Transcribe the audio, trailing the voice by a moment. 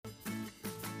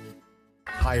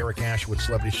Hi, Eric Asher with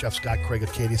celebrity chef Scott Craig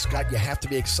of Katie's. Scott, you have to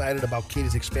be excited about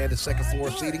Katie's expanded second floor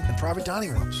seating and private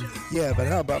dining rooms. Yeah, but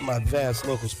how about my vast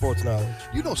local sports knowledge?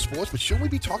 You know sports, but shouldn't we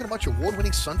be talking about your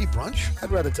award-winning Sunday brunch?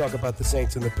 I'd rather talk about the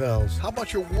Saints and the Pels. How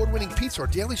about your award-winning pizza or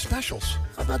daily specials?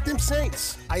 How about them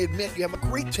Saints? I admit you have a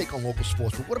great take on local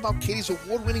sports, but what about Katie's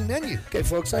award-winning menu? Okay,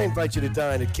 folks, I invite you to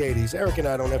dine at Katie's. Eric and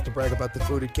I don't have to brag about the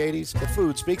food at Katie's. The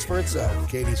food speaks for itself.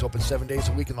 Katie's open 7 days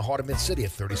a week in the heart of Mid-City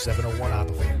at 3701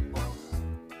 Opperville.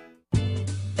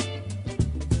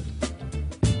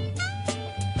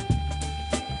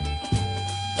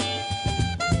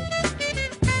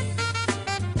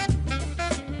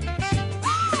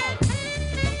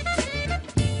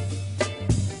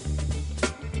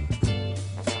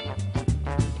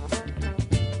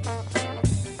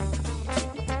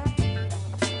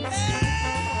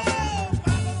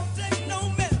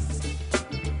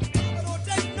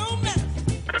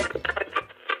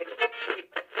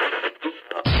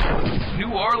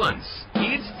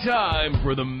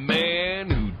 For the man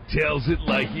who tells it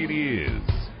like it is.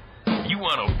 You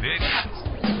want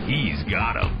opinions? He's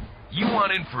got them. You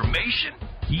want information?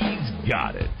 He's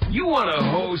got it. You want a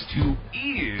host who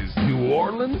is New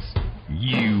Orleans?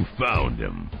 You found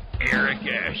him. Eric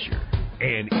Asher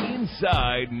and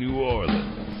Inside New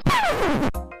Orleans.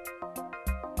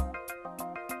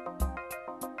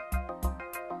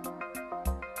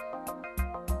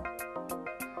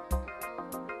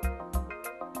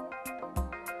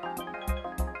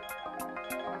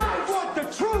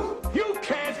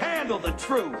 The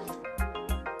truth.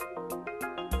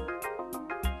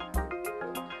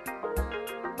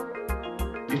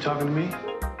 You talking to me?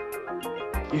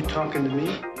 You talking to me?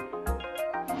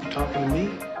 You talking to me?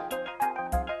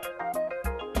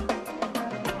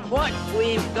 What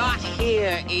we've got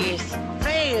here is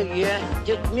failure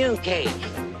to communicate.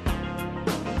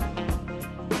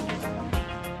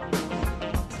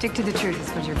 Stick to the truth is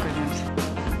what you're good at.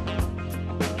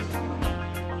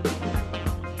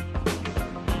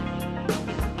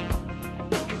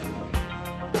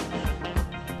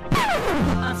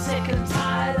 I'm sick and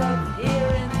tired of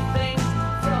hearing things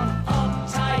from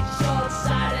uptight,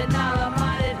 short-sighted,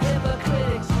 narrow-minded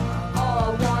hypocrites. All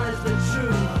I want is the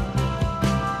truth.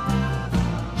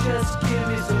 Just give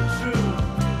me some truth.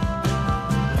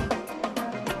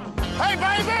 Hey,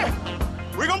 baby!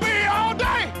 We're gonna be here all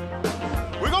day!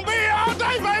 We're gonna be here all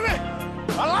day, baby!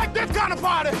 I like this kind of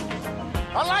party!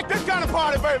 I like this kind of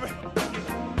party, baby!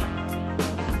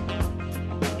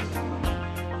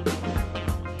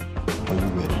 Are you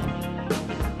ready?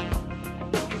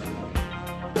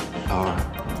 Are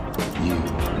you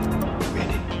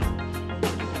ready?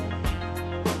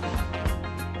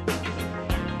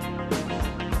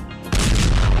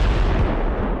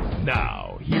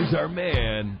 Now, here's our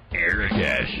man, Eric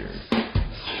Asher.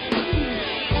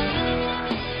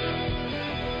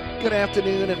 Good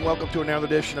afternoon and welcome to another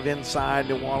edition of Inside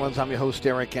New Orleans. I'm your host,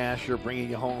 Eric Asher, bringing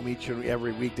you home each and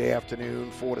every weekday afternoon,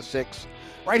 4 to 6,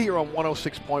 right here on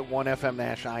 106.1 FM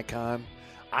Nash Icon,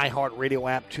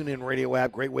 iHeartRadio app, TuneIn Radio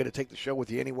app. Great way to take the show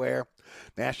with you anywhere.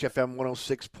 Nash FM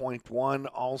 106.1.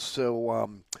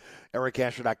 Also,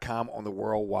 ericasher.com on the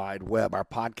World Wide Web. Our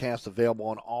podcast available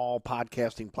on all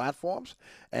podcasting platforms.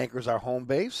 Anchor's our home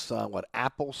base.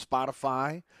 Apple,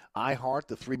 Spotify, iHeart,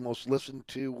 the three most listened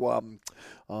to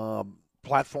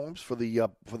platforms for the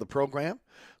program.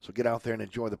 So get out there and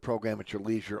enjoy the program at your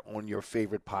leisure on your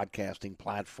favorite podcasting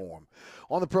platform.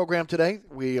 On the program today,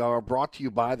 we are brought to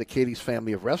you by the Katie's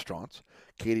family of restaurants.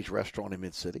 Katie's Restaurant in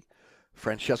Mid-City,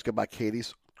 Francesca by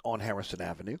Katie's on Harrison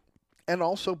Avenue, and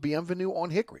also Bienvenue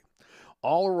on Hickory.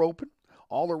 All are open.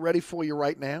 All are ready for you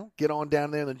right now. Get on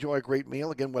down there and enjoy a great meal.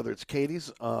 Again, whether it's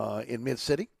Katie's in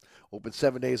Mid-City, open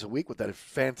 7 days a week with that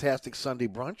fantastic Sunday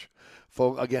brunch.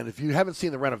 Again, if you haven't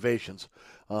seen the renovations,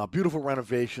 beautiful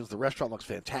renovations. The restaurant looks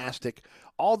fantastic.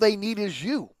 All they need is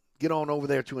you. Get on over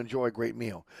there to enjoy a great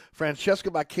meal. Francesca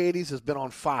by Katie's has been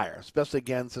on fire, especially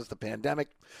again since the pandemic.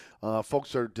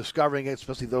 Folks are discovering it,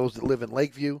 especially those that live in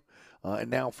Lakeview. And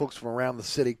now folks from around the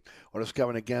city are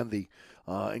discovering again the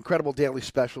incredible daily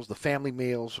specials, the family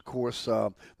meals, of course,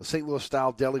 the St.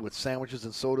 Louis-style deli with sandwiches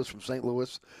and sodas from St.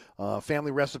 Louis,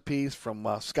 family recipes from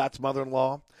Scott's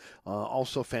mother-in-law,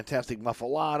 also fantastic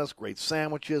muffaladas, great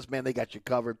sandwiches. Man, they got you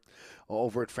covered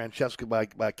over at Francesca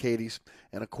by Katie's,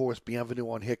 and, of course, Bienvenue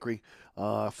on Hickory,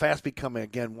 fast becoming,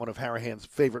 again, one of Harahan's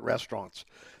favorite restaurants.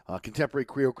 Contemporary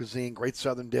Creole cuisine, great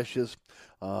southern dishes.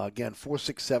 Again,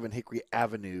 467 Hickory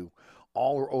Avenue.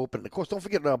 All are open. And, of course, don't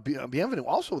forget Bienvenue,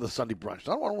 also the Sunday brunch.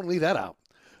 I don't want to leave that out.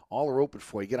 All are open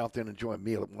for you. Get out there and enjoy a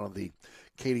meal at one of the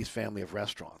Katie's family of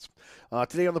restaurants.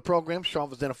 Today on the program, Sean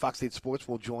Fazenda of Fox 8 Sports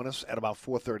will join us at about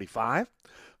 4:35.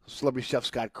 Celebrity chef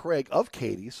Scott Craig of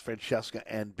Katie's, Francesca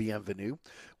and Bienvenue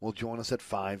will join us at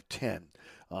 5:10.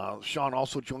 Sean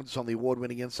also joins us on the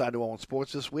award-winning Inside New Orleans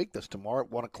Sports this week. That's tomorrow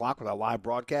at 1 o'clock with our live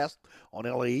broadcast on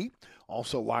LAE.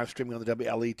 Also live streaming on the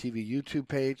WLE TV YouTube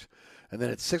page. And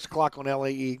then at 6 o'clock on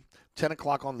LAE, 10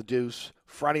 o'clock on The Deuce.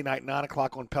 Friday night, 9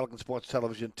 o'clock on Pelican Sports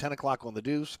Television, 10 o'clock on The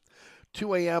Deuce.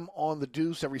 2 a.m. on The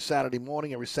Deuce every Saturday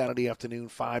morning, every Saturday afternoon,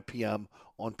 5 p.m.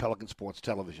 on Pelican Sports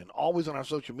Television. Always on our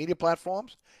social media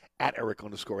platforms, at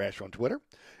Eric_Asher on Twitter,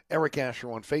 Eric Asher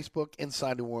on Facebook,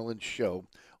 Inside New Orleans Show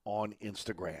on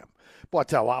Instagram. Boy, I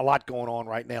tell you, a lot going on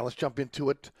right now. Let's jump into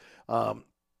it.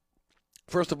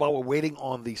 First of all, we're waiting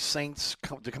on the Saints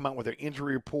to come out with their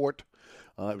injury report.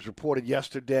 It was reported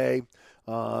yesterday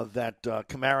that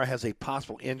Kamara has a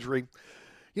possible injury.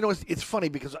 You know, it's funny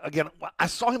because, again, I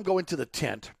saw him go into the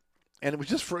tent, and it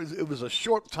was a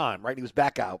short time, right? He was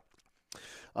back out.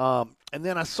 And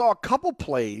then I saw a couple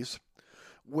plays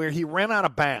where he ran out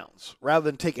of bounds rather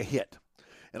than take a hit.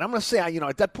 And I'm going to say,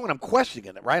 at that point I'm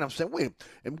questioning it, right? I'm saying, wait,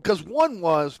 and because one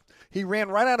was he ran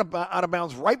right out of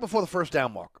bounds right before the first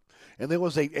down mark. And there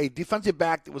was a defensive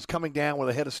back that was coming down with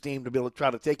a head of steam to be able to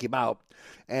try to take him out.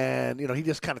 And, he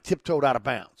just kind of tiptoed out of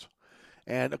bounds.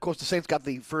 And, of course, the Saints got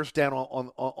the first down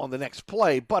on the next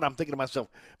play. But I'm thinking to myself,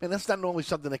 man, that's not normally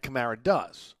something that Kamara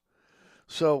does.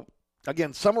 So,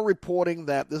 again, some are reporting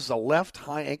that this is a left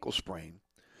high ankle sprain.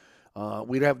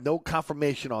 We have no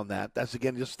confirmation on that. That's,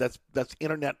 again, that's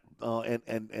internet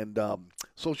and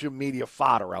social media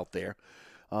fodder out there.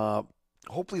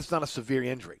 Hopefully it's not a severe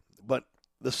injury. But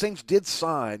the Saints did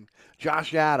sign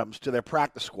Josh Adams to their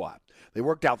practice squad. They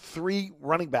worked out 3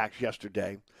 running backs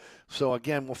yesterday. So,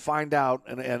 again, we'll find out.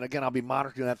 And again, I'll be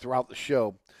monitoring that throughout the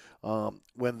show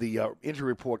when the injury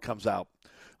report comes out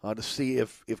to see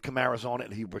if Kamara's on it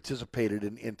and he participated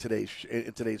in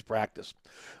today's practice.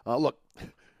 Look,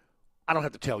 I don't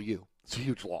have to tell you. It's a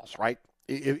huge loss, right?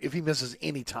 If he misses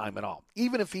any time at all.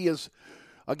 Even if he is,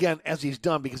 again, as he's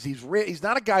done, because he's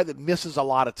not a guy that misses a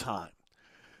lot of time.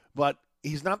 But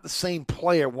he's not the same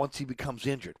player once he becomes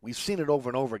injured. We've seen it over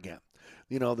and over again.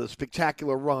 The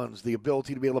spectacular runs, the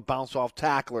ability to be able to bounce off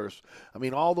tacklers. I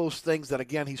mean, all those things that,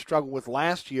 again, he struggled with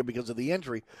last year because of the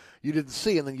injury, you didn't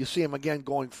see. And then you see him again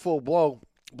going full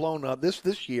blown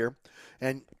this year.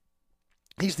 And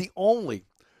he's the only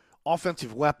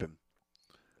offensive weapon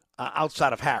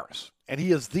outside of Harris. And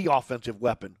he is the offensive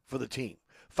weapon for the team.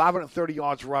 530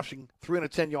 yards rushing,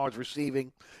 310 yards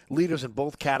receiving, leaders in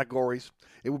both categories.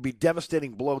 It would be a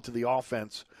devastating blow to the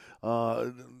offense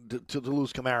to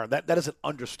lose Kamara. That is an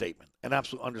understatement, an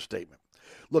absolute understatement.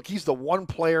 Look, he's the one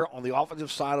player on the offensive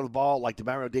side of the ball, like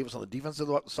Demario Davis on the defensive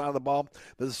side of the ball,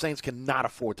 that the Saints cannot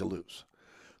afford to lose.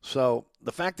 So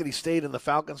the fact that he stayed in the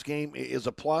Falcons game is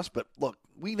a plus, but look,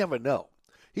 we never know.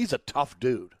 He's a tough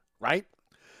dude, right?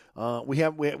 We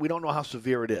don't know how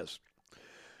severe it is.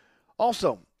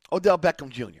 Also, Odell Beckham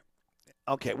Jr.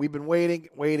 Okay, we've been waiting.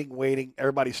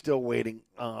 Everybody's still waiting.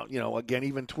 Again,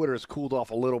 even Twitter has cooled off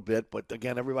a little bit, but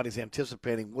again, everybody's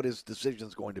anticipating what his decision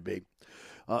is going to be.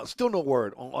 Still no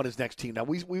word on his next team. Now,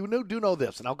 we do know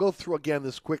this, and I'll go through again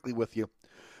this quickly with you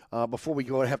before we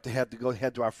have to go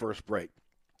ahead to our first break.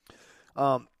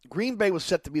 Green Bay was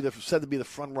said to be the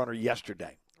front runner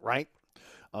yesterday, right?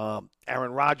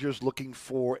 Aaron Rodgers looking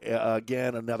for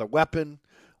again another weapon.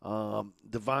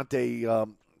 Devontae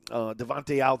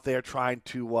out there trying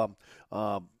to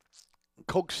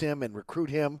coax him and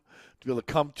recruit him to be able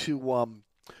to come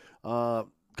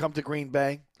to Green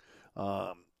Bay.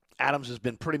 Adams has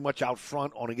been pretty much out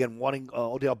front on, again, wanting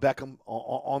Odell Beckham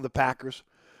on the Packers.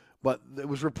 But it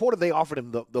was reported they offered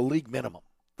him the league minimum.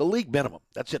 The league minimum.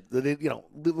 That's it. The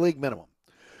league minimum.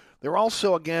 They're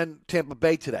also, again, Tampa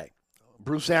Bay today.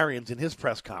 Bruce Arians in his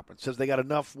press conference says they got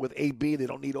enough with AB. They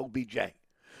don't need OBJ.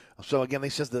 So, again, they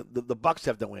says the Bucs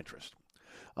have no interest.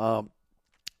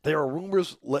 There are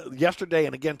rumors yesterday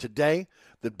and again today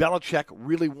that Belichick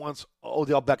really wants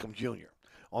Odell Beckham Jr.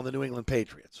 on the New England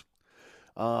Patriots.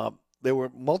 There were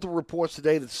multiple reports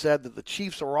today that said that the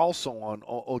Chiefs are also on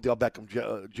Odell Beckham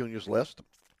Jr.'s list,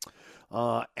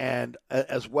 and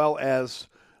as well as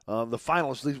the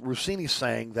finalists. Rossini's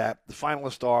saying that the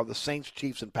finalists are the Saints,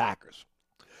 Chiefs, and Packers.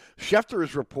 Schefter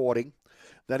is reporting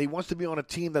that he wants to be on a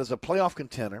team that is a playoff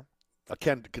contender,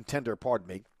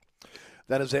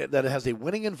 that has a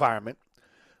winning environment.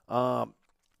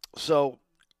 So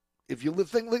if you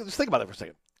let's think about that for a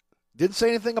second. Didn't say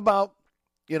anything about,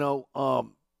 going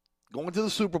to the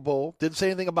Super Bowl. Didn't say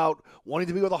anything about wanting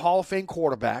to be with a Hall of Fame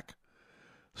quarterback.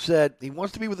 Said he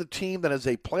wants to be with a team that is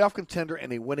a playoff contender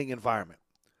and a winning environment.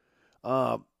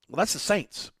 Well, that's the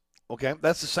Saints. Okay,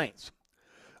 that's the Saints.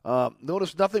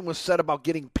 Notice nothing was said about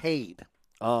getting paid.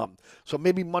 So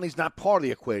maybe money's not part of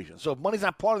the equation. So if money's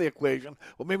not part of the equation,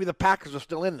 well, maybe the Packers are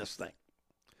still in this thing.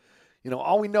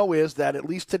 All we know is that at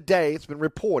least today it's been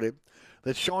reported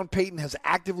that Sean Payton has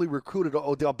actively recruited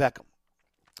Odell Beckham.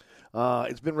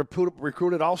 It's been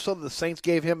recruited also that the Saints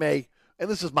gave him and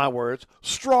this is my words,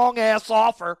 strong-ass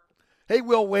offer. Hey,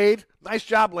 Will Wade, nice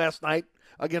job last night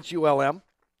against ULM.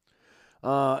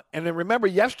 And then remember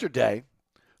yesterday,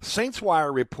 Saints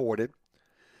Wire reported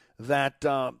that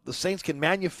the Saints can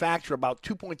manufacture about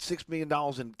 $2.6 million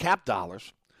in cap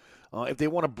dollars if they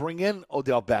want to bring in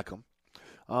Odell Beckham.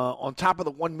 On top of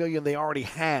the $1 million they already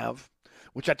have,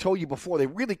 which I told you before, they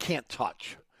really can't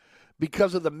touch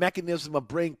because of the mechanism of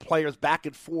bringing players back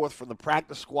and forth from the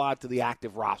practice squad to the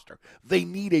active roster. They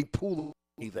need a pool of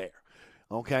money there,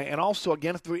 okay? And also,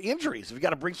 again, if there are injuries, you've got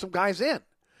to bring some guys in.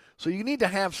 So you need to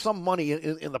have some money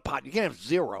in the pot. You can't have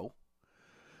zero.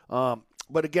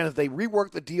 But, again, if they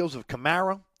rework the deals of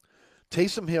Kamara,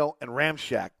 Taysom Hill, and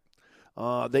Ramczyk,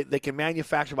 they can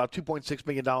manufacture about $2.6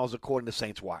 million according to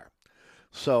Saints Wire.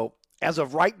 So as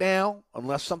of right now,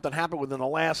 unless something happened within the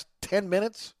last 10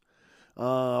 minutes,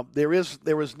 there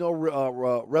is no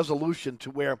resolution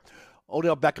to where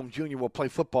Odell Beckham Jr. will play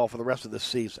football for the rest of this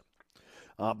season.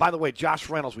 By the way, Josh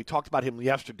Reynolds, we talked about him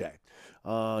yesterday.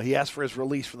 He asked for his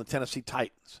release from the Tennessee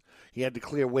Titans. He had to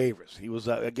clear waivers. He was,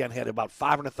 had about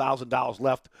 $500,000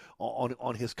 left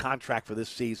on his contract for this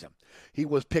season. He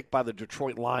was picked by the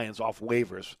Detroit Lions off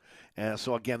waivers. And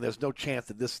so, again, there's no chance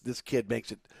that this kid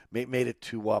made it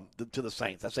to the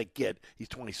Saints. I say kid. He's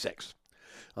 26.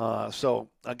 So,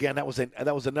 again, that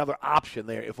was another option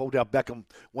there if Odell Beckham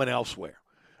went elsewhere.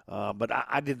 But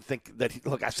I didn't think that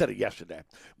look, I said it yesterday.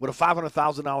 With a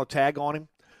 $500,000 tag on him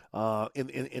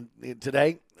in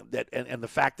today, and the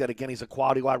fact that again he's a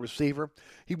quality wide receiver,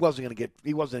 he wasn't going to get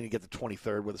the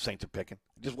 23rd where the Saints are picking.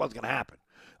 It just wasn't going to happen.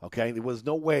 Okay, there was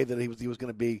no way that he was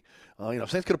going to be.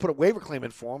 Saints could have put a waiver claim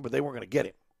in for him, but they weren't going to get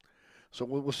him. So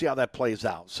we'll see how that plays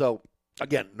out. So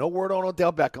again, no word on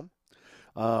Odell Beckham.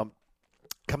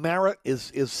 Kamara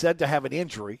is said to have an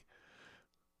injury.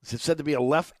 It's said to be a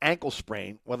left ankle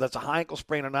sprain. Whether that's a high ankle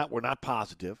sprain or not, we're not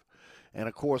positive. And,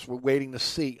 of course, we're waiting to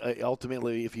see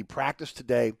ultimately if he practiced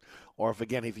today or if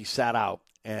he sat out.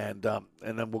 And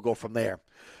then we'll go from there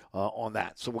on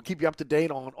that. So we'll keep you up to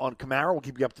date on Kamara. We'll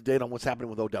keep you up to date on what's happening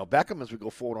with Odell Beckham as we go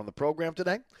forward on the program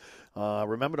today.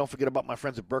 Remember, don't forget about my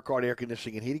friends at Burkhardt Air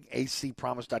Conditioning and Heating,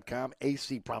 acpromise.com,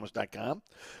 acpromise.com.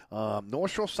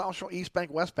 North Shore, South Shore, East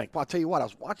Bank, West Bank. Well, I'll tell you what, I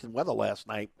was watching weather last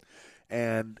night,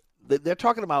 and they're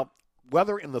talking about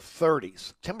weather in the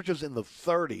 30s, temperatures in the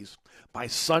 30s by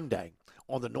Sunday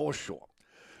on the North Shore.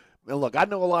 Now, look, I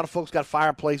know a lot of folks got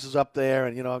fireplaces up there,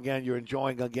 and again, you're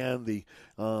enjoying the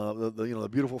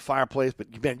beautiful fireplace.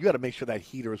 But man, you got to make sure that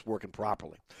heater is working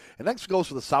properly. And that goes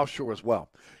for the South Shore as well.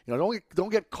 Don't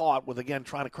get caught with again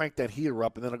trying to crank that heater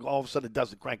up, and then all of a sudden it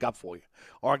doesn't crank up for you.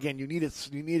 Or again, you need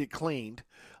it cleaned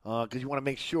because you want to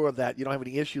make sure that you don't have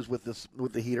any issues with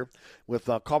the heater, with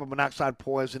carbon monoxide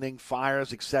poisoning,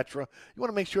 fires, etc. You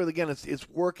want to make sure that again it's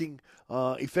working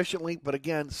efficiently, but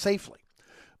again safely.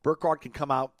 Burkhardt can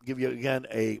come out, give you, again,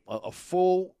 a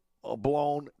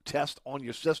full-blown test on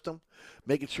your system,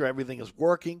 making sure everything is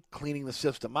working, cleaning the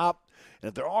system up. And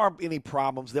if there are any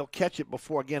problems, they'll catch it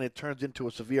before, again, it turns into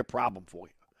a severe problem for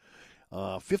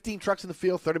you. 15 trucks in the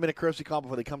field, 30-minute courtesy call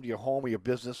before they come to your home or your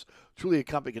business. Truly a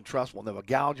company you can trust. Will never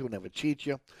gouge you, will never cheat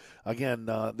you. Again,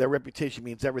 their reputation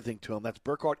means everything to them. That's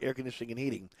Burkhardt Air Conditioning and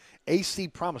Heating,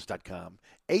 acpromise.com,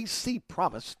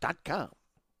 acpromise.com.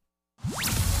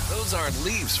 Those aren't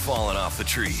leaves falling off the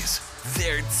trees.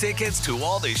 They're tickets to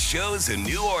all the shows in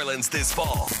New Orleans this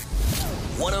fall.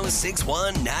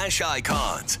 106.1 Nash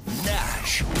Icons.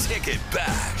 Nash Ticket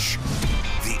Bash.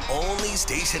 The only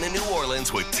station in New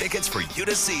Orleans with tickets for you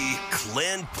to see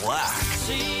Clint Black.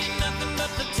 See nothing but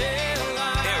the tail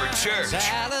lights. Eric Church.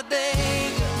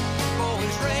 Talladega,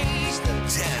 always raised the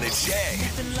Dan and Shay.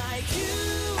 like you.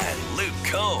 And Luke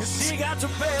Combs. She got the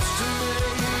best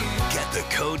of me. Get the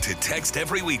code to text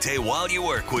every weekday while you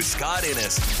work with Scott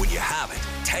Innes. When you have it,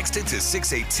 text it to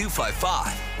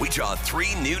 68255. We draw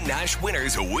 3 new Nash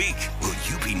winners a week. Will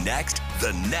you be next?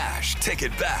 The Nash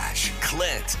Ticket Bash.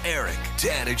 Clint, Eric,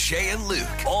 Dan, and Shay, and Luke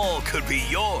all could be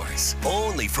yours.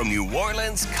 Only from New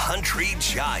Orleans Country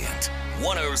Giant.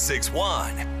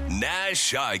 106.1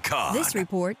 Nash Icon. This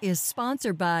report is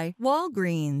sponsored by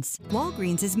Walgreens.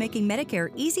 Walgreens is making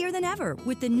Medicare easier than ever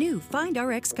with the new Find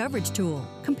Rx coverage tool.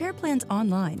 Compare plans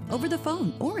online, over the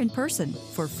phone, or in person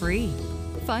for free.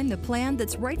 Find the plan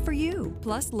that's right for you,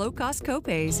 plus low-cost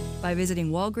copays by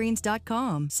visiting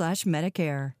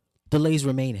walgreens.com/Medicare. Delays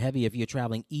remain heavy if you're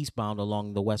traveling eastbound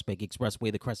along the West Bank Expressway,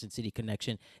 the Crescent City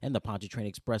Connection, and the Pontchartrain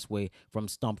Expressway from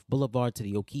Stump Boulevard to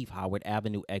the O'Keefe Howard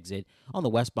Avenue exit. On the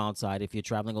westbound side, if you're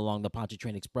traveling along the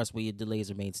Pontchartrain Expressway, your delays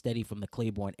remain steady from the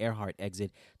Claiborne Earhart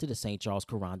exit to the St. Charles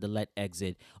Carondelet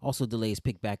exit. Also, delays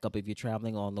pick back up if you're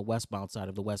traveling on the westbound side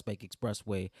of the West Bank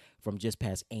Expressway from just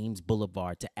past Ames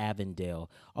Boulevard to Avondale.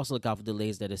 Also, look out for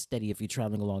delays that are steady if you're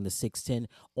traveling along the 610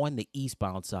 on the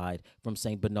eastbound side from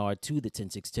St. Bernard to the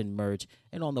 10610 merge,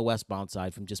 and on the westbound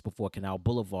side from just before Canal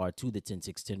Boulevard to the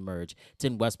 10610 merge.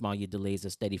 10 westbound, your delays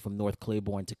are steady from North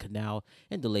Claiborne to Canal,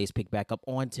 and delays pick back up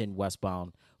on 10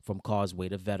 westbound from Causeway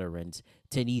to Veterans.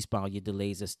 10 eastbound, your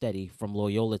delays are steady from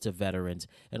Loyola to Veterans.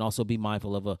 And also be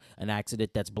mindful of an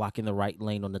accident that's blocking the right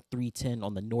lane on the 310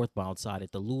 on the northbound side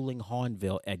at the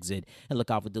Luling-Hornville exit. And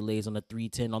look out for delays on the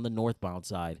 310 on the northbound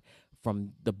side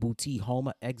from the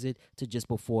Booty-Houma exit to just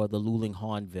before the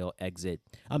Luling-Hornville exit.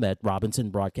 I'm Ed Robinson,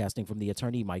 broadcasting from the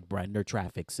Attorney Mike Brandner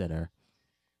Traffic Center.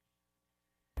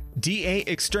 DA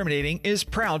Exterminating is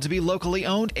proud to be locally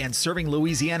owned and serving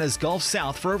Louisiana's Gulf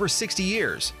South for over 60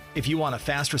 years. If you want a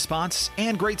fast response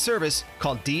and great service,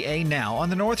 call DA now on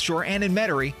the North Shore and in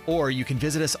Metairie, or you can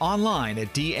visit us online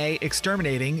at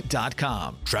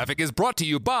daexterminating.com. Traffic is brought to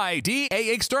you by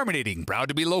DA Exterminating, proud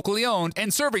to be locally owned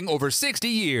and serving over 60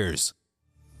 years.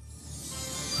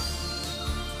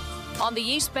 On the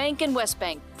East Bank and West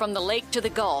Bank, from the lake to the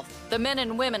Gulf, the men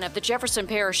and women of the Jefferson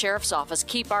Parish Sheriff's Office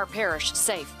keep our parish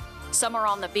safe. Some are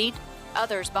on the beat,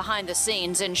 others behind the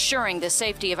scenes, ensuring the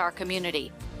safety of our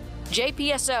community.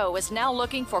 JPSO is now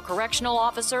looking for correctional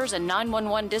officers and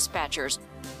 911 dispatchers.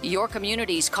 Your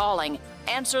community's calling.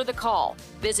 Answer the call.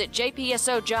 Visit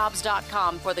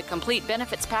jpsojobs.com for the complete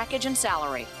benefits package and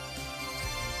salary.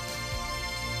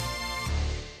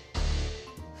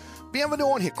 Bienvenue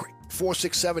on Hickory,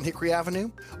 467 Hickory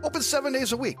Avenue. Open 7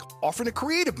 days a week, offering a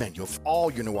creative menu of all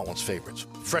your New Orleans favorites.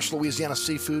 Fresh Louisiana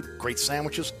seafood, great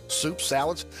sandwiches, soups,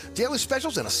 salads, daily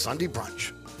specials, and a Sunday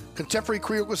brunch. Contemporary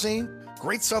Creole cuisine,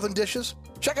 great southern dishes.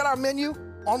 Check out our menu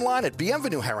online at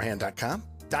bienvenueharahan.com.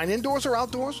 Dine indoors or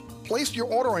outdoors. Place your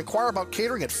order or inquire about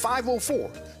catering at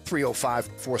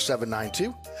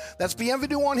 504-305-4792. That's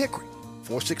Bienvenue on Hickory,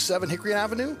 467 Hickory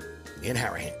Avenue in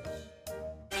Harahan.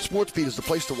 SportsBeat is the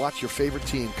place to watch your favorite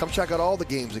team. Come check out all the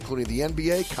games, including the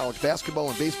NBA, college basketball,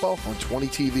 and baseball on 20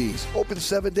 TVs. Open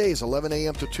 7 days, 11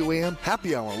 a.m. to 2 a.m.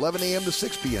 Happy hour, 11 a.m. to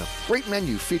 6 p.m. Great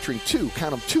menu featuring two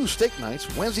steak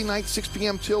nights. Wednesday night, 6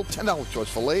 p.m. till $10 choice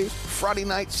fillets. Friday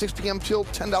night, 6 p.m. till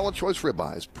 $10 choice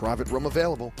ribeyes. Private room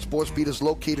available. SportsBeat is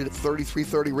located at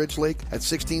 3330 Ridge Lake at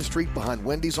 16th Street behind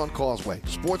Wendy's on Causeway.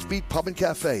 SportsBeat Pub and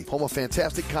Cafe, home of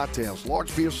fantastic cocktails,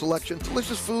 large beer selection,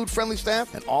 delicious food, friendly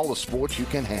staff, and all the sports you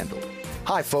can handle.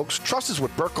 Hi, folks. Trust is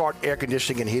what Burkhardt Air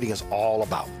Conditioning and Heating is all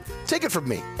about. Take it from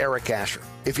me, Eric Asher.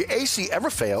 If your AC ever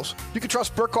fails, you can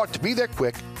trust Burkhardt to be there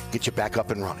quick, get you back up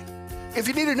and running. If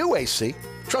you need a new AC,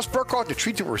 trust Burkhardt to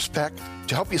treat you with respect,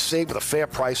 to help you save with a fair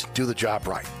price, do the job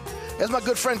right. As my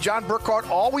good friend John Burkhardt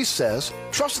always says,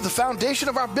 trust is the foundation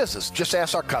of our business. Just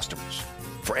ask our customers.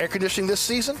 For air conditioning this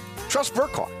season, trust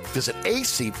Burkhardt. Visit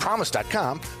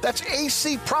acpromise.com. That's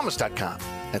acpromise.com.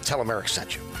 And tell them Eric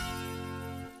sent you.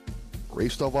 Ray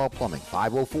Stovall Plumbing,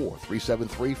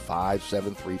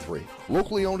 504-373-5733.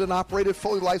 Locally owned and operated,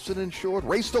 fully licensed and insured,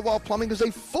 Ray Stovall Plumbing is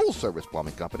a full-service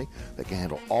plumbing company that can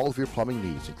handle all of your plumbing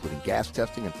needs, including gas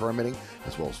testing and permitting,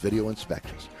 as well as video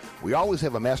inspections. We always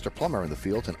have a master plumber in the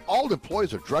field, and all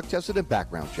employees are drug tested and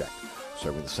background checked.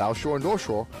 Serving the South Shore and North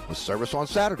Shore with service on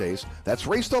Saturdays. That's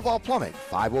Ray Stovall Plumbing,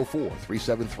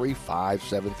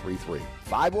 504-373-5733.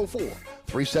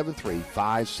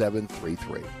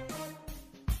 504-373-5733.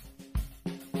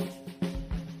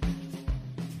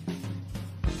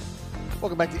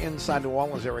 Welcome back to Inside New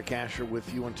Orleans. Eric Asher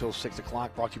with you until 6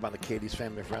 o'clock. Brought to you by the Katie's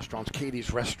family of restaurants.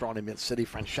 Katie's Restaurant in Mid-City.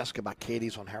 Francesca by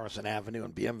Katie's on Harrison Avenue.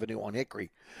 And Bienvenue on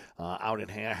Hickory out in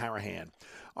Harahan.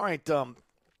 All right. Want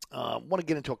to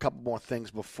get into a couple more things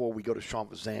before we go to Sean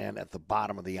Fazan at the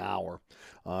bottom of the hour.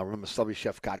 Remember, Celebrity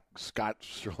Chef Scott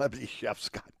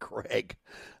Craig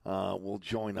will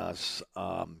join us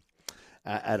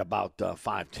at about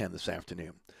 5:10 this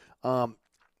afternoon.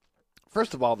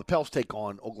 First of all, the Pels take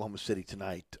on Oklahoma City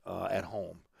tonight at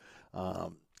home.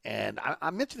 And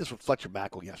I mentioned this with Fletcher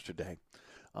Mackel yesterday.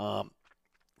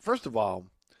 First of all,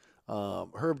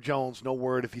 Herb Jones, no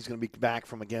word if he's going to be back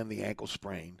from, again, the ankle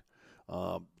sprain.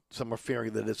 Some are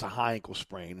fearing that it's a high ankle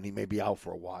sprain, and he may be out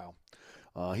for a while.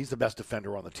 He's the best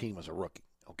defender on the team as a rookie,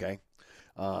 okay?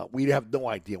 We have no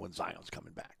idea when Zion's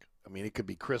coming back. I mean, it could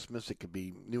be Christmas, it could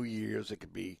be New Year's, it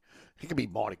could be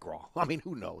Mardi Gras. I mean,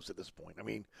 who knows at this point? I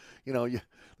mean, the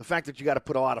fact that you got to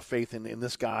put a lot of faith in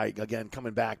this guy, again,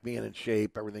 coming back, being in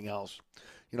shape, everything else,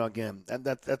 again,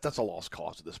 that's a lost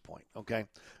cause at this point, okay?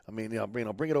 I mean,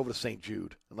 bring it over to St.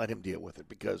 Jude and let him deal with it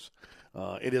because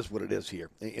it is what it is here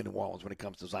in New Orleans when it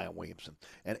comes to Zion Williamson.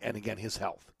 And again, his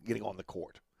health, getting on the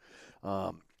court.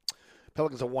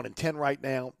 Pelicans are 1-10 right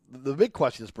now. The big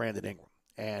question is Brandon Ingram.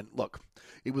 And look,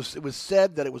 it was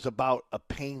said that it was about a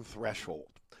pain threshold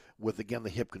with, again, the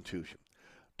hip contusion.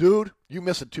 Dude, you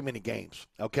missing too many games,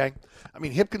 okay? I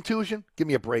mean, hip contusion, give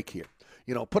me a break here.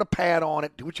 Put a pad on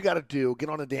it, do what you got to do, get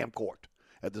on the damn court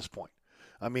at this point.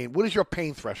 I mean, what is your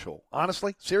pain threshold?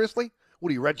 Honestly? Seriously?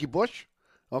 What are you, Reggie Bush?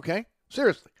 Okay?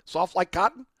 Seriously. Soft like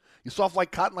cotton? You soft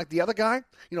like cotton like the other guy?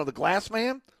 The glass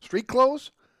man? Street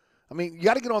clothes? I mean, you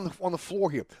got to get on the floor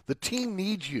here. The team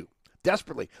needs you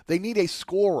desperately. They need a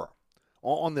scorer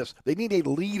on this. They need a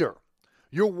leader.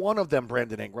 You're one of them,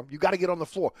 Brandon Ingram. You got to get on the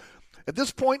floor. At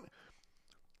this point,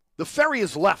 the ferry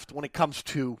is left when it comes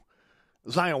to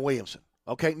Zion Williamson.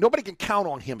 Okay? Nobody can count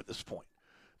on him at this point.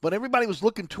 But everybody was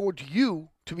looking towards you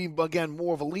to be, again,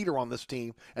 more of a leader on this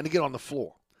team and to get on the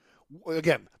floor.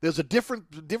 Again, there's a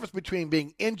difference between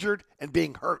being injured and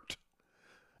being hurt.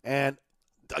 And,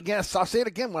 again, I'll say it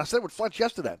again when I said it with Fletch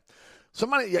yesterday.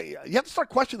 You have to start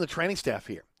questioning the training staff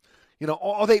here.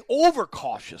 Are they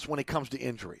overcautious when it comes to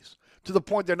injuries to the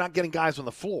point they're not getting guys on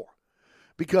the floor?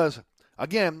 Because,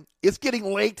 again, it's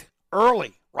getting late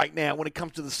early right now when it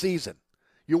comes to the season.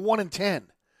 You're 1-10.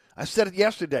 I said it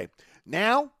yesterday.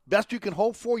 Now, best you can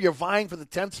hope for, you're vying for the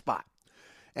 10th spot.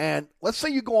 And let's say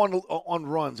you go on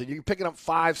runs and you're picking up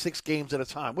 5-6 games at a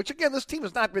time, which, again, this team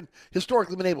has not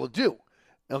historically been able to do,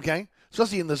 okay,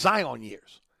 especially in the Zion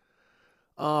years.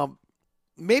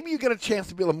 Maybe you get a chance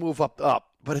to be able to move up.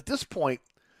 But at this point,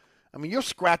 I mean, you're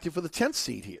scratching for the 10th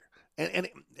seed here. And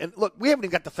look, we haven't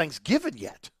even got to Thanksgiving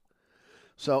yet.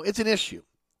 So it's an issue.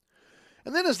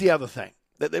 And then there's the other thing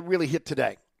that really hit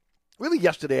today, really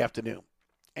yesterday afternoon.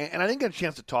 And I didn't get a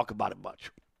chance to talk about it much.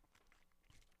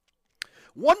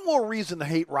 One more reason to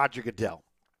hate Roger Goodell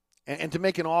and to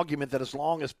make an argument that as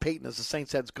long as Peyton is the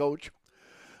Saints head coach,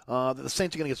 that the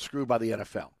Saints are going to get screwed by the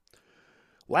NFL.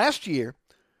 Last year,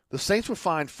 the Saints were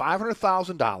fined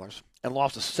 $500,000 and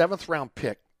lost a 7th-round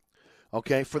pick,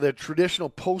 okay, for their traditional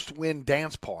post-win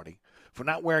dance party for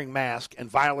not wearing masks and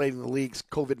violating the league's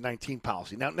COVID-19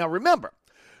 policy. Now remember,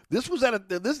 this was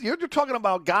you're talking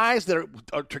about guys that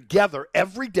are together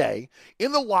every day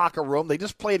in the locker room. They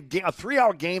just played a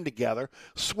 3-hour game together,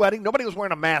 sweating. Nobody was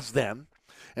wearing a mask then.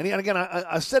 And again,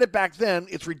 I said it back then.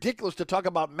 It's ridiculous to talk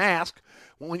about masks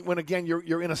when again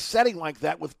you're in a setting like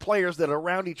that with players that are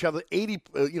around each other. 80,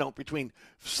 between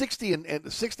 60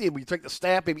 and 60, and when you take the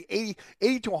staff, maybe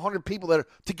 80 to 100 people that are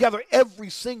together every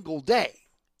single day.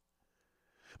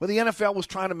 But the NFL was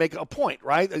trying to make a point,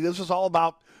 right? This is all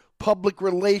about public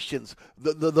relations,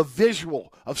 the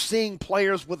visual of seeing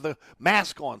players with the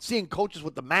mask on, seeing coaches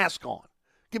with the mask on.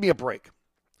 Give me a break.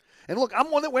 And look, I'm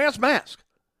one that wears masks.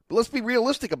 But let's be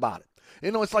realistic about it.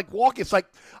 It's like walking. It's like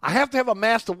I have to have a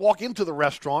mask to walk into the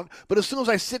restaurant, but as soon as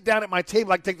I sit down at my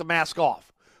table, I can take the mask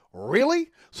off.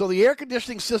 Really? So the air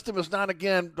conditioning system is not,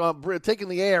 again, taking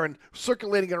the air and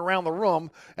circulating it around the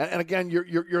room. And again,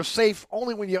 you're safe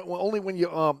only when you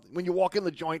walk in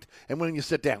the joint and when you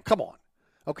sit down. Come on.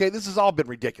 Okay, this has all been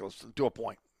ridiculous to a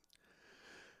point.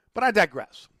 But I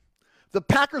digress. The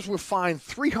Packers were fined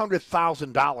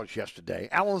 $300,000 yesterday.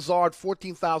 Alan Lazard,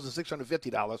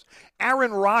 $14,650.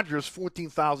 Aaron Rodgers,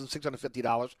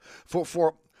 $14,650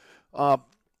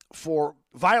 for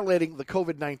violating the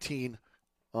COVID-19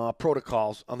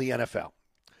 protocols on the NFL.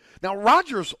 Now,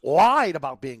 Rodgers lied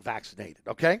about being vaccinated,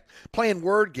 okay? Playing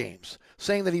word games,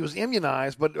 saying that he was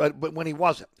immunized, but when he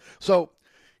wasn't. So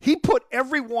he put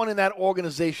everyone in that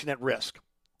organization at risk.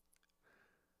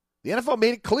 The NFL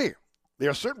made it clear. There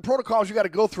are certain protocols you got to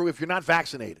go through if you're not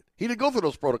vaccinated. He didn't go through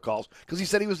those protocols because he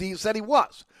said he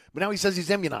was. But now he says he's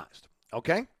immunized.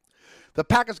 Okay? The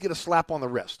Packers get a slap on the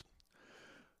wrist.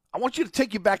 I want you to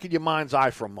take you back in your mind's eye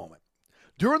for a moment.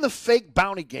 During the fake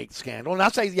Bountygate scandal, and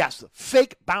I'll say yes, the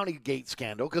fake Bountygate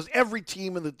scandal, because every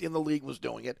team in the league was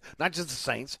doing it, not just the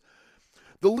Saints.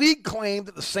 The league claimed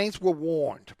that the Saints were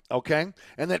warned, okay,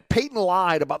 and that Peyton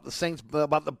lied about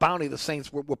the bounty the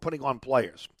Saints were putting on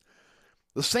players.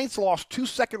 The Saints lost 2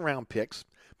 second-round picks.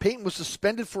 Peyton was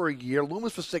suspended for a year,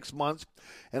 Loomis for 6 months,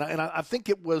 and I think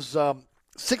it was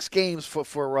 6 games for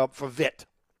Vitt,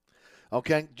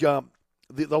 okay, the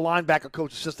linebacker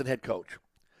coach, assistant head coach.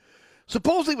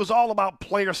 Supposedly it was all about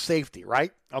player safety,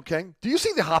 right? Okay, do you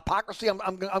see the hypocrisy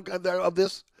of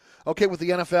this? Okay, with the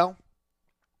NFL.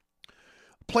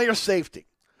 player safety.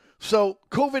 So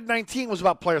COVID-19 was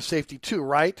about player safety too,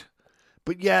 right?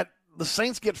 But yet the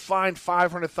Saints get fined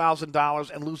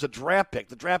 $500,000 and lose a draft pick,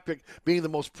 the draft pick being the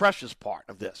most precious part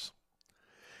of this.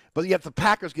 But yet the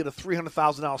Packers get a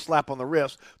 $300,000 slap on the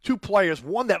wrist. Two players,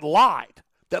 one that lied.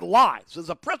 So there's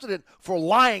a precedent for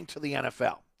lying to the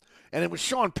NFL. And it was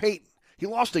Sean Payton. He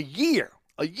lost a year.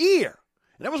 And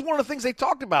that was one of the things they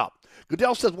talked about.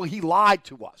 Goodell says, well, he lied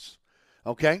to us.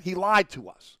 Okay? He lied to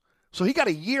us. So he got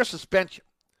a year suspension.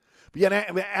 But yet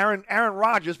Aaron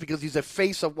Rodgers, because he's a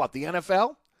face of what, the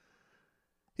NFL?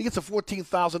 He gets a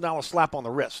 $14,000 slap on the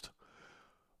wrist.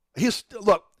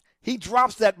 Look, he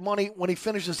drops that money when he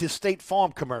finishes his State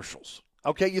Farm commercials.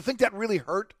 Okay, you think that really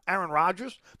hurt Aaron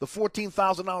Rodgers, the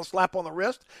 $14,000 slap on the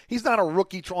wrist? He's not a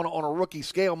rookie trying on a rookie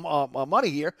scale money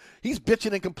here. He's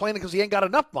bitching and complaining because he ain't got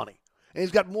enough money. And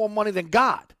he's got more money than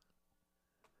God.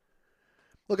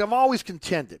 Look, I've always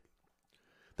contended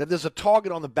that there's a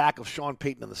target on the back of Sean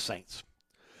Payton and the Saints.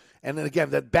 And then again,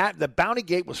 the Bounty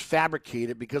Gate was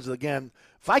fabricated because of, again,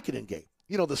 Vicodin Gate.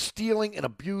 You know, the stealing and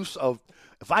abuse of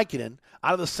Vicodin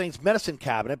out of the Saints medicine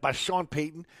cabinet by Sean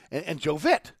Payton and Joe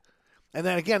Vitt. And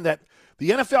then again, that the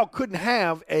NFL couldn't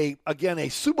have a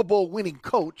Super Bowl winning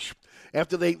coach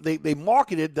after they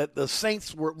marketed that the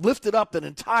Saints were lifted up an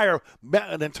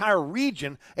entire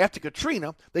region after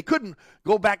Katrina. They couldn't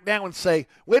go back down and say,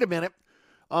 wait a minute,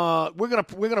 we're gonna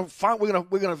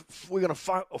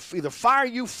either fire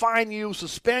you, fine you,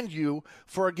 suspend you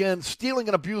for again stealing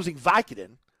and abusing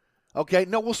Vicodin. Okay,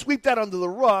 no, we'll sweep that under the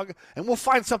rug and we'll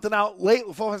find something out later.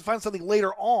 We'll find something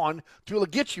later on to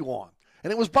get you on.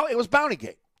 And it was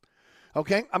Bountygate.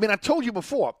 Okay, I mean, I told you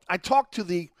before. I talked to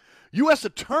the U.S.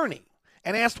 attorney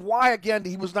and asked why again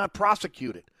he was not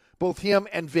prosecuted. Both him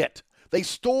and Vitt. They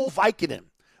stole Vicodin.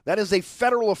 That is a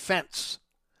federal offense.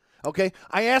 Okay,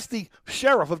 I asked the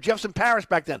sheriff of Jefferson Parish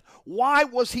back then, why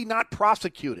was he not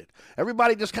prosecuted?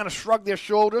 Everybody just kind of shrugged their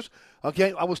shoulders.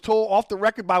 Okay, I was told off the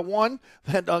record by one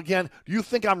that, again, do you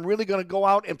think I'm really going to go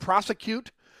out and prosecute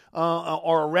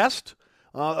or arrest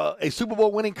a Super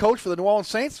Bowl winning coach for the New Orleans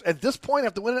Saints? At this point,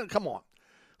 after winning it, come on.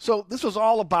 So this was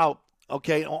all about,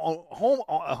 okay,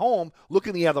 home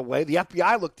looking the other way. The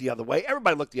FBI looked the other way.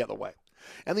 Everybody looked the other way.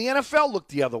 And the NFL looked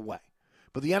the other way.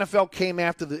 But the NFL came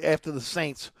after the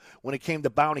Saints when it came to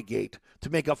Bountygate to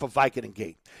make up for Vicodin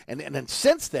Gate. And then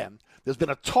since then, there's been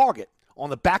a target on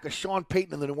the back of Sean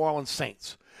Payton and the New Orleans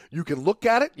Saints. You can look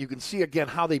at it. You can see, again,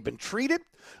 how they've been treated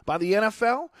by the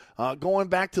NFL. Going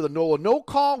back to the no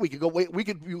call, we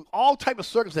could view all type of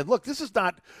circumstances. Look, this is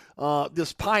not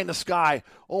this pie in the sky.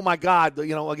 Oh, my God,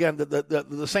 again,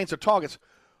 the Saints are targets.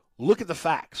 Look at the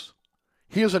facts.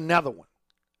 Here's another one.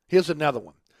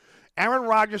 Aaron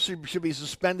Rodgers should be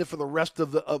suspended for the rest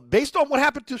of the based on what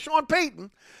happened to Sean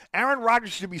Payton, Aaron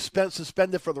Rodgers should be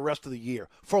suspended for the rest of the year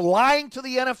for lying to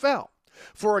the NFL,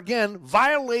 for, again,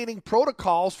 violating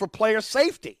protocols for player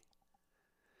safety.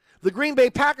 The Green Bay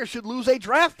Packers should lose a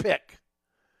draft pick,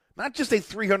 not just a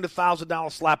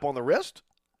 $300,000 slap on the wrist.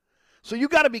 So you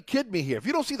got to be kidding me here. If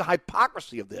you don't see the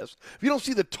hypocrisy of this, if you don't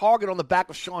see the target on the back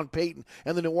of Sean Payton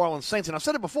and the New Orleans Saints, and I've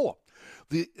said it before,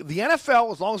 the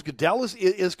NFL, as long as Goodell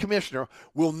is commissioner,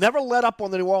 will never let up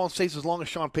on the New Orleans Saints as long as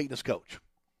Sean Payton is coach.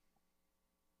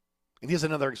 And here's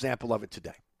another example of it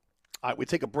today. All right, we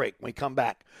take a break. When we come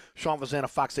back, Sean Vazana,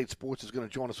 Fox 8 Sports, is going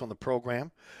to join us on the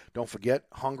program. Don't forget,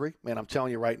 hungry? Man, I'm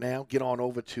telling you right now, get on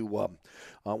over to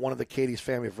one of the Katie's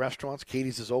family of restaurants.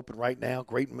 Katie's is open right now.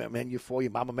 Great menu for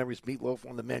you. Mama Mary's meatloaf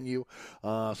on the menu.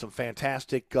 Some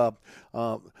fantastic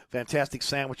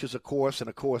sandwiches, of course. And,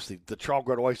 of course, the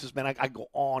chargrilled oysters. Man, I go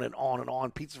on and on and on.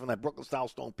 Pizza from that Brooklyn-style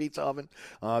stone pizza oven.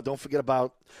 Don't forget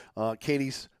about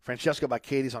Katie's. Francesca by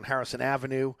Katie's on Harrison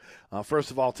Avenue.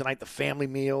 First of all, tonight, the family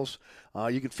meals.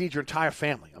 You can feed your entire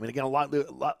family. I mean, again, a lot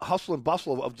hustle and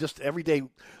bustle of just everyday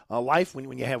life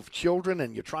when you have children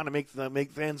and you're trying to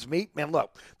make ends meet. Man,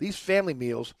 look, these family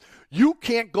meals, you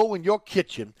can't go in your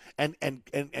kitchen and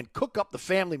cook up the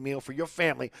family meal for your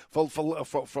family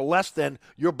for less than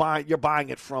you're buying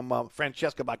it from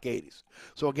Francesca by Katie's.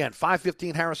 So, again,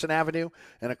 515 Harrison Avenue.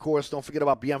 And, of course, don't forget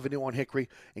about Bienvenue on Hickory.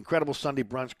 Incredible Sunday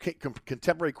brunch,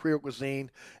 contemporary Creole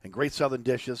cuisine, and great Southern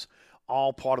dishes.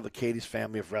 All part of the Katie's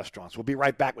family of restaurants. We'll be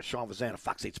right back with Sean Vazana,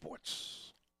 Fox 8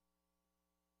 Sports.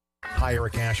 Hi,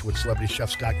 Eric Ashwood, celebrity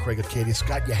chef Scott Craig of Katie's.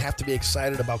 Scott, you have to be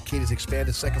excited about Katie's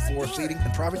expanded second floor seating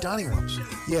and private dining rooms.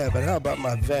 Yeah, but how about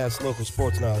my vast local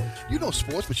sports knowledge? You know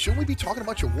sports, but shouldn't we be talking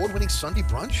about your award-winning Sunday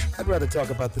brunch? I'd rather talk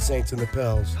about the Saints and the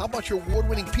Pels. How about your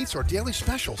award-winning pizza or daily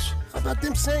specials? How about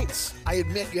them Saints? I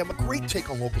admit you have a great take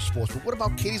on local sports, but what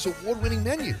about Katie's award-winning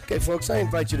menu? Okay, folks, I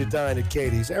invite you to dine at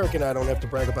Katie's. Eric and I don't have to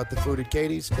brag about the food at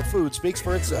Katie's. The food speaks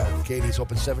for itself. Katie's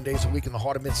open 7 days a week in the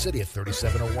heart of Mid-City at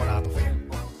 3701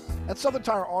 Opperville. At Southern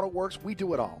Tire Auto Works, we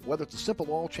do it all. Whether it's a simple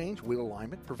oil change, wheel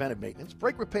alignment, preventive maintenance,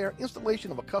 brake repair,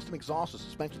 installation of a custom exhaust or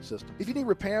suspension system. If you need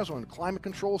repairs on climate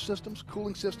control systems,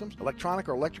 cooling systems, electronic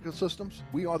or electrical systems,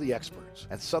 we are the experts.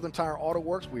 At Southern Tire Auto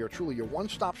Works, we are truly your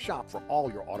one-stop shop for all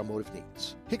your automotive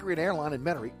needs. Hickory and Airline in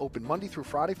Metairie, open Monday through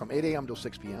Friday from 8 a.m. till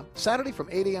 6 p.m., Saturday from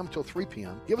 8 a.m. till 3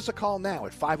 p.m. Give us a call now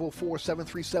at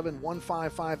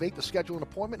 504-737-1558 to schedule an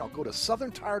appointment, or go to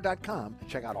southerntire.com and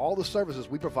check out all the services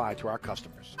we provide to our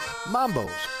customers. Mambo's,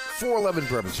 411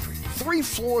 Bourbon Street. 3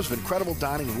 floors of incredible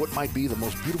dining in what might be the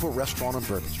most beautiful restaurant on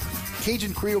Bourbon Street.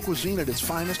 Cajun Creole cuisine at its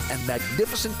finest and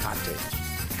magnificent cocktails.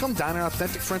 Come dine in our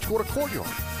authentic French Quarter courtyard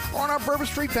or on our Bourbon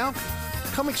Street balcony.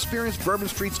 Come experience Bourbon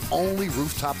Street's only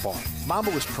rooftop bar. Mambo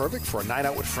is perfect for a night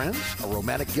out with friends, a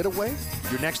romantic getaway,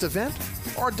 your next event,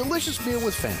 or a delicious meal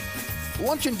with family.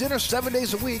 Lunch and dinner 7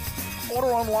 days a week. Order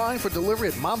online for delivery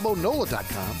at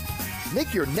mambonola.com.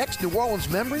 Make your next New Orleans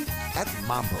memory at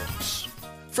Mambo's.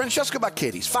 Francesca by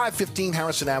Katie's, 515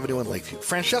 Harrison Avenue in Lakeview.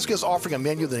 Francesca is offering a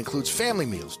menu that includes family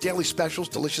meals, daily specials,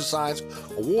 delicious sides,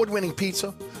 award-winning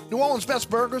pizza, New Orleans best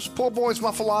burgers, poor boys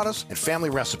muffulettas, and family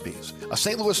recipes. A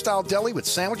St. Louis-style deli with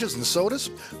sandwiches and sodas.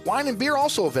 Wine and beer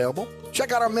also available.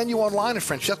 Check out our menu online at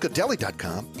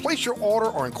francescadeli.com. Place your order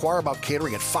or inquire about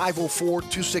catering at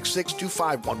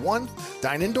 504-266-2511.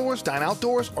 Dine indoors, dine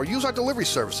outdoors, or use our delivery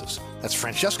services. That's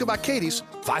Francesca by Katie's,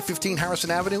 515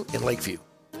 Harrison Avenue in Lakeview.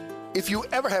 If you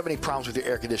ever have any problems with your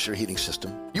air conditioner heating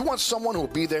system, you want someone who will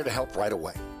be there to help right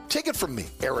away. Take it from me,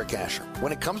 Eric Asher.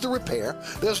 When it comes to repair,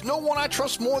 there's no one I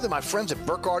trust more than my friends at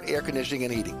Burkhardt Air Conditioning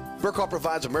and Heating. Burkhardt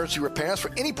provides emergency repairs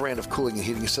for any brand of cooling and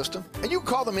heating system, and you can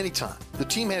call them anytime. The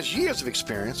team has years of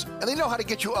experience, and they know how to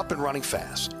get you up and running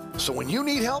fast. So when you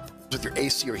need help with your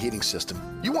AC or heating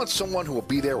system, you want someone who will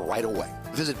be there right away.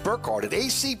 Visit Burkhardt at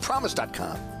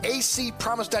acpromise.com,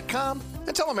 acpromise.com,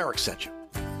 and tell them Eric sent you.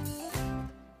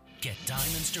 Get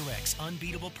Diamonds Direct's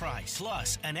unbeatable price,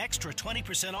 plus an extra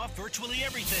 20% off virtually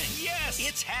everything. Yes!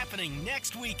 It's happening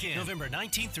next weekend, November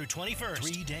 19th through 21st.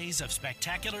 3 days of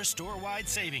spectacular store-wide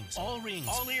savings. All rings,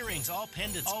 all earrings, all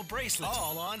pendants, all bracelets,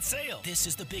 all on sale. This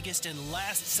is the biggest and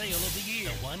last sale of the year.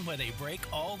 The one where they break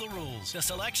all the rules. The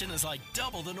selection is like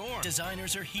double the norm.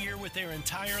 Designers are here with their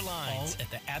entire line, all at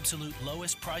the absolute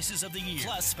lowest prices of the year,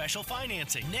 plus special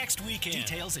financing. Next weekend.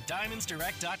 Details at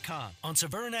diamondsdirect.com on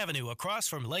Severn Avenue across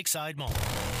from Lakeside Mall.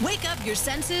 Wake up your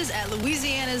senses at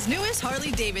Louisiana's newest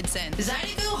Harley-Davidson,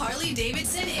 Zydeco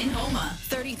Harley-Davidson in Houma.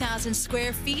 30,000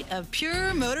 square feet of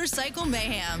pure motorcycle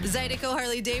mayhem. Zydeco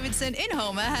Harley-Davidson in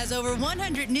Houma has over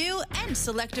 100 new and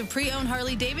selective pre-owned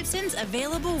Harley-Davidsons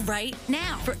available right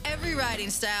now. For every riding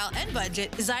style and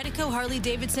budget, Zydeco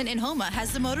Harley-Davidson in Houma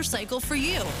has the motorcycle for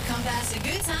you. Come pass a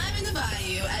good time in the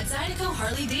bayou at Zydeco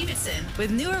Harley-Davidson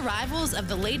with new arrivals of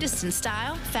the latest in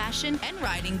style, fashion, and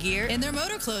riding gear in their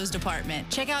motor clothes department.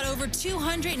 Check out over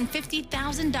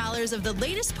 $250,000 of the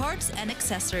latest parts and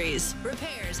accessories.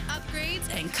 Repairs, upgrades,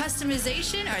 and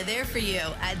customization are there for you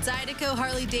at Zydeco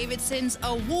Harley-Davidson's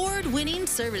award-winning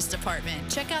service department.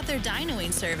 Check out their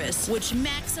dynoing service, which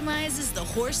maximizes the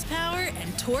horsepower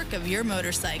and torque of your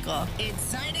motorcycle.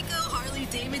 It's Zydeco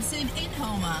Harley-Davidson in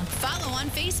Houma. Follow on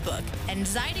Facebook and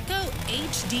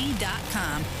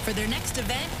ZydecoHD.com for their next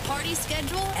event, party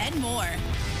schedule, and more.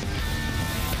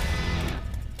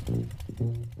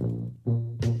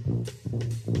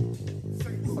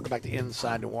 Welcome back to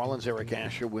Inside New Orleans. Eric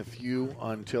Asher with you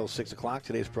until 6 o'clock.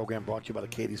 Today's program brought to you by the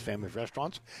Katie's family of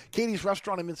restaurants. Katie's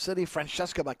Restaurant in Mid-City,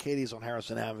 Francesca by Katie's on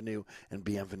Harrison Avenue, and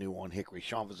Bienvenue on Hickory.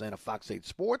 Sean Fazana, Fox 8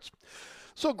 Sports.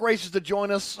 So gracious to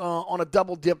join us on a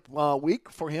double-dip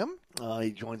week for him.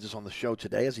 He joins us on the show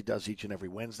today, as he does each and every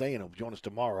Wednesday, and he'll join us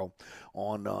tomorrow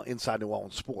on Inside New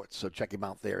Orleans Sports. So check him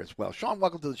out there as well. Sean,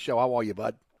 welcome to the show. How are you,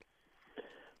 bud?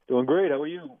 Doing great. How are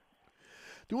you?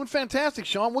 Doing fantastic,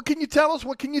 Sean. What can you tell us?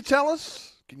 Can you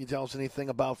tell us anything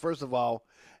about, first of all,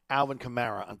 Alvin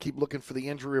Kamara? I keep looking for the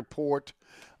injury report.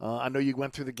 I know you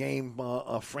went through the game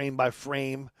frame by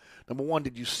frame. Number one,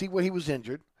 did you see where he was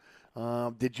injured?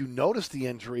 Did you notice the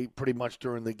injury pretty much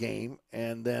during the game?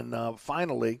 And then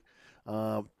finally,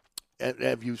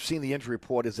 have you seen the injury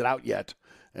report? Is it out yet?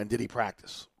 And did he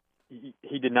practice?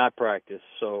 He did not practice.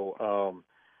 So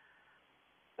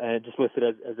and just listed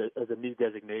as a knee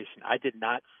designation. I did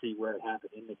not see where it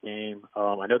happened in the game.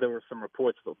 I know there were some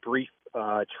reports of a brief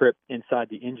trip inside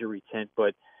the injury tent,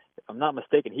 but if I'm not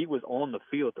mistaken, he was on the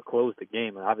field to close the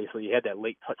game. And obviously, he had that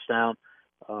late touchdown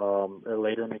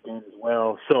later in the game as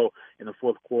well, so in the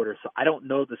fourth quarter. So I don't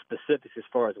know the specifics as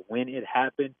far as when it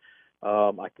happened.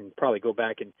 I can probably go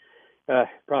back and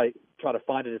probably try to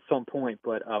find it at some point,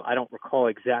 but I don't recall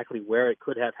exactly where it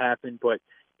could have happened. But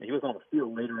he was on the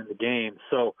field later in the game,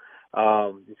 so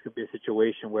this could be a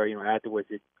situation where, afterwards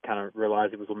it kind of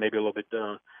realized it was maybe a little bit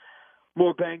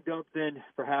more banged up than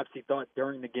perhaps he thought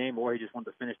during the game, or he just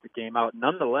wanted to finish the game out.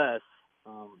 Nonetheless,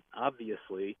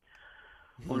 obviously,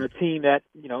 on a team that,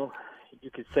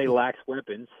 you could say lacks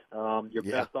weapons, your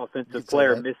best offensive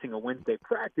player missing a Wednesday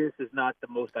practice is not the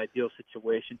most ideal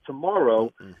situation.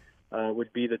 Tomorrow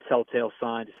would be the telltale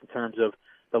sign just in terms of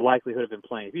the likelihood of him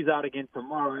playing. If he's out again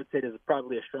tomorrow, I'd say there's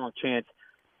probably a strong chance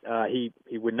he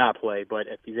would not play. But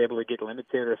if he's able to get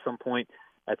limited at some point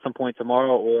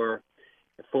tomorrow, or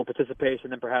full participation,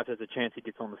 then perhaps there's a chance he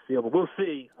gets on the field. But we'll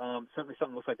see. Certainly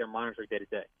something looks like they're monitoring day to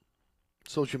day.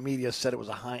 Social media said it was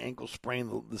a high ankle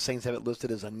sprain. The Saints have it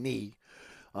listed as a knee.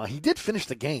 He did finish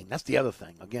the game. That's the other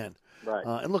thing. Again, right.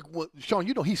 And look, Sean,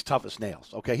 he's tough as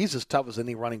nails. Okay, he's as tough as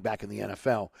any running back in the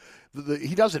NFL.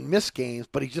 He doesn't miss games,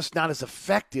 but he's just not as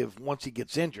effective once he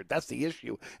gets injured. That's the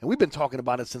issue, and we've been talking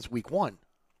about it since week one.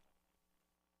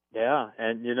 Yeah,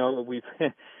 and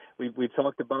we've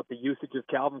talked about the usage of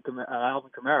Alvin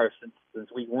Kamara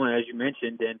since week one, as you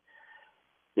mentioned, and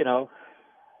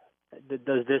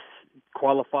does this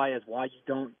qualify as why you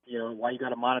got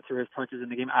to monitor his punches in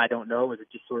the game? I don't know. Is it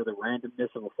just sort of the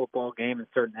randomness of a football game and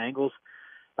certain angles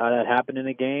that happen in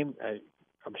the game?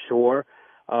 I'm sure.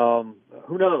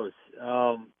 Who knows?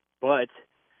 But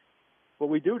what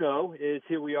we do know is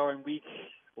here we are in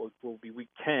will be week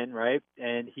 10, right?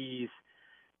 And he's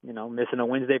missing a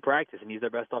Wednesday practice, and he's their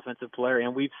best offensive player.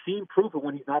 And we've seen proof of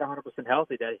when he's not 100%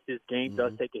 healthy that his game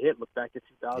does take a hit. Look back at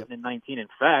 2019. In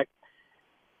fact,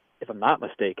 if I'm not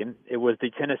mistaken, it was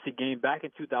the Tennessee game back in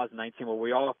 2019 where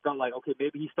we all felt like, okay,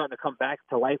 maybe he's starting to come back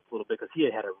to life a little bit, because he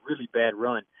had a really bad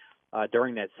run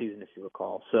during that season, if you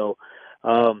recall. So,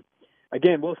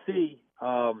 again, we'll see.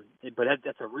 But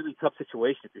that's a really tough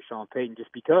situation if you're Sean Payton,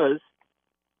 just because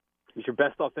he's your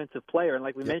best offensive player. And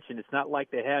like we mentioned, it's not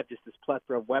like they have just this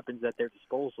plethora of weapons at their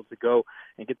disposal to go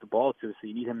and get the ball to. So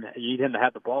you need him to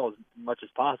have the ball as much as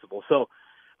possible. So,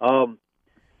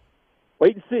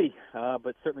 wait and see,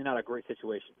 but certainly not a great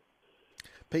situation.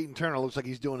 Peyton Turner looks like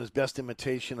he's doing his best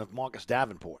imitation of Marcus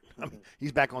Davenport. I mean,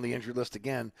 he's back on the injury list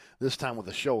again, this time with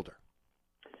a shoulder.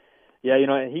 Yeah,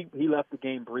 he left the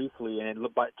game briefly, and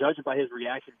judging by his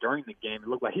reaction during the game, it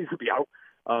looked like he would be out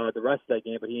the rest of that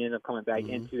game, but he ended up coming back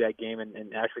into that game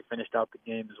and actually finished out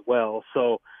the game as well.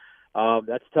 So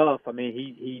that's tough. I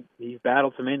mean, he's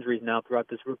battled some injuries now throughout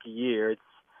this rookie year. It's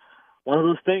one of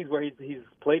those things where he's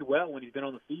played well when he's been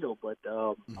on the field, but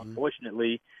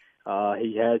unfortunately,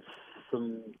 he had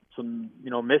some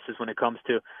misses when it comes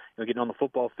to getting on the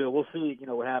football field. We'll see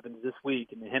what happens this week,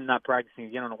 and him not practicing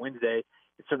again on a Wednesday.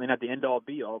 It's certainly not the end all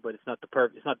be all, but it's not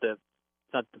the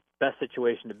best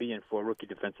situation to be in for a rookie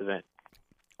defensive end.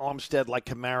 Armstead, like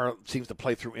Kamara, seems to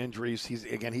play through injuries. He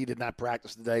did not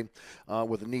practice today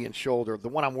with a knee and shoulder. The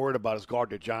one I'm worried about is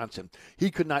Gardner Johnson.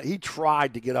 He could not. He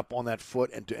tried to get up on that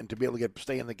foot and to be able to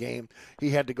stay in the game. He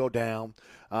had to go down.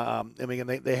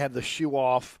 They had the shoe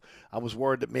off. I was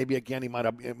worried that maybe again he might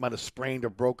have sprained or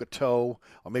broke a toe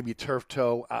or maybe a turf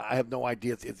toe. I have no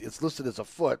idea. It's listed as a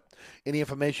foot. Any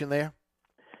information there?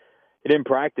 He didn't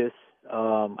practice.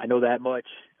 I know that much.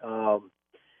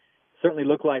 Certainly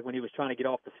looked like when he was trying to get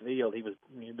off the field, he was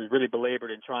really belabored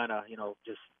and trying to,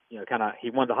 he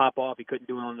wanted to hop off. He couldn't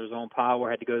do it under his own power,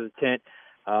 had to go to the tent,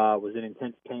 was in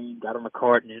intense pain, got on the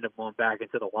cart, and ended up going back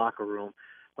into the locker room.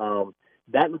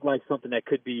 That looked like something that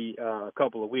could be a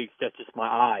couple of weeks. That's just my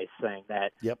eyes saying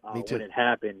that. Yep, me too. When it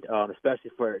happened, especially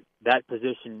for that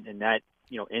position and that,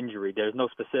 injury. There's no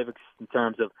specifics in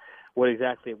terms of what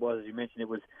exactly it was. As you mentioned,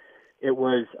 it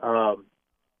was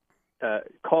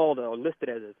called or listed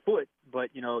as a foot,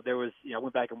 but there was I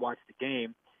went back and watched the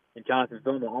game, and Jonathan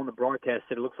Vilma on the broadcast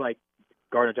said it looks like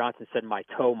Gardner Johnson said my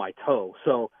toe.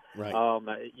 So right.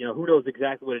 Who knows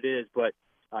exactly what it is, but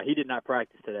he did not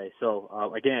practice today.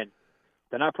 So again,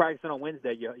 they're not practicing on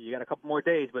Wednesday. You got a couple more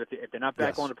days, but if they're not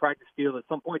back on the practice field at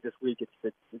some point this week, it's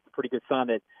a pretty good sign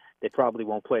that they probably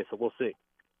won't play. So we'll see.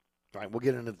 All right, we'll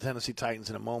get into the Tennessee Titans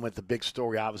in a moment. The big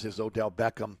story, obviously, is Odell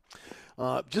Beckham.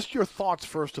 Just your thoughts,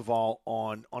 first of all,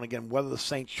 on again, whether the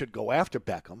Saints should go after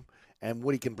Beckham and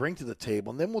what he can bring to the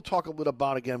table. And then we'll talk a little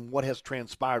about, again, what has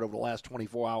transpired over the last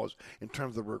 24 hours in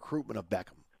terms of the recruitment of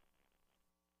Beckham.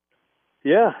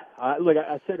 Yeah, look,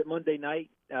 I said it Monday night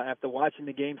after watching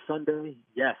the game Sunday.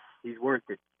 Yes, he's worth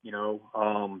it.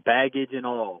 Baggage and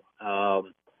all,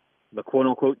 the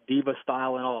quote-unquote diva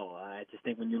style and all. I just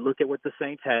think when you look at what the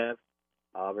Saints have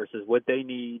versus what they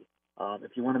need,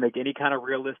 if you want to make any kind of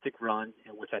realistic run,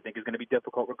 which I think is going to be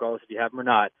difficult regardless if you have him or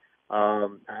not,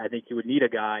 I think you would need a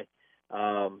guy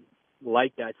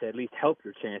like that to at least help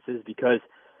your chances because,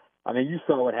 I mean, you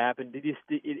saw what happened.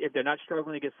 If they're not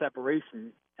struggling to get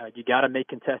separation, you got to make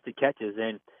contested catches.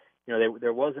 And,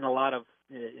 there wasn't a lot of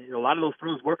those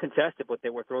throws were contested, but they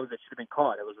were throws that should have been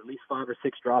caught. There was at least 5 or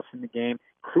 6 drops in the game,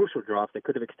 crucial drops. They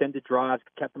could have extended drives,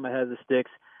 kept them ahead of the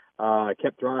sticks,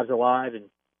 kept drives alive, and,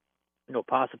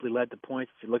 possibly led to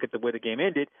points. If you look at the way the game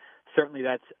ended, certainly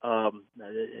that's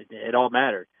it all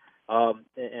mattered.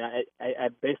 And I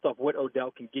based off what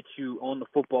Odell can get you on the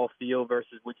football field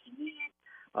versus what you need,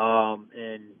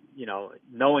 and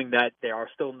knowing that they are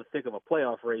still in the thick of a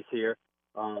playoff race here,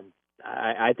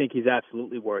 I think he's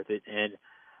absolutely worth it. And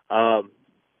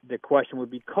the question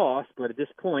would be cost, but at this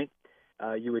point,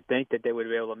 you would think that they would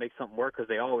be able to make something work because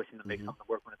they always seem to make something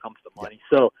work when it comes to money.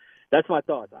 Yeah. So that's my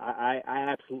thoughts. I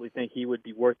absolutely think he would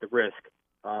be worth the risk,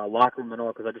 locker room and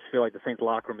all, because I just feel like the Saints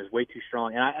locker room is way too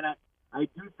strong. And I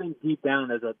do think deep down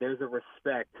there's a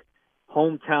respect,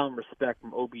 hometown respect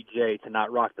from OBJ to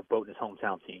not rock the boat in his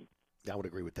hometown team. I would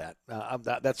agree with that.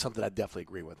 That's something I definitely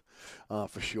agree with,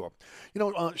 for sure.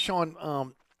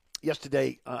 Sean,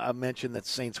 yesterday I mentioned that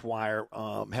Saints Wire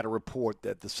had a report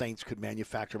that the Saints could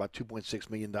manufacture about $2.6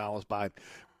 million by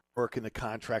working the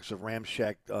contracts of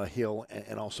Ramczyk, Hill,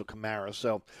 and also Kamara.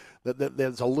 So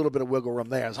there's a little bit of wiggle room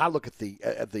there. As I look at the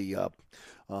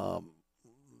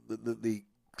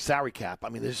salary cap, I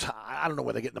mean, I don't know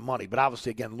where they're getting the money, but obviously,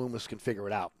 again, Loomis can figure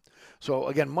it out. So,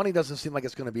 again, money doesn't seem like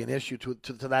it's going to be an issue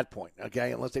to that point,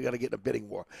 okay, unless they got to get in a bidding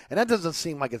war. And that doesn't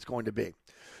seem like it's going to be.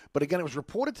 But, again, it was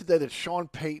reported today that Sean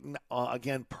Payton,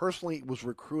 again, personally was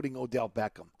recruiting Odell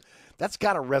Beckham. That's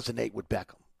got to resonate with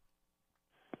Beckham.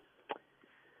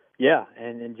 Yeah,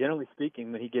 and generally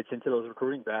speaking, when he gets into those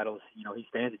recruiting battles, he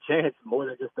stands a chance more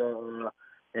than just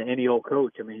any old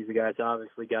coach. I mean, he's a guy that's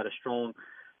obviously got a strong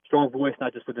voice,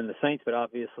 not just within the Saints, but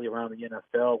obviously around the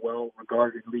NFL, well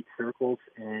regarded in league circles.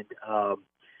 And, I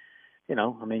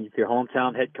mean, if your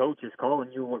hometown head coach is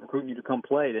calling you and recruiting you to come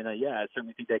play, then, I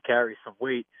certainly think that carries some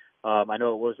weight. I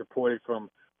know it was reported from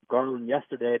Garland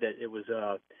yesterday that it was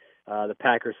the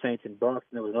Packers, Saints, and Bucs,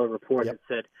 and there was another report that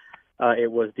said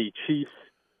it was the Chiefs,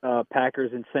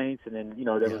 Packers, and Saints, and then,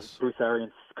 there was Bruce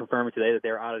Arians confirming today that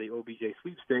they're out of the OBJ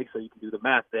sweepstakes, so you can do the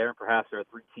math there, and perhaps there are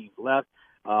 3 teams left.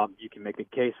 You can make a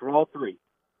case for all 3.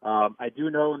 I do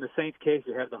know in the Saints case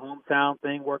you have the hometown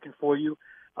thing working for you,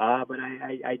 but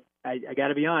I got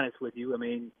to be honest with you. I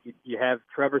mean, you have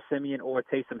Trevor Siemian or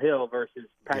Taysom Hill versus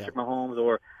Patrick Mahomes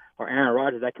or Aaron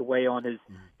Rodgers. That could weigh on his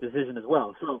decision as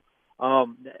well. So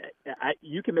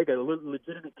you can make a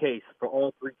legitimate case for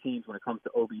all 3 teams when it comes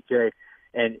to OBJ,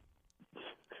 and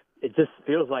it just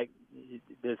feels like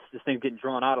this thing's getting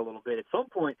drawn out a little bit. At some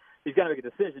point, he's got to make a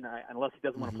decision, unless he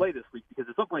doesn't want to play this week, because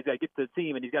at some point he's got to get to the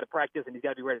team and he's got to practice and he's got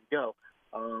to be ready to go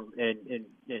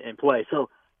and play. So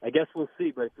I guess we'll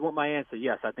see. But if you want my answer,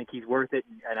 yes, I think he's worth it,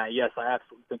 and I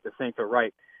absolutely think the Saints are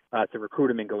right to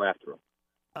recruit him and go after him.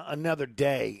 Another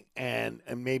day, and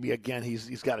maybe again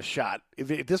he's got a shot.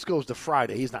 If this goes to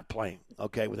Friday, he's not playing,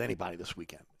 okay, with anybody this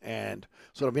weekend. And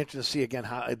so it'll be interesting to see again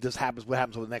how this happens. What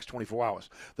happens over the next 24 hours?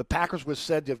 The Packers was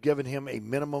said to have given him a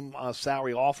minimum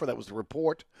salary offer. That was the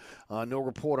report. No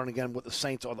report on again what the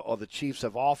Saints or the Chiefs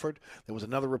have offered. There was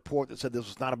another report that said this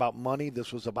was not about money.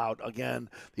 This was about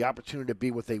again the opportunity to be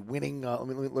with a winning.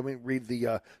 Let me read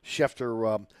the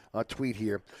Schefter tweet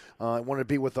here. I wanted to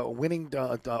be with a winning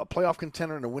playoff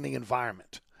contender in a winning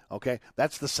environment. Okay,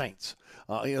 that's the Saints.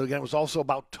 Again, it was also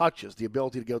about touches, the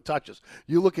ability to get touches.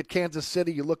 You look at Kansas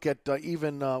City, you look at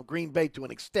even Green Bay to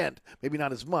an extent, maybe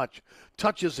not as much.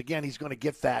 Touches, again, he's going to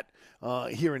get that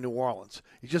here in New Orleans.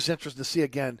 It's just interesting to see,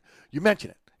 again, you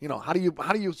mentioned it. How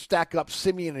do you stack up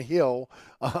Siemian and Hill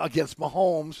against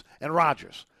Mahomes and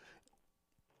Rodgers?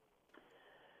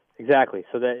 Exactly.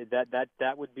 So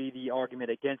that would be the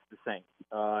argument against the Saints.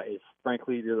 Is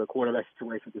frankly the quarterback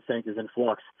situation with the Saints is in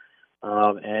flux.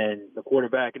 And the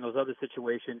quarterback in those other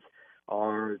situations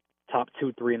are top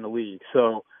 2, 3 in the league.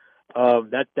 So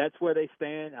that's where they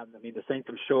stand. I mean, the Saints,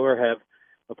 I'm sure, have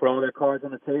put all their cards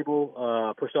on the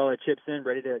table, pushed all their chips in,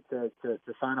 ready to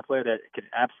sign a player that can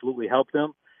absolutely help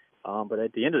them. But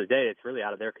at the end of the day, it's really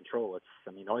out of their control.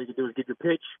 All you can do is get your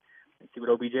pitch and see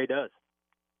what OBJ does.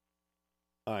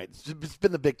 All right, it's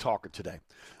been the big talker today.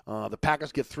 The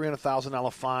Packers get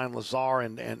 $300,000 fine. Lazar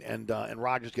and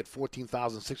Rodgers get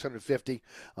 $14,650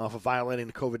 for violating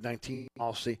the COVID-19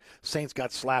 policy. Saints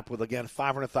got slapped with, again,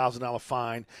 $500,000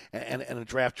 fine and a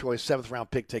draft choice 7th-round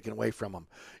pick taken away from them.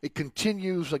 It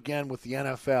continues again with the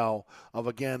NFL of,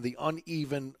 again, the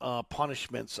uneven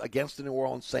punishments against the New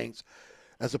Orleans Saints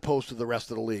as opposed to the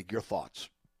rest of the league. Your thoughts?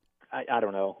 I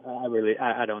don't know.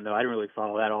 I don't know. I didn't really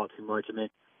follow that all too much. I mean,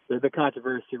 the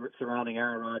controversy surrounding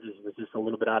Aaron Rodgers was just a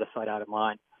little bit out of sight, out of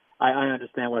mind. I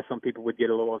understand why some people would get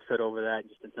a little upset over that,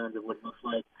 just in terms of what it looks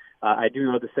like. I do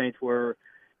know the Saints were,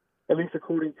 at least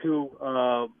according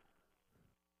to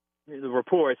the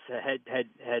reports,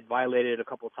 had violated it a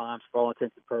couple of times for all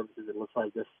intents and purposes. It looks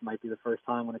like this might be the first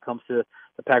time when it comes to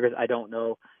the Packers. I don't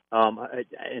know,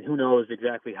 and who knows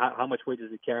exactly how much weight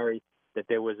does it carry that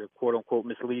there was a quote-unquote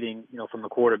misleading, from the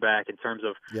quarterback in terms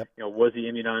of, was he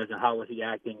immunized and how was he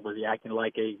acting? Was he acting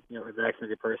like a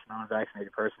vaccinated person,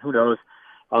 non-vaccinated person? Who knows?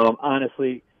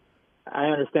 Honestly, I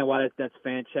understand why that's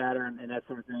fan chatter and that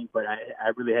sort of thing, but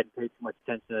I really hadn't paid too much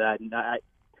attention to that. And I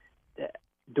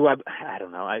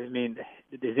don't know. I mean,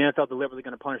 is the NFL deliberately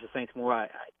going to punish the Saints more?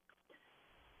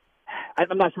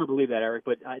 I'm not sure I believe that, Eric,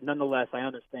 but nonetheless, I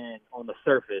understand on the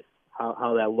surface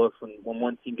how that looks when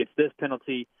one team gets this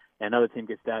penalty and another team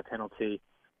gets that penalty.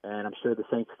 And I'm sure the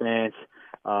Saints fans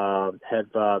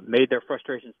have made their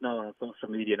frustrations known on social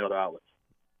media and other outlets.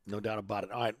 No doubt about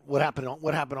it. All right, what happened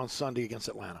on Sunday against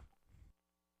Atlanta?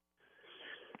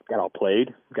 Got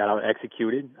outplayed, got out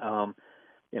executed. I'm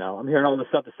hearing all this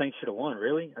stuff the Saints should have won.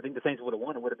 Really, I think the Saints would have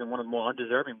won. It would have been one of the more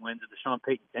undeserving wins of the Sean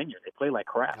Payton tenure. They play like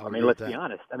crap. Let's be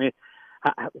honest.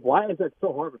 Why is that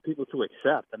so hard for people to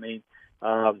accept?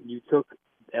 You took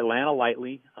Atlanta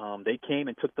lightly. They came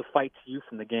and took the fight to you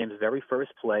from the game's very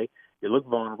first play. You looked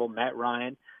vulnerable. Matt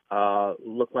Ryan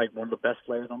looked like one of the best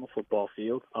players on the football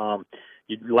field.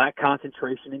 You lack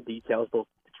concentration in details, both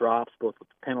with drops, both with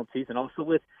penalties, and also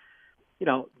with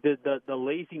the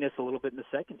laziness a little bit in the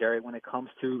secondary when it comes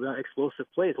to explosive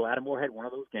plays. Lattimore had one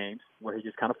of those games where he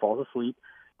just kind of falls asleep.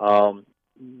 And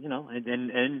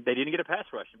they didn't get a pass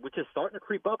rush, which is starting to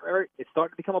creep up, Eric. It's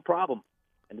starting to become a problem,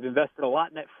 and they've invested a lot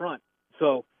in that front.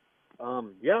 So,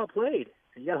 outplayed.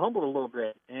 You got humbled a little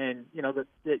bit, and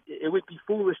it would be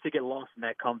foolish to get lost in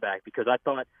that comeback because I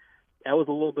thought that was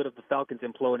a little bit of the Falcons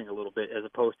imploding a little bit as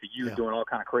opposed to you doing all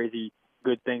kind of crazy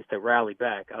good things to rally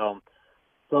back.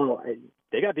 So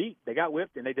they got beat, they got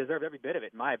whipped, and they deserved every bit of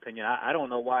it, in my opinion. I don't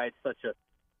know why it's such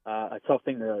a tough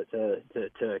thing to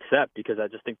accept because I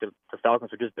just think the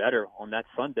Falcons were just better on that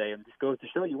Sunday, and it just goes to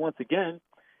show you once again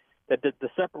that the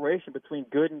separation between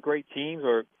good and great teams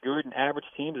or good and average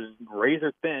teams is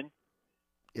razor thin.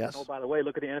 Yes. Oh, by the way,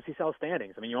 look at the NFC South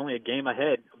standings. You're only a game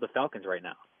ahead of the Falcons right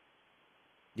now.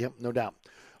 Yep, no doubt.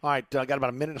 All right, got about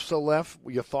a minute or so left.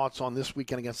 Your thoughts on this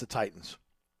weekend against the Titans?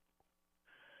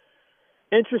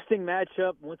 Interesting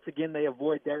matchup. Once again, they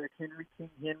avoid Derrick Henry, King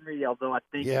Henry, although I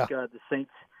think the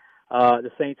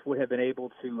Saints would have been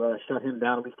able to shut him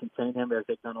down, at least contain him as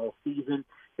they've done all season.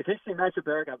 It's an interesting matchup,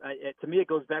 Eric. To me, it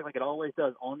goes back like it always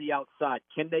does on the outside.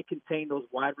 Can they contain those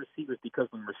wide receivers? Because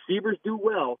when receivers do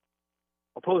well,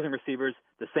 opposing receivers,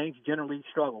 the Saints generally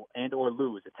struggle and or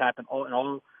lose. It's happened in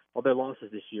all their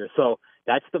losses this year. So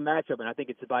that's the matchup, and I think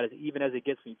it's about as even as it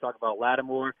gets when you talk about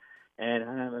Lattimore. And,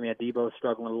 Debo's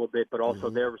struggling a little bit, but also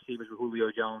their receivers were Julio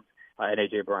Jones and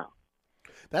A.J. Brown.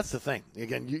 That's the thing.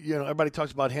 Again, everybody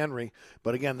talks about Henry,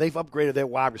 but again, they've upgraded their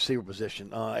wide receiver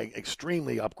position,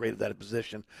 extremely upgraded that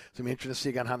position. So it'll be interesting to see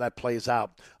again how that plays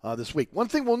out this week. One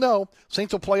thing we'll know,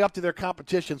 Saints will play up to their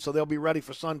competition, so they'll be ready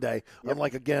for Sunday,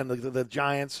 unlike, again, the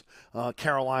Giants,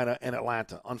 Carolina, and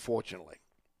Atlanta, unfortunately.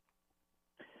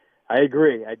 I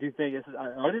agree. I do think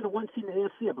are they the one team in the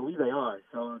AFC? I believe they are.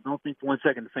 So don't think for 1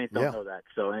 second the Saints don't know that.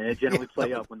 So and they generally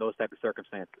play up when those type of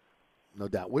circumstances. No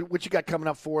doubt. What you got coming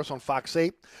up for us on Fox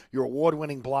 8? Your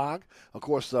award-winning blog, of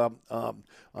course, the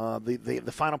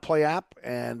Final Play app,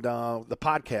 and the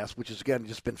podcast, which has again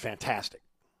just been fantastic.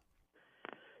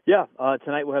 Yeah,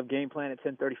 tonight we'll have Game Plan at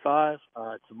 10:35.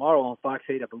 Tomorrow on Fox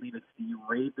 8, I believe it's the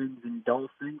Ravens and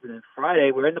Dolphins, and then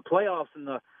Friday we're in the playoffs in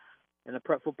the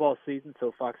prep football season,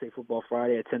 so Fox 8 Football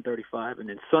Friday at 10:35. And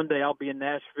then Sunday I'll be in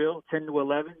Nashville, 10 to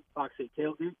 11, Fox 8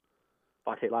 tailgate.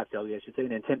 Fox 8 Live tailgate, I should say.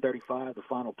 And then 10:35, the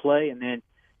Final Play. And then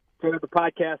check out the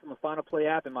podcast on the Final Play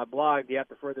app and my blog, the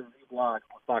After Further Review blog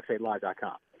on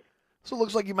fox8live.com. So it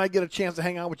looks like you might get a chance to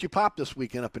hang out with your pop this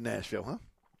weekend up in Nashville, huh?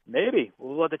 Maybe.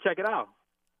 We'll have to check it out.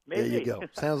 Maybe. There you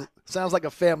go. Sounds like a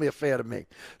family affair to me.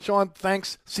 Sean,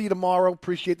 thanks. See you tomorrow.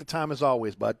 Appreciate the time as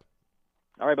always, bud.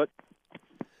 All right, bud.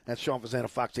 That's Sean Fazano,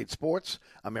 Fox 8 Sports.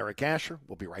 I'm Eric Asher.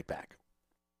 We'll be right back.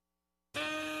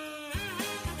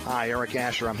 Hi, Eric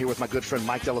Asher. I'm here with my good friend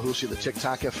Mike Delahousie of the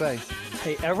TikTok Cafe.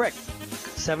 Hey, Eric,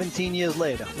 17 years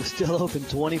later, we're still open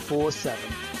 24/7.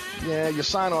 Yeah, your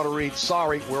sign ought to read,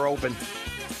 sorry, we're open.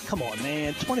 Come on,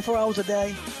 man, 24 hours a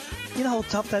day? You know how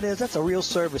tough that is? That's a real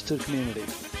service to the community.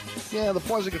 Yeah, the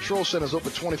Poison Control Center is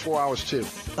open 24 hours, too.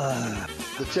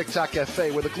 The TikTok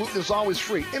Cafe, where the gluten is always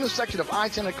free, intersection of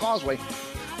I-10 and Causeway,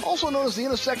 also known as the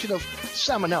intersection of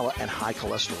salmonella and high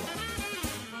cholesterol.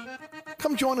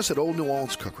 Come join us at Old New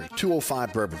Orleans Cookery,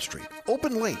 205 Bourbon Street.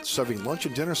 Open late, serving lunch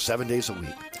and dinner 7 days a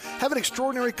week. Have an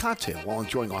extraordinary cocktail while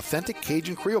enjoying authentic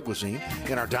Cajun Creole cuisine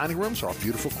in our dining rooms or our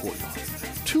beautiful courtyard.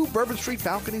 2 Bourbon Street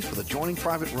balconies with adjoining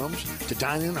private rooms to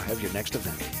dine in or have your next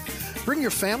event. Bring your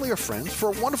family or friends for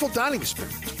a wonderful dining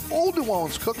experience. Old New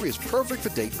Orleans Cookery is perfect for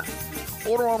date night.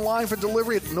 Order online for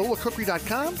delivery at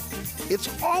nolacookery.com. It's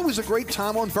always a great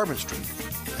time on Bourbon Street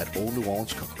at Old New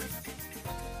Orleans Cookery.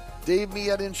 Dave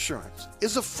Miette Insurance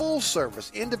is a full-service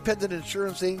independent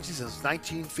insurance agency since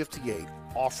 1958,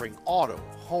 offering auto,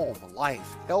 home,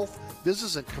 life, health,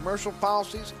 business, and commercial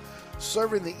policies,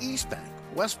 serving the East Bank,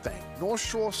 West Bank, North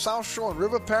Shore, South Shore, and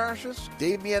River parishes.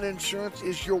 Dave Miette Insurance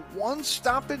is your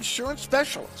one-stop insurance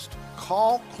specialist.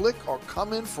 Call, click, or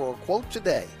come in for a quote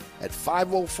today at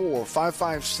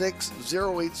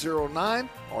 504-556-0809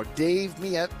 or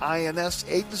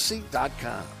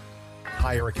DaveMietteINSAgency.com.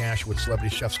 Hi, Eric Asher with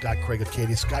celebrity chef Scott Craig of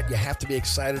Katie's. Scott, you have to be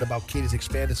excited about Katie's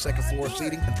expanded second floor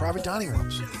seating and private dining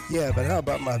rooms. Yeah, but how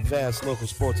about my vast local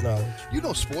sports knowledge? You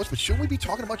know sports, but shouldn't we be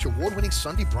talking about your award-winning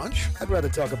Sunday brunch? I'd rather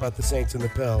talk about the Saints and the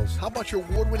Pels. How about your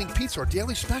award-winning pizza or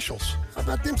daily specials? How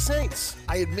about them Saints?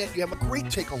 I admit you have a great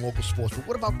take on local sports, but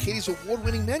what about Katie's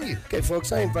award-winning menu? Okay,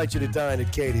 folks, I invite you to dine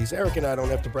at Katie's. Eric and I don't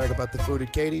have to brag about the food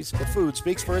at Katie's. The food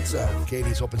speaks for itself.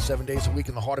 Katie's open 7 days a week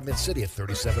in the heart of Mid-City at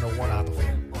 3701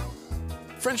 Opperville.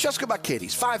 Francesca by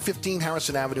Katie's, 515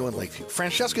 Harrison Avenue in Lakeview.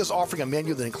 Francesca is offering a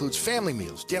menu that includes family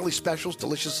meals, daily specials,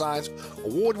 delicious sides,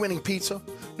 award-winning pizza,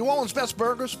 New Orleans' best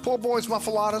burgers, poor boys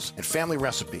muffaladas, and family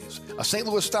recipes. A St.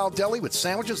 Louis-style deli with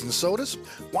sandwiches and sodas.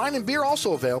 Wine and beer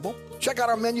also available. Check out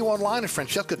our menu online at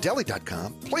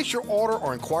francescadeli.com. Place your order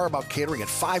or inquire about catering at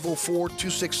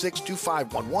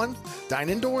 504-266-2511. Dine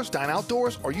indoors, dine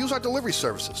outdoors, or use our delivery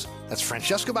services. That's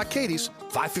Francesca by Katie's,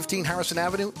 515 Harrison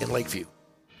Avenue in Lakeview.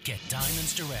 Get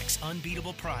Diamonds Direct's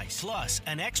unbeatable price, plus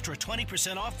an extra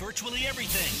 20% off virtually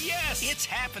everything. Yes! It's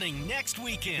happening next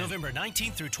weekend, November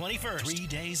 19th through 21st. 3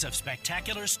 days of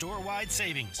spectacular store-wide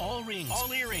savings. All rings,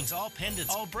 all earrings, all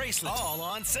pendants, all bracelets, all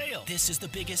on sale. This is the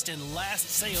biggest and last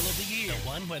sale of the year. The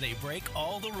one where they break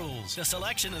all the rules. The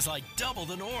selection is like double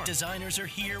the norm. Designers are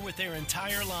here with their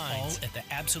entire lines. All at the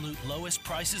absolute lowest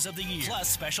prices of the year. Plus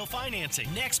special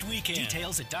financing. Next weekend.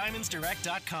 Details at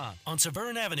DiamondsDirect.com. On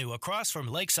Severn Avenue across from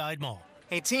Lakeside Mall.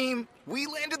 Hey team, we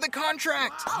landed the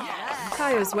contract!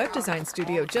 Kayo's web design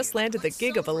studio just landed the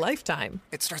gig of a lifetime.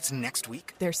 It starts next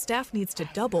week? Their staff needs to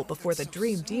double before the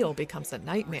dream deal becomes a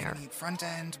nightmare. We need front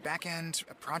end, back end,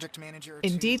 a project manager.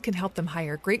 Indeed can help them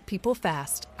hire great people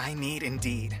fast. I need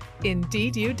Indeed.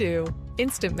 Indeed you do.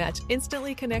 Instant Match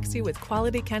instantly connects you with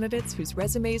quality candidates whose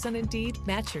resumes on Indeed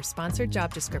match your sponsored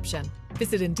job description.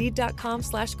 Visit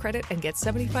Indeed.com/credit and get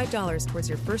 $75 towards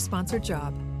your first sponsored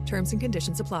job. Terms and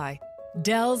conditions apply.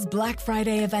 Dell's Black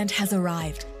Friday event has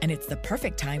arrived, and it's the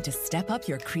perfect time to step up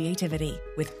your creativity.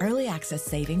 With early access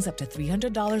savings up to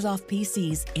 $300 off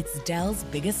PCs, it's Dell's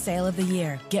biggest sale of the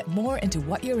year. Get more into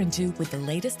what you're into with the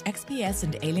latest XPS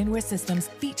and Alienware systems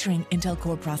featuring Intel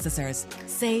Core processors.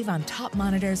 Save on top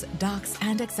monitors, docks,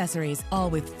 and accessories, all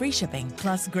with free shipping,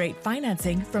 plus great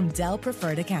financing from Dell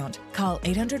Preferred Account. Call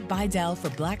 800-BY-DELL for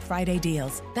Black Friday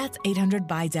deals. That's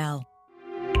 800-BY-DELL.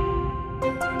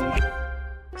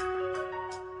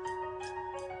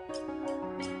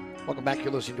 Welcome back.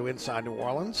 You're listening to Inside New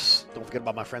Orleans. Don't forget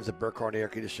about my friends at Burkhardt Air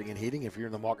Conditioning and Heating. If you're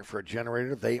in the market for a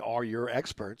generator, they are your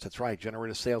experts. That's right.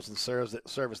 Generator sales and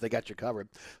service, they got you covered.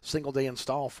 Single day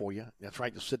install for you. That's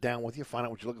right. Just sit down with you, find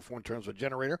out what you're looking for in terms of a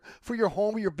generator for your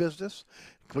home or your business.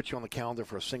 Put you on the calendar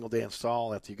for a single day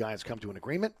install after you guys come to an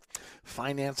agreement.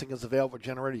 Financing is available for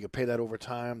generator. You can pay that over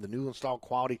time. The new install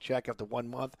quality check after 1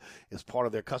 month is part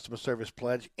of their customer service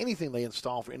pledge. Anything they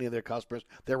install for any of their customers,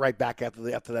 they're right back after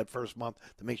that first month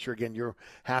to make sure, again, you're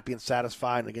happy and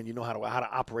satisfied. And again, you know how to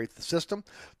operate the system.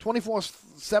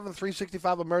 24/7,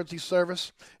 365 emergency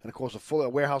service. And of course, a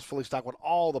warehouse fully stocked with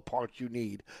all the parts you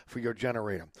need for your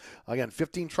generator. Again,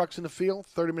 15 trucks in the field,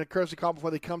 30-minute courtesy call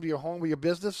before they come to your home or your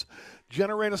business.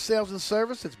 Generator sales and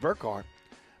service, it's Burkhardt.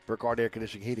 Burkhardt Air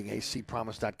Conditioning Heating,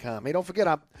 acpromise.com. Hey, don't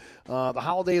forget, the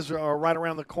holidays are right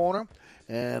around the corner.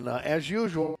 And as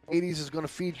usual, 80s is going to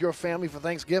feed your family for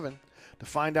Thanksgiving. To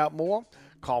find out more,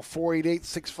 Call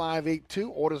 488-6582.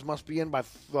 Orders must be in by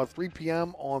 3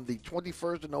 p.m. on the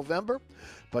 21st of November.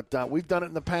 But we've done it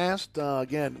in the past.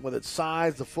 Again, whether it's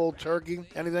sides, the full turkey,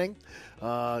 anything.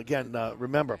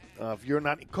 Remember, if you're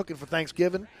not cooking for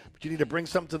Thanksgiving, but you need to bring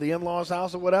something to the in-laws'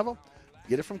 house or whatever,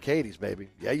 get it from Katie's, baby.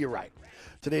 Yeah, you're right.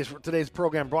 Today's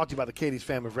program brought to you by the Katie's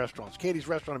family of restaurants. Katie's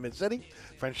Restaurant in Mid-City,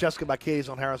 Francesca by Katie's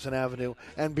on Harrison Avenue,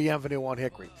 and Bienvenue on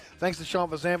Hickory. Thanks to Sean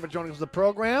Vazan for joining us on the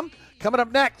program. Coming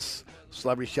up next,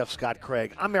 Celebrity Chef Scott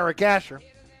Craig. I'm Eric Asher.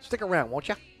 Stick around, won't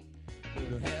you?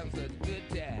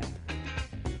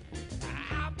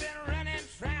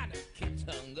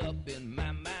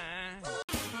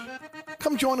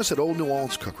 Come join us at Old New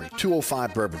Orleans Cookery,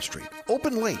 205 Bourbon Street.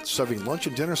 Open late, serving lunch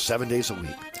and dinner 7 days a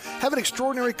week. Have an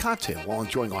extraordinary cocktail while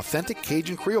enjoying authentic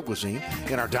Cajun Creole cuisine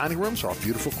in our dining rooms or our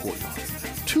beautiful courtyard.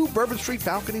 2 Bourbon Street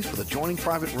balconies with adjoining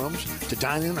private rooms to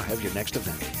dine in or have your next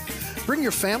event. Bring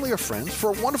your family or friends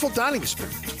for a wonderful dining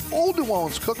experience. Old New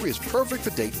Orleans Cookery is perfect for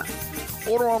date night.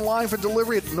 Order online for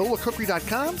delivery at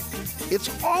nolacookery.com. It's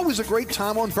always a great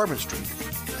time on Bourbon Street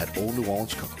at Old New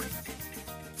Orleans Cookery.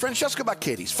 Francesca by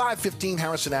Katie's, 515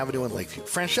 Harrison Avenue in Lakeview.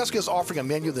 Francesca is offering a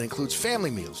menu that includes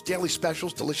family meals, daily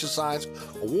specials, delicious sides,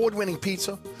 award-winning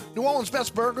pizza, New Orleans'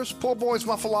 best burgers, poor boys'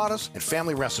 muffaladas, and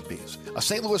family recipes. A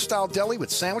St. Louis-style deli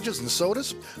with sandwiches and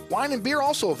sodas. Wine and beer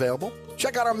also available.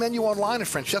 Check out our menu online at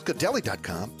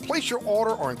francescadeli.com. Place your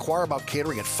order or inquire about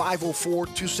catering at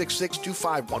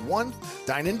 504-266-2511.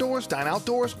 Dine indoors, dine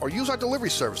outdoors, or use our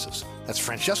delivery services. That's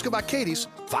Francesca by Katie's,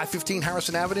 515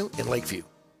 Harrison Avenue in Lakeview.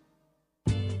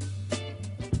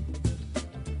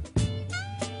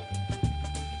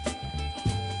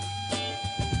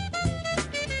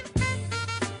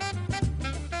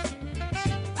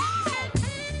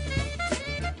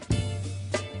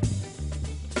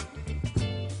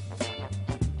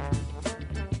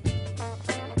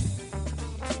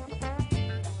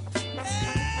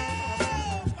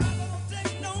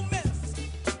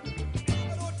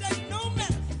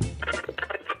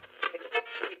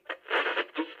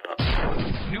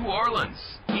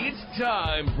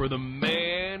 For the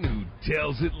man who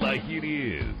tells it like it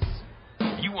is.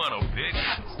 You want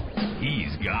opinions?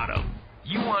 He's got them.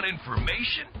 You want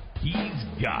information? He's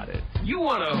got it. You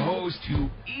want a host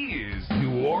who is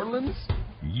New Orleans?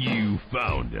 You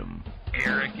found him.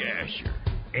 Eric Asher.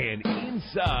 And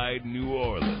Inside New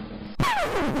Orleans.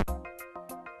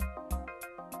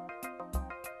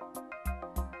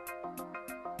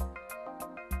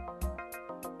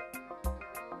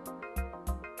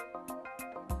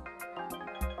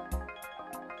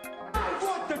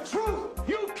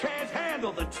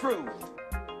 The truth.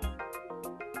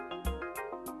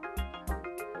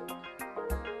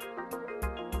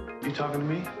 You talking to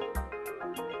me?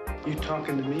 You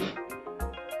talking to me?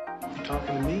 You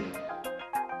talking to me?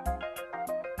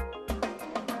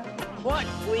 What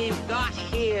we've got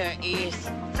here is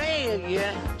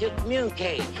failure to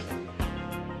communicate.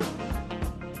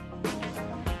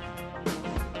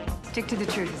 Stick to the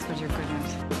truth is what you're good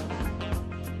at.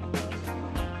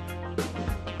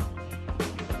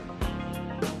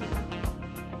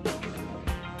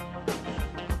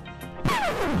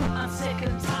 I'm sick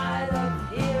and tired of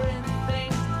hearing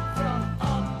things from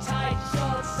uptight,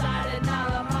 short-sighted,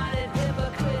 narrow-minded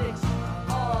hypocrites.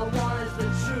 All I want is the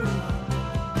truth.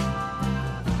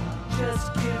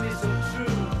 Just give me some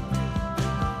truth.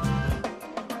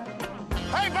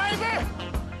 Hey, baby!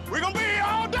 We're gonna be here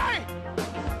all day!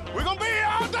 We're gonna be here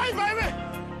all day, baby!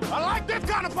 I like this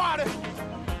kind of party!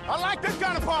 I like this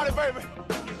kind of party, baby!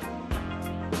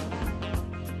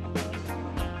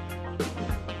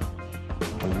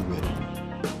 Are you ready?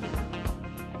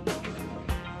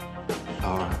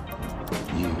 Are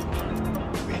you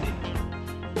ready?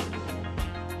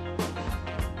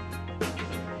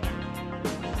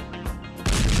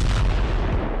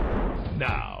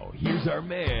 Now, here's our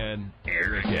man,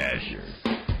 Eric Asher.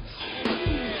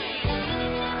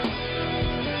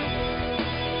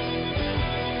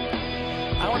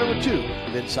 Hour number 2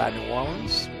 of Inside New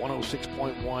Orleans,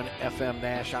 106.1 FM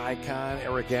Nash Icon.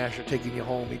 Eric Asher taking you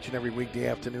home each and every weekday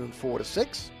afternoon, 4 to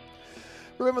 6.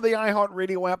 Remember the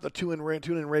iHeartRadio app, the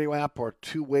TuneIn Radio app are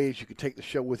 2 ways you can take the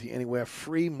show with you anywhere.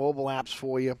 Free mobile apps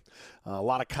for you. A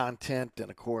lot of content, and,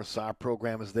 of course, our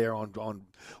program is there on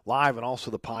live and also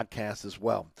the podcast as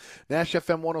well. Nash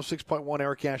FM 106.1,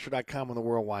 ericasher.com on the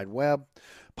World Wide Web.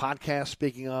 Podcast,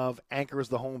 speaking of, Anchor is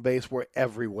the home base. We're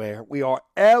everywhere. We are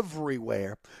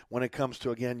everywhere when it comes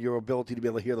to, again, your ability to be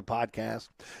able to hear the podcast.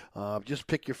 Just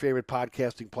pick your favorite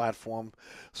podcasting platform.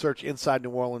 Search Inside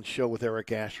New Orleans Show with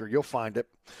Eric Asher. You'll find it.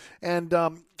 And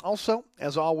also,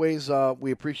 as always,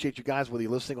 we appreciate you guys, whether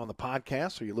you're listening on the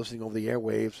podcast or you're listening over the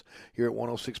airwaves here at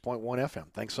 106.1 FM.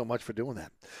 Thanks so much for doing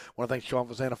that. I want to thank Sean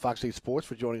Fazan of Fox 8 Sports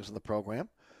for joining us on the program.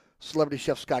 Celebrity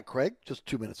Chef Scott Craig, just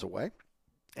 2 minutes away.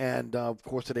 And, of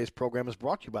course, today's program is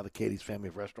brought to you by the Katie's family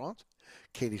of restaurants.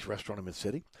 Katie's Restaurant in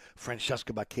Mid-City,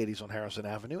 Francesca by Katie's on Harrison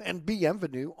Avenue, and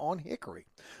Bienvenue on Hickory,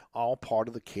 all part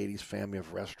of the Katie's family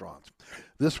of restaurants.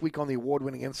 This week on the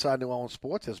award-winning Inside New Orleans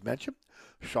Sports, as mentioned,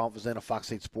 Sean Fazan of Fox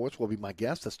 8 Sports will be my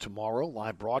guest. That's tomorrow,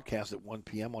 live broadcast at 1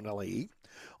 p.m. on LAE.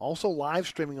 Also live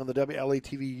streaming on the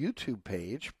WLATV YouTube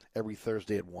page every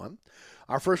Thursday at 1.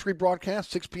 Our first rebroadcast,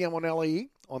 6 p.m. on LAE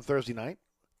on Thursday night.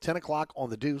 10 o'clock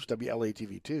on The Deuce,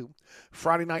 WLATV2.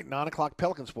 Friday night, 9 o'clock,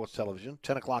 Pelican Sports Television,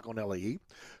 10 o'clock on LAE.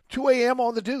 2 a.m.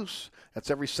 on The Deuce. That's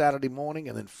every Saturday morning.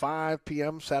 And then 5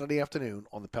 p.m. Saturday afternoon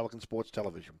on the Pelican Sports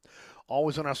Television.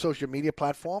 Always on our social media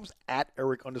platforms, at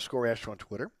Eric_Asher on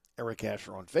Twitter, Eric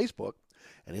Asher on Facebook,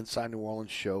 and Inside New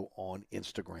Orleans Show on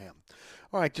Instagram.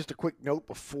 All right, just a quick note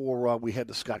before we head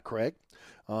to Scott Craig.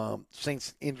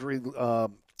 Saints injury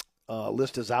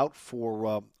list is out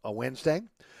for a Wednesday.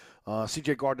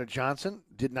 C.J. Gardner-Johnson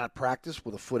did not practice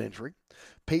with a foot injury.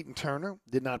 Peyton Turner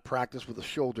did not practice with a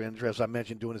shoulder injury, as I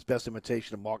mentioned, doing his best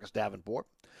imitation of Marcus Davenport.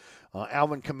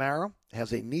 Alvin Kamara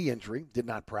has a knee injury, did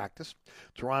not practice.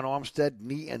 Teron Armstead,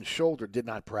 knee and shoulder, did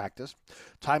not practice.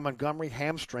 Ty Montgomery,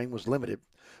 hamstring, was limited.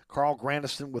 Carl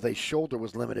Grandison with a shoulder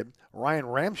was limited. Ryan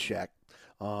Ramczyk,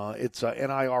 it's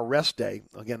NIR rest day.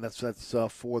 Again, that's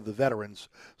for the veterans.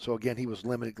 So, again, he was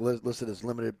listed as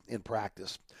limited in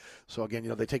practice. So, again,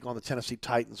 they take on the Tennessee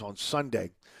Titans on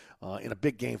Sunday in a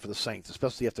big game for the Saints,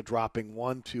 especially after dropping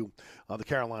one to the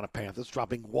Carolina Panthers,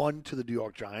 dropping one to the New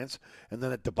York Giants, and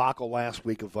then a debacle last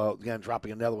week of, again,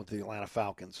 dropping another one to the Atlanta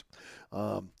Falcons.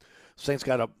 Saints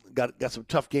got some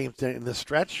tough games in this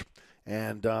stretch.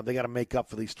 And they got to make up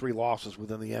for these 3 losses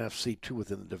within the NFC, 2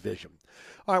 within the division.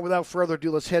 All right, without further ado,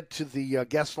 let's head to the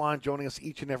guest line, joining us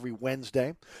each and every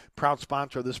Wednesday. Proud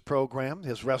sponsor of this program,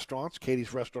 his restaurants,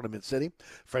 Katie's Restaurant in Mid-City,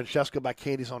 Francesca by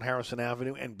Katie's on Harrison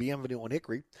Avenue, and Bienvenue on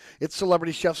Hickory. It's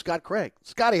celebrity chef Scott Craig.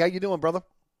 Scotty, how you doing, brother?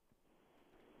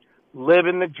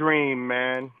 Living the dream,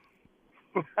 man.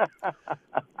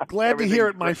 Glad to hear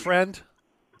it, my friend.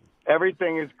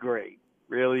 Everything is great.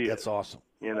 Really is. That's awesome.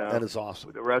 That is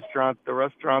awesome. The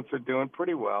restaurants are doing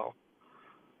pretty well.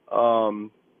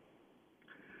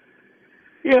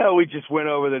 We just went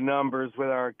over the numbers with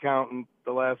our accountant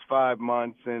the last 5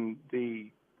 months, and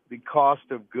the cost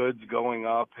of goods going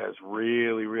up has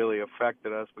really, really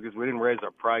affected us because we didn't raise our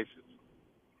prices.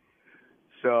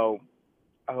 So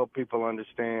I hope people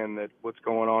understand that what's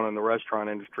going on in the restaurant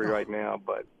industry right now,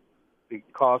 but the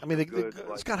cost of goods.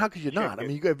 Scott, how could you not?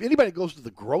 If anybody goes to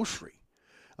the grocery,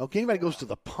 okay, anybody goes to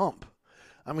the pump,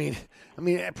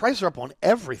 prices are up on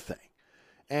everything.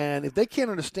 And if they can't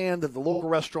understand that the local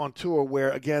restaurateur, where,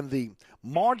 again, the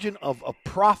margin of a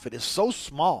profit is so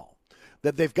small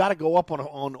that they've got to go up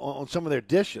on some of their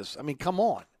dishes, come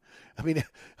on. When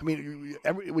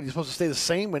you're supposed to stay the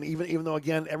same when even though,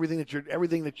 again, everything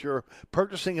that you're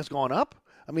purchasing has gone up.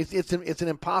 It's an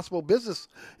impossible business.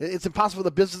 It's impossible for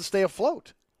the business to stay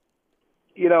afloat.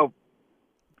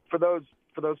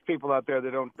 For those people out there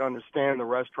that don't understand the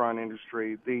restaurant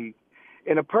industry,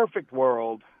 in a perfect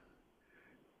world,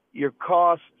 your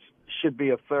costs should be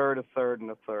a third, and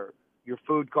a third. Your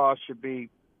food costs should be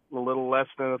a little less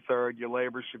than a third. Your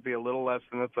labor should be a little less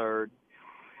than a third.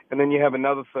 And then you have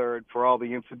another third for all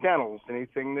the incidentals,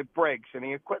 anything that breaks,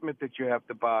 any equipment that you have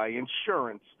to buy,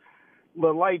 insurance,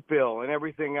 the light bill, and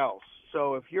everything else.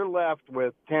 So if you're left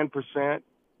with 10%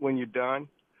 when you're done,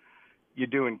 you're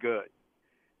doing good.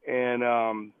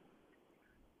 And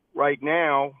right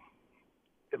now,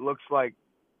 it looks like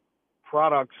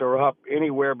products are up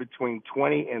anywhere between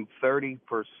 20 and 30%.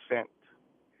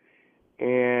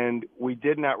 And we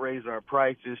did not raise our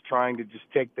prices, trying to just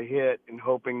take the hit and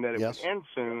hoping that it would end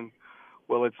soon.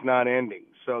 Well, it's not ending.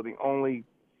 So the only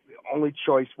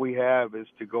choice we have is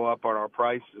to go up on our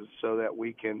prices so that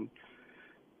we can,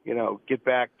 get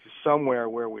back to somewhere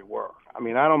where we were. I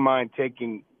don't mind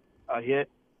taking a hit,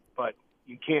 but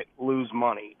you can't lose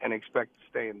money and expect to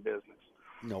stay in business.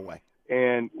 No way.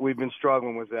 And we've been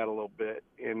struggling with that a little bit.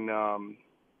 And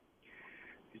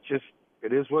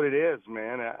it is what it is,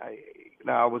 man.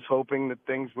 I was hoping that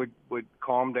things would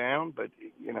calm down, but,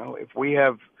 if we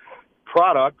have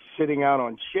products sitting out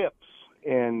on ships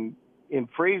and in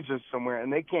freezers somewhere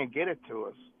and they can't get it to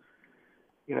us,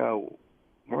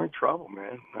 we're in trouble,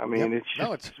 man. I mean,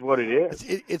 Yep. it's what it is.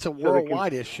 It's a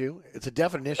worldwide issue. It's a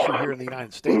definite issue here in the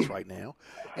United States right now,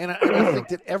 and I think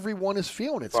that everyone is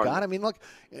feeling it, Scott. I mean, look,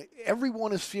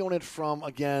 everyone is feeling it from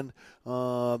again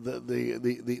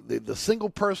the single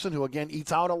person who again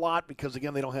eats out a lot because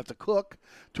again they don't have to cook,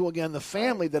 to again the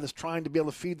family that is trying to be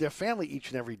able to feed their family each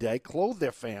and every day, clothe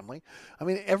their family. I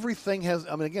mean, everything has.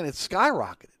 I mean, again, it's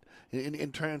skyrocketed.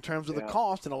 In terms of the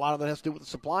cost, and a lot of that has to do with the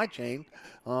supply chain,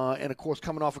 and of course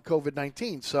coming off of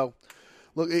COVID-19. So,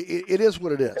 look, it is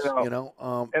what it is, you know.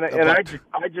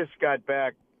 I just got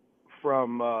back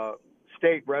from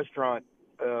state restaurant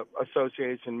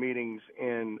association meetings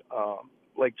in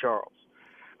Lake Charles.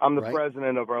 I'm the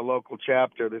president of our local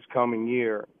chapter this coming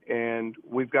year, and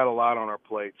we've got a lot on our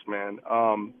plates, man.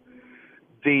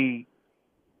 The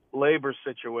labor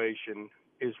situation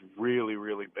is really,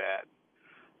 really bad.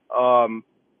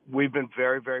 We've been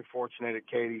very, very fortunate at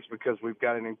Katie's because we've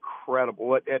got an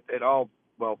incredible, at all,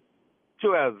 well,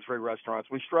 2 out of the 3 restaurants.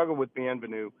 We struggle with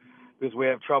Bienvenue because we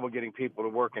have trouble getting people to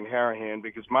work in Harahan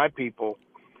because my people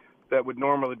that would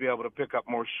normally be able to pick up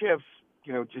more shifts,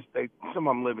 you know, some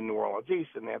of them live in New Orleans East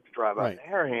and they have to drive out to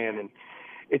Harahan, and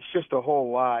it's just a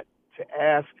whole lot to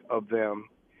ask of them.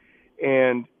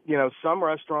 And, you know, some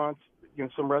restaurants, you know,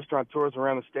 some restaurateurs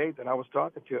around the state that I was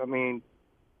talking to, I mean,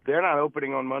 they're not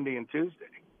opening on Monday and Tuesday.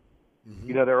 Mm-hmm.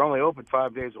 You know, they're only open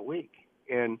 5 days a week,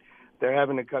 and they're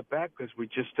having to cut back because we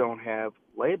just don't have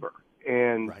labor.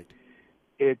 And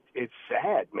it's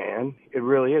sad, man. It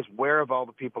really is. Where have all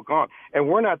the people gone? And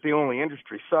we're not the only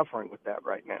industry suffering with that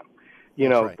right now. You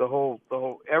know, the whole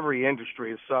every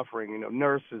industry is suffering. You know,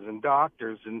 nurses and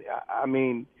doctors, and I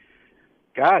mean,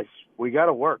 guys, we got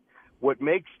to work. What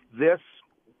makes this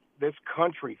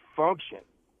country function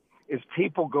is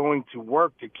people going to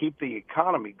work to keep the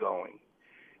economy going.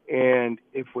 And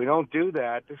if we don't do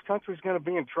that, this country's going to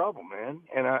be in trouble, man.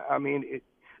 And I mean,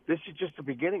 this is just the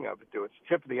beginning of it, dude. It's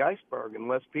the tip of the iceberg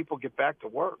unless people get back to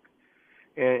work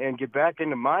and get back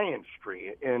into my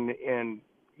industry. And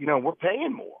you know, we're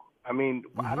paying more. I mean,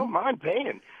 I don't mind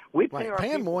paying. We pay our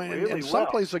paying people more, really and some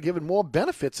well. places are giving more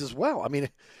benefits as well. I mean,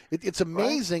 it's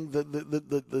amazing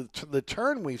the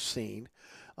turn we've seen.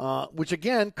 Which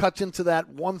again cuts into that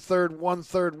 1/3,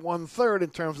 1/3, 1/3 in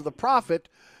terms of the profit.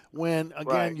 When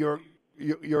again your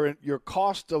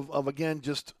cost of again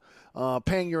just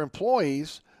paying your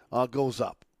employees goes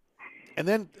up, and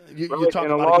then you talk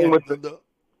about again,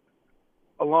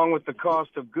 along with the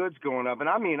cost of goods going up, and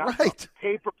I mean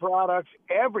paper products,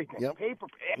 everything,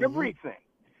 everything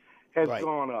has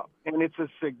gone up, and it's a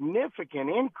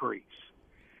significant increase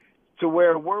to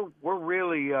where we're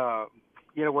really.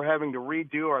 You know, we're having to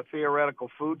redo our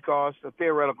theoretical food costs. The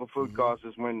theoretical food cost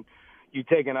is when you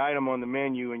take an item on the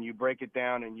menu and you break it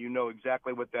down and you know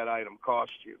exactly what that item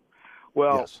cost you.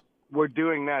 Well, we're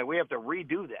doing that. We have to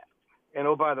redo that. And,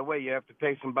 oh, by the way, you have to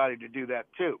pay somebody to do that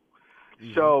too.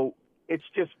 So it's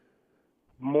just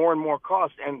more and more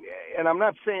cost. And I'm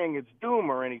not saying it's doom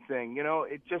or anything. You know,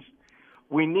 it just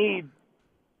we need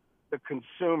the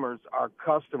consumers, our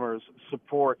customers'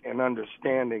 support and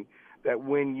understanding that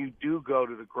when you do go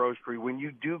to the grocery, when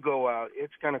you do go out,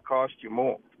 it's going to cost you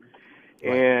more.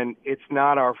 And it's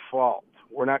not our fault.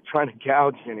 We're not trying to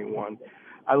gouge anyone.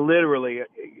 I literally,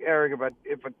 Eric,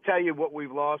 if I tell you what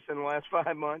we've lost in the last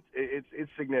 5 months,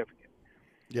 it's significant.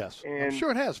 Yes, and I'm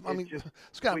sure it has. I mean,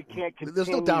 Scott, we can't there's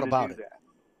no doubt about it. That.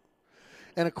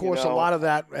 And, of course, a lot of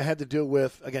that had to do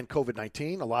with, again,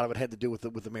 COVID-19. A lot of it had to do with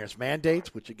the mayor's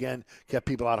mandates, which, again, kept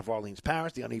people out of Orleans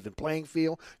Parish, the uneven playing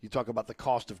field. You talk about the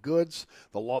cost of goods,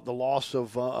 the loss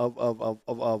of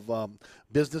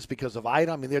business because of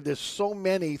item. I mean, there's so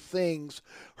many things,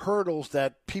 hurdles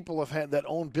that people have had that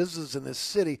own business in this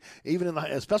city, even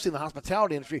especially in the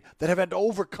hospitality industry, that have had to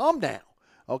overcome now.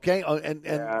 Okay? And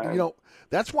you know,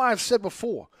 that's why I've said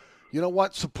before, you know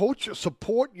what?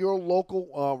 Support your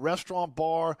local restaurant,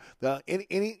 bar,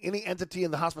 any entity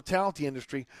in the hospitality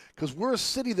industry, because we're a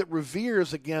city that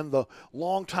reveres again the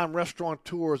longtime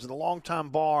restaurateurs and the longtime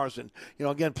bars, and you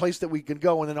know again place that we can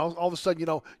go, and then all of a sudden you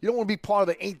know you don't want to be part of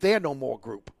the Ain't There No More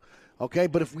group, okay?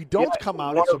 But if we don't come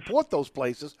out and support those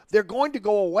places, they're going to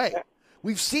go away.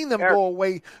 We've seen them go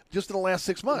away just in the last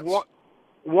 6 months.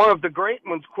 One of the great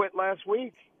ones quit last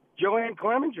week, Joanne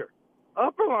Clemenger.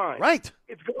 Upper Line. Right.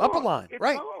 It's gone. Upper Line. It's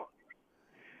right. Gone.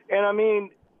 And, I mean,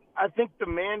 I think the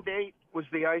mandate was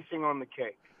the icing on the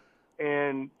cake.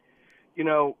 And, you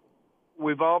know,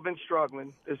 we've all been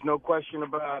struggling. There's no question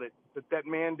about it. But that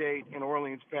mandate in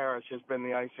Orleans Parish has been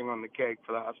the icing on the cake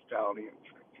for the hospitality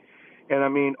industry. And, I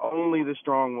mean, only the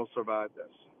strong will survive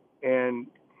this. And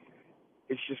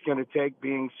it's just going to take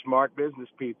being smart business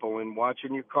people and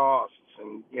watching your costs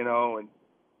and, you know, and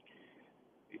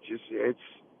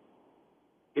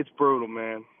It's brutal,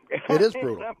 man. It is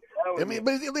brutal. I mean,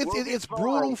 but it's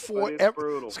brutal for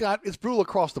Scott. It's brutal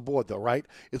across the board, though, right?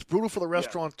 It's brutal for the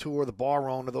restaurateur, the bar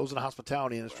owner, those in the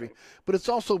hospitality industry. Right. But it's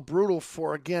also brutal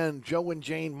for, again, Joe and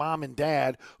Jane, mom and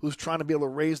dad, who's trying to be able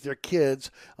to raise their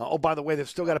kids. Oh, by the way, they've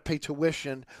still got to pay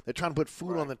tuition. They're trying to put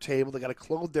food on the table. They got to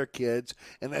clothe their kids,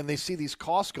 and they see these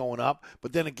costs going up.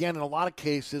 But then again, in a lot of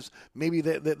cases, maybe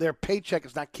their paycheck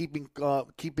is not keeping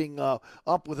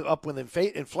up with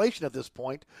inflation at this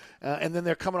point, and then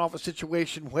they're coming off a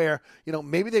situation where,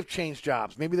 maybe they've changed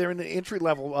jobs. Maybe they're in an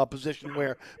entry-level position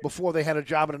where before they had a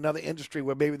job in another industry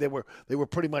where maybe they were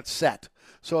pretty much set.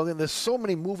 So then there's so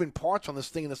many moving parts on this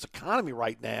thing in this economy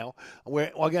right now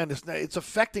where, again, it's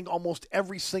affecting almost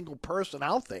every single person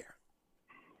out there.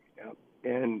 Yeah,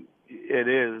 and it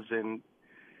is. And,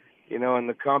 and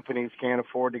the companies can't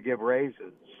afford to give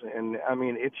raises. And, I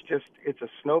mean, it's a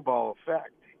snowball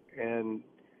effect. And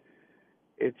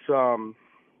it's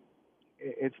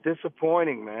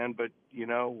disappointing, man, but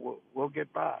we'll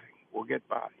get by. We'll get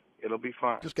by. It'll be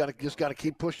fine. Just got to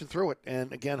keep pushing through it,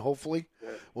 and again, hopefully,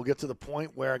 we'll get to the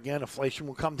point where again inflation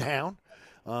will come down.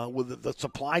 With the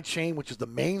supply chain, which is the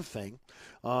main thing,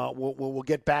 we'll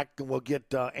get back and we'll get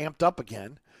amped up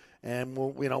again, and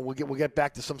we'll get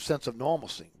back to some sense of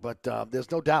normalcy. But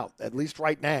there's no doubt, at least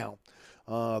right now,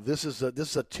 this is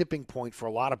a tipping point for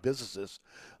a lot of businesses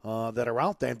that are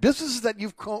out there, and businesses that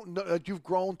you've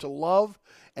grown to love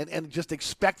and just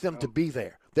expect them to be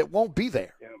there that won't be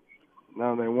there. Yeah.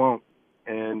 No, they won't,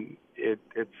 and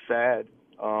it's sad.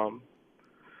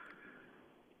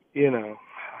 It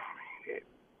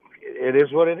is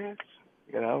what it is.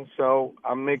 So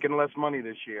I'm making less money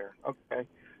this year. Okay,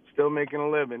 still making a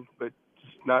living, but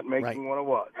just not making what it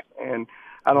was, and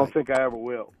I don't think I ever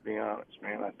will, to be honest,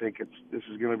 man. I think this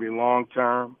is going to be long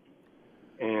term,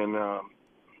 and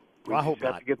we just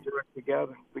have to get through it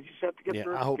together. We just have to get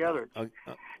through it together.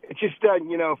 It's just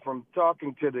from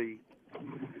talking to the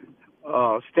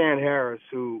Stan Harris,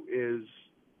 who is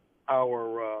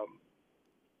our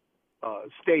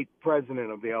state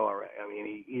president of the LRA. I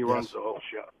mean, he runs the whole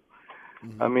show.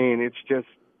 Mm-hmm. I mean, it's just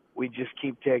we just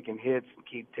keep taking hits,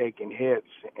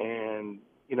 and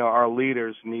our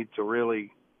leaders need to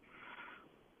really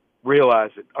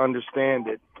realize it, understand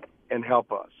it, and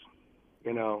help us,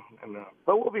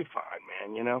 but we'll be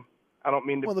fine, man, I don't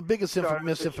mean to... Well, the biggest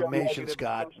misinformation,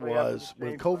 Scott, was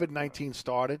when COVID-19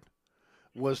 started,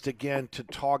 was, again, to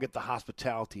target the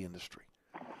hospitality industry.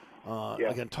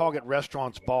 Again, target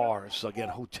restaurants, bars, again,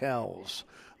 hotels,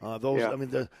 those. I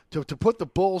mean, to put the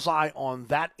bullseye on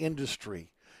that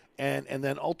industry, and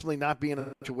then ultimately not be in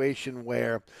a situation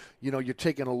where you're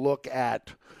taking a look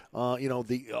at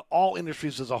the all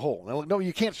industries as a whole. Now, no,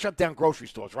 you can't shut down grocery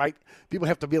stores, right? People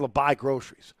have to be able to buy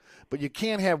groceries, but you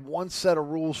can't have one set of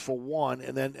rules for one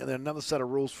and then another set of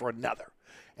rules for another.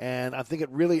 And I think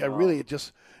it's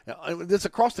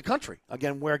across the country,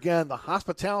 again, where, again, the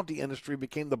hospitality industry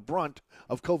became the brunt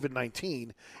of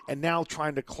COVID-19 and now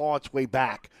trying to claw its way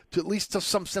back to at least to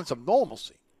some sense of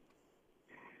normalcy.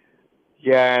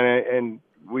 Yeah, and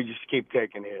we just keep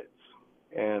taking hits.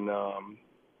 And I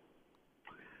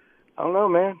don't know,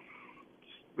 man.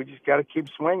 We just got to keep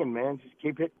swinging, man. Just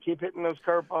keep hitting those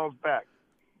curveballs back.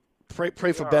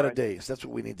 Pray for better days. That's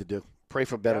what we need to do. Pray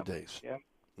for better days. Yeah.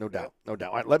 No doubt, no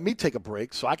doubt. All right, let me take a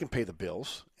break so I can pay the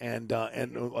bills. And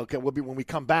okay, when we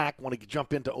come back, want to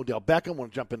jump into Odell Beckham,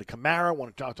 want to jump into Kamara,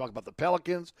 want to talk about the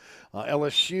Pelicans,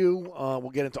 LSU.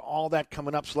 We'll get into all that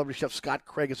coming up. Celebrity chef Scott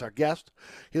Craig is our guest.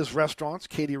 His restaurants,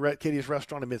 Katie's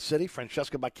Restaurant in Mid-City,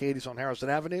 Francesca by Katie's on Harrison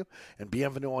Avenue, and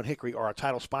Bienvenue on Hickory are our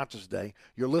title sponsors today.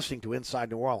 You're listening to Inside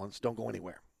New Orleans. Don't go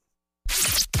anywhere.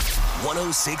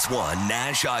 106.1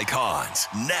 Nash Icons.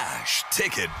 Nash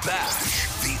Ticket Bash.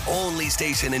 The only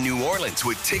station in New Orleans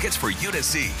with tickets for you to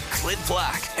see Clint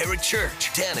Black, Eric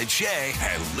Church, Dan and Shay,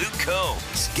 and Luke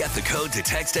Combs. Get the code to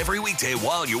text every weekday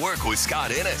while you work with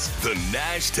Scott Innes. The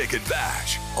Nash Ticket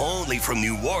Bash. Only from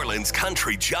New Orleans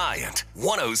country giant.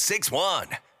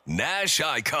 106.1 Nash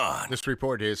Icon. This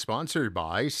report is sponsored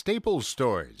by Staples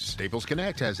Stores. Staples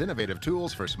Connect has innovative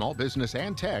tools for small business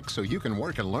and tech so you can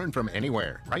work and learn from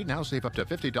anywhere. Right now, save up to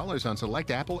 $50 on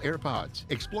select Apple AirPods.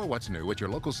 Explore what's new at your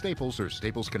local Staples or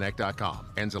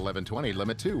staplesconnect.com. Ends 11/20,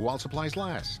 limit 2 while supplies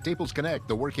last. Staples Connect,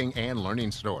 the working and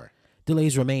learning store.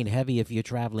 Delays remain heavy if you're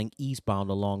traveling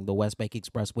eastbound along the West Bank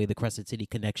Expressway, the Crescent City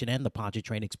Connection, and the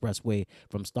Pontchartrain Expressway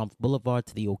from Stump Boulevard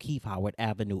to the O'Keefe Howard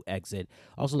Avenue exit.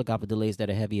 Also look out for delays that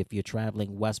are heavy if you're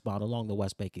traveling westbound along the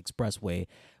West Bank Expressway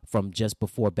from just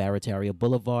before Barrataria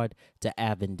Boulevard to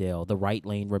Avondale. The right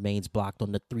lane remains blocked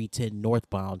on the 310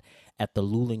 northbound at the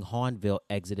Luling-Hornville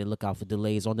exit, and look out for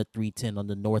delays on the 310 on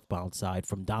the northbound side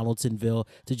from Donaldsonville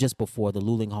to just before the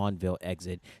Luling-Hornville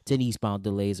exit. 10 eastbound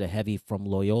delays are heavy from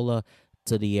Loyola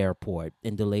to the airport,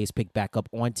 and delays pick back up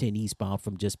on 10 eastbound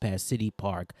from just past City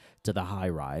Park to the high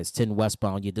rise. 10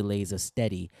 westbound, your delays are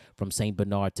steady from St.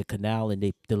 Bernard to Canal, and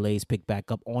the delays pick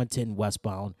back up on 10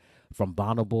 westbound from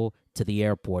Bonneville to the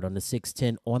airport. On the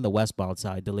 610 on the westbound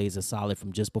side, delays are solid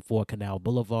from just before Canal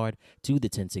Boulevard to the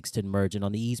 10-610 merge, and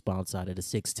on the eastbound side of the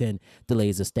 610,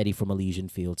 delays are steady from Elysian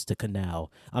Fields to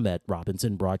Canal. I'm Ed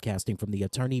Robinson, broadcasting from the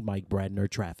Attorney Mike Bradner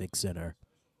Traffic Center.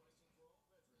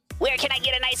 Where can I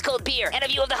get a nice cold beer and a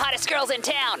view of the hottest girls in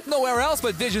town? Nowhere else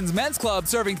but Visions Men's Club,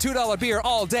 serving $2 beer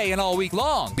all day and all week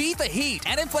long. Beat the heat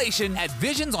and inflation at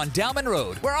Visions on Downman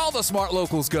Road, where all the smart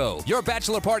locals go. Your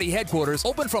bachelor party headquarters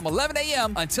open from 11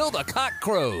 a.m. until the cock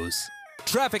crows.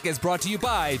 Traffic is brought to you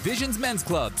by Visions Men's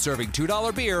Club, serving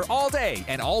 $2 beer all day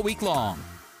and all week long.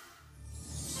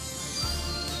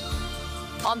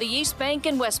 On the East Bank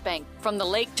and West Bank, from the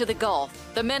lake to the Gulf,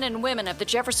 the men and women of the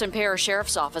Jefferson Parish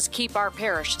Sheriff's Office keep our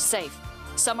parish safe.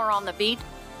 Some are on the beat,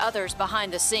 others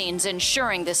behind the scenes,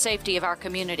 ensuring the safety of our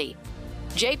community.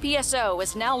 JPSO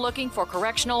is now looking for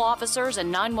correctional officers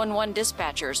and 911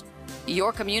 dispatchers.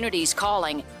 Your community's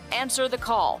calling. Answer the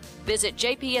call. Visit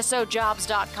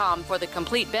jpsojobs.com for the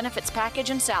complete benefits package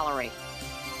and salary.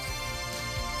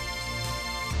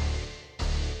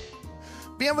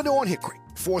 Bienvenue on Hickory,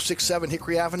 467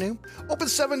 Hickory Avenue. Open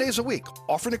 7 days a week,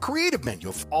 offering a creative menu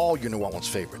of all your New Orleans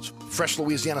favorites. Fresh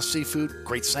Louisiana seafood,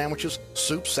 great sandwiches,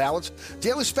 soups, salads,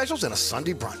 daily specials, and a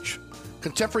Sunday brunch.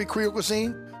 Contemporary Creole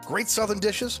cuisine, great Southern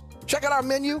dishes. Check out our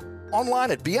menu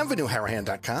online at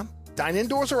bienvenueharahan.com. Dine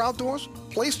indoors or outdoors.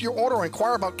 Place your order or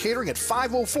inquire about catering at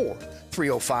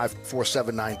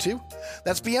 504-305-4792.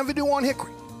 That's Bienvenue on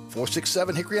Hickory,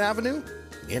 467 Hickory Avenue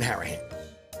in Harahan.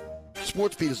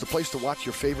 SportsBeat is the place to watch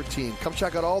your favorite team. Come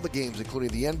check out all the games, including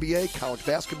the NBA, college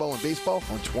basketball, and baseball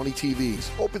on 20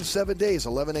 TVs. Open 7 days,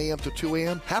 11 a.m. to 2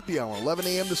 a.m. Happy hour, 11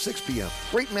 a.m. to 6 p.m.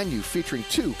 Great menu featuring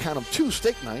two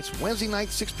steak nights. Wednesday night,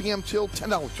 6 p.m. till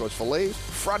 $10 choice fillets.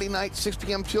 Friday night, 6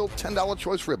 p.m. till $10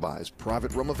 choice ribeyes.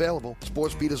 Private room available.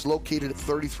 SportsBeat is located at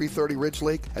 3330 Ridge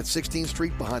Lake at 16th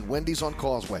Street behind Wendy's on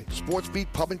Causeway.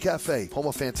 SportsBeat Pub and Cafe, home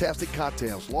of fantastic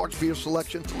cocktails, large beer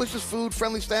selection, delicious food,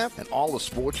 friendly staff, and all the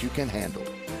sports you can handle.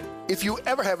 If you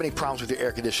ever have any problems with your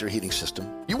air conditioner or heating system,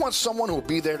 you want someone who will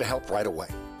be there to help right away.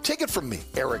 Take it from me,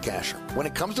 Eric Asher. When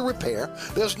it comes to repair,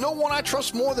 there's no one I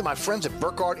trust more than my friends at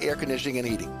Burkhardt Air Conditioning and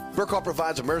Heating. Burkhardt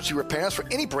provides emergency repairs for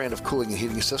any brand of cooling and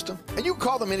heating system, and you can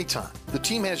call them anytime. The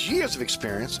team has years of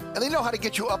experience, and they know how to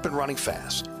get you up and running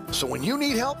fast. So when you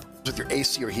need help with your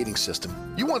AC or heating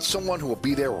system, you want someone who will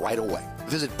be there right away.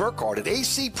 Visit Burkhardt at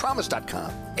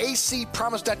acpromise.com,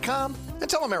 acpromise.com, and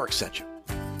tell them Eric sent you.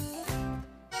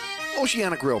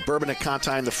 Oceana Grill, Bourbon at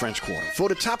Conti in the French Quarter.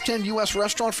 Voted top 10 U.S.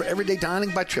 restaurant for everyday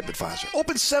dining by TripAdvisor.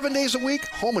 Open 7 days a week,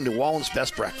 home of New Orleans'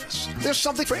 best breakfast. There's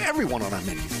something for everyone on our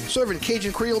menu. Serving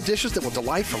Cajun Creole dishes that will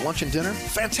delight for lunch and dinner.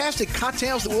 Fantastic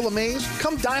cocktails that will amaze.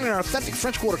 Come dine in our authentic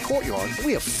French Quarter courtyard.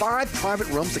 We have 5 private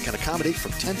rooms that can accommodate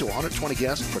from 10 to 120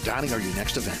 guests for dining or your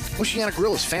next event. Oceana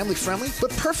Grill is family friendly,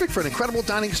 but perfect for an incredible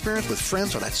dining experience with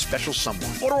friends or that special someone.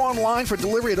 Order online for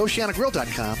delivery at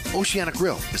oceanagrill.com. Oceana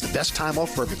Grill is the best time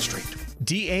off Bourbon Street.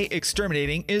 DA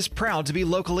Exterminating is proud to be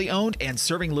locally owned and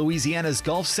serving Louisiana's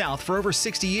Gulf South for over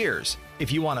 60 years.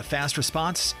 If you want a fast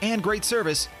response and great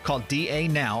service, call DA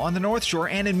now on the North Shore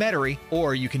and in Metairie,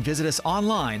 or you can visit us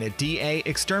online at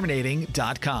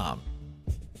daexterminating.com.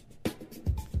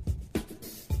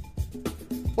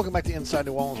 Welcome back to Inside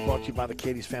New Orleans, brought to you by the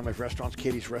Katie's Family of Restaurants.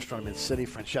 Katie's Restaurant in Mid-City,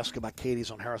 Francesca by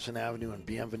Katie's on Harrison Avenue, and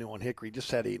Bienvenue on Hickory.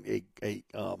 Just had a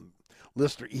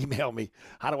listener email me,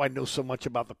 how do I know so much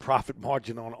about the profit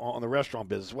margin on the restaurant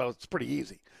business? Well, it's pretty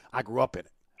easy. I grew up in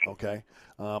it, okay?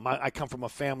 I come from a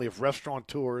family of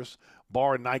restaurateurs,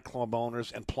 bar and nightclub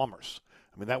owners, and plumbers.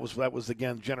 I mean, that was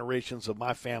again, generations of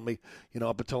my family,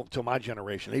 up until my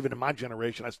generation. Even in my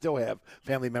generation, I still have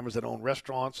family members that own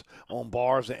restaurants, own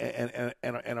bars, and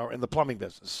are in the plumbing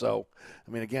business. So,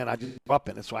 I mean, again, I just grew up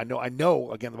in it. So I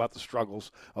know, again, about the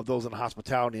struggles of those in the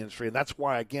hospitality industry. And that's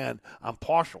why, again, I'm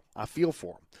partial. I feel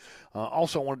for them.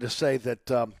 Also, I wanted to say that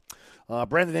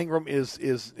Brandon Ingram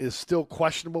is still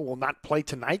questionable, will not play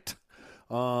tonight.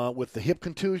 with the hip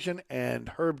contusion, and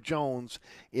Herb Jones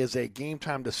is a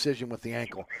game-time decision with the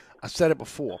ankle. I said it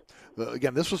before.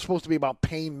 Again, this was supposed to be about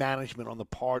pain management on the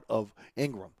part of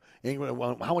Ingram.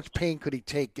 Well, how much pain could he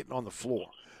take getting on the floor?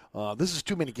 This is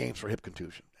too many games for hip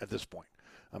contusion at this point.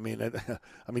 I mean,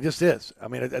 this is. I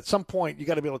mean, at some point, you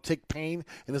got to be able to take pain,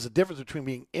 and there's a difference between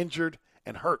being injured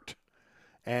and hurt.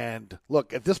 And,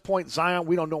 look, at this point, Zion,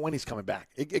 we don't know when he's coming back.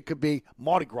 It could be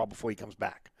Mardi Gras before he comes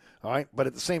back, all right? But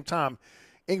at the same time,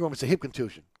 Ingram, it's a hip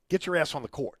contusion. Get your ass on the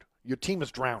court. Your team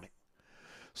is drowning.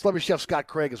 Celebrity Chef Scott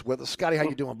Craig is with us. Scotty, how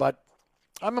you doing, bud?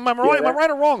 Am I right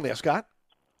or wrong there, Scott?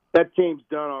 That team's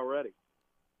done already.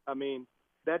 I mean,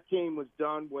 that team was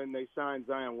done when they signed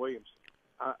Zion Williamson.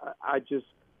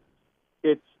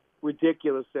 It's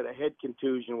ridiculous that a head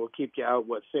contusion will keep you out,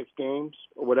 6 games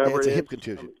or whatever it's it is? It's a hip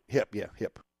contusion.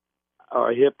 Hip.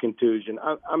 A hip contusion.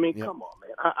 I mean, come on,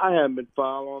 man. I haven't been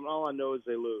following. All I know is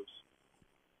they lose.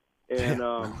 And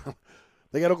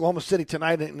they got Oklahoma City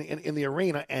tonight in the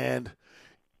arena, and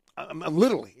I'm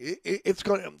literally, it's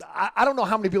going. I don't know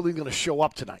how many people are going to show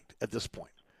up tonight at this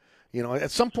point. You know,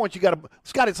 at some point you got to,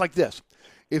 Scott. It's like this: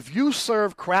 if you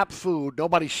serve crap food,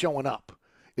 nobody's showing up.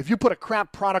 If you put a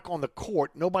crap product on the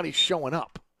court, nobody's showing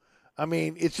up. I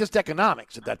mean, it's just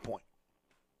economics at that point.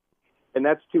 And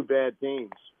that's 2 bad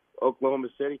teams. Oklahoma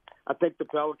City. I think the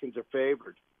Pelicans are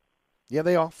favored. Yeah,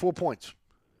 they are. 4 points.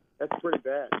 That's pretty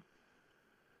bad.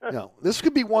 No, this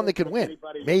could be one that could win.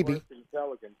 Maybe.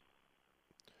 Pelicans.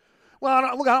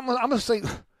 Well, look, I'm going to say,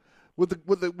 with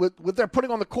what they're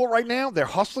putting on the court right now, they're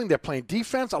hustling, they're playing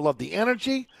defense. I love the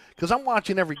energy because I'm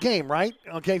watching every game, right?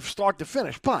 Okay, start to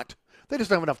finish, but they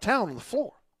just don't have enough talent on the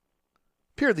floor.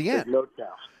 Period. The end. There's no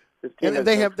talent. And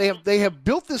they have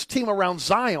built this team around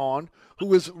Zion,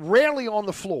 who is rarely on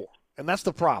the floor, and that's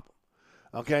the problem.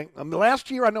 Okay, last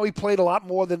year I know he played a lot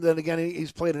more than again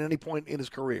he's played at any point in his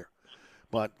career,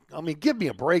 but I mean, give me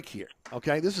a break here.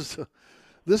 Okay,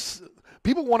 this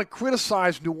people want to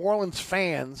criticize New Orleans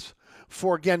fans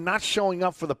for again not showing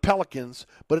up for the Pelicans,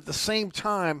 but at the same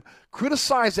time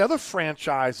criticize other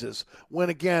franchises when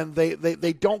again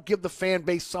they don't give the fan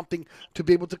base something to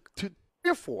be able to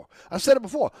cheer for. I've said it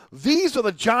before. These are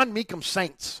the John Meekum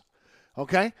Saints.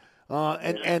 Okay.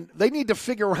 And they need to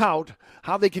figure out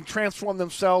how they can transform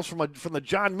themselves from the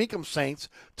John Meekum Saints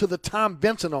to the Tom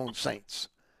Benson-owned Saints.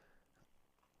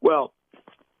 Well,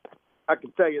 I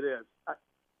can tell you this.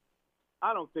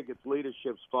 I don't think it's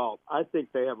leadership's fault. I think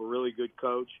they have a really good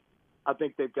coach. I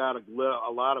think they've got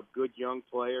a lot of good young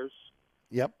players.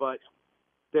 Yep. But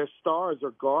their stars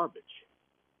are garbage.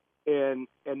 And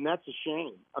that's a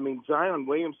shame. I mean, Zion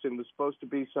Williamson was supposed to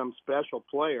be some special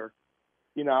player.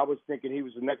 You know, I was thinking he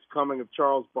was the next coming of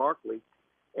Charles Barkley,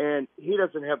 and he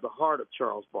doesn't have the heart of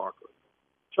Charles Barkley.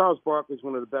 Charles Barkley is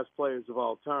one of the best players of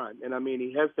all time, and, I mean,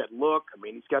 he has that look. I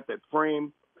mean, he's got that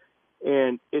frame,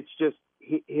 and it's just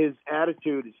his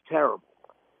attitude is terrible.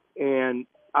 And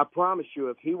I promise you,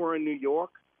 if he were in New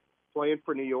York, playing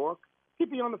for New York,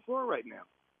 he'd be on the floor right now.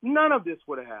 None of this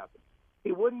would have happened.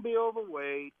 He wouldn't be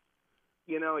overweight.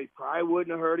 You know, he probably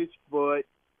wouldn't have hurt his foot.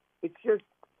 It's just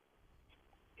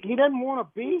he doesn't want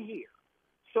to be here.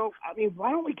 So, I mean,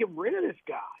 why don't we get rid of this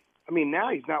guy? I mean,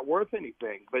 now he's not worth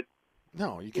anything. But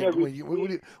no, you can't.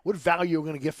 What value are we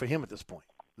going to get for him at this point?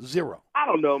 Zero. I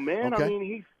don't know, man. Okay. I mean,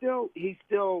 he's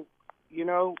still, you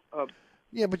know.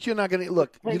 Yeah, but you're not going to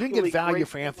look. You didn't get value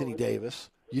for Anthony Davis.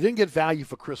 You didn't get value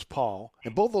for Chris Paul,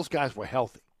 and both those guys were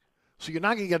healthy. So you're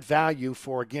not going to get value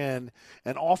for, again,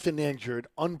 an often injured,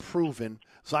 unproven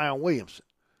Zion Williamson.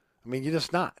 I mean, you're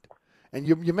just not. And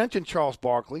you mentioned Charles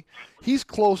Barkley. He's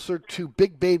closer to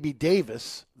Big Baby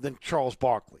Davis than Charles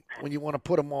Barkley. When you want to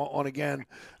put him on again,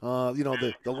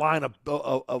 the line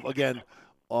of again,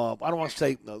 I don't want to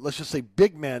say, let's just say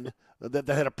big men that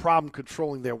had a problem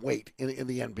controlling their weight in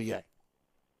the NBA.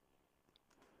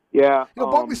 Yeah.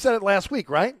 Barkley said it last week,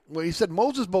 right? Where he said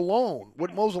Moses Malone,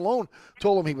 what Moses Malone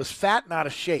told him, he was fat and out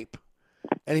of shape,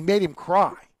 and he made him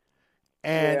cry.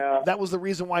 And that was the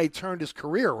reason why he turned his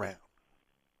career around.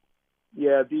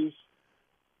 Yeah, these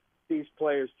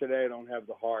players today don't have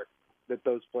the heart that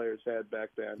those players had back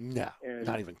then. No,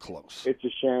 not even close. It's a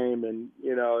shame, and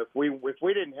you know, if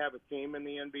we didn't have a team in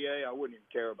the NBA, I wouldn't even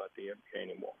care about the NBA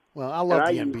anymore. Well, I love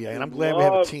the NBA, and I'm glad we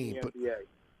have a team. But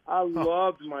I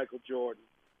loved Michael Jordan.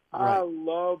 Right. I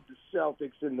loved the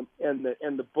Celtics and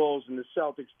the Bulls and the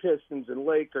Celtics, Pistons and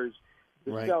Lakers,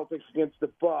 the Celtics against the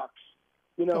Bucks.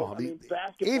 You know, the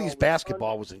basketball 80s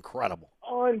basketball was incredible.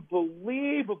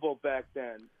 Unbelievable back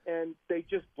then. And they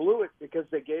just blew it because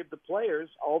they gave the players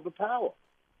all the power.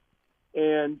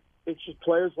 And it's just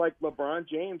players like LeBron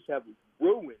James have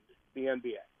ruined the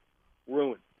NBA.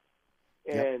 Ruined.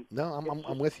 And no,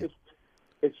 I'm with you.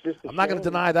 It's just. I'm not going to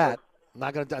deny that. I'm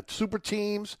not going to super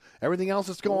teams, everything else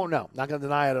that's going. No, not going to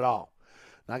deny it at all.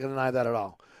 Not going to deny that at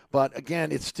all. But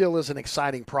again, it still is an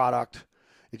exciting product.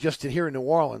 It just here in New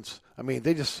Orleans, I mean,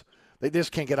 they just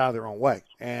can't get out of their own way.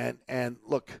 And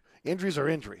look, injuries are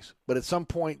injuries, but at some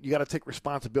point you got to take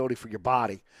responsibility for your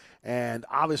body. And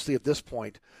obviously, at this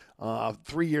point,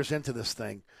 3 years into this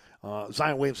thing,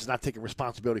 Zion Williams is not taking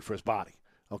responsibility for his body.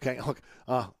 Okay, look,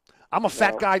 I'm a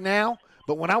fat guy now,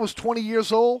 but when I was 20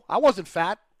 years old, I wasn't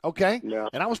fat. Okay? Yeah.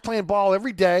 And I was playing ball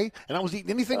every day, and I was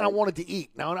eating anything I wanted to eat.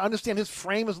 Now, I understand his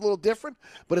frame is a little different,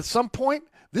 but at some point,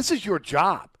 this is your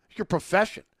job. It's your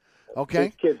profession.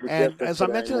 Okay? And as I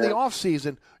mentioned in the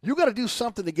offseason, you got to do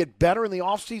something to get better in the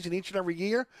offseason each and every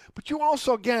year, but you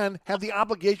also, again, have the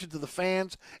obligation to the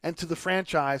fans and to the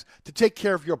franchise to take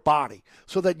care of your body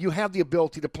so that you have the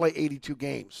ability to play 82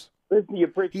 games. Listen,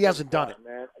 he hasn't done it.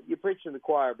 Man. You're preaching to the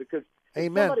choir because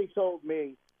Amen. Somebody told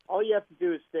me, all you have to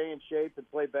do is stay in shape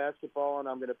and play basketball, and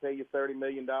I'm going to pay you $30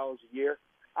 million a year.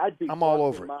 I'm all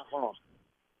over my hump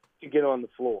to get on the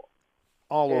floor.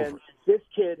 All and over. This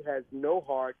kid has no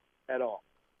heart at all,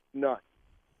 none.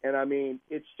 And I mean,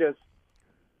 it's just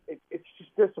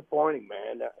disappointing,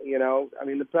 man. You know, I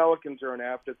mean, the Pelicans are an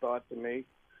afterthought to me.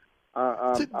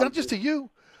 Not just to you,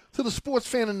 to the sports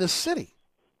fan in this city.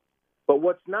 But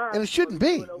what's not, and it shouldn't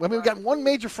be. I mean, we've got one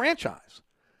major franchise.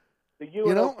 The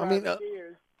UNO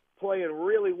Privateers playing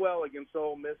really well against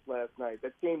Ole Miss last night.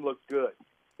 That team looks good.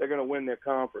 They're going to win their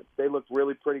conference. They looked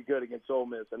really pretty good against Ole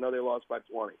Miss. I know they lost by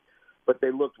 20, but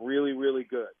they looked really, really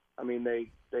good. I mean,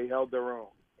 they held their own,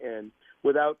 and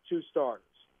without two starters,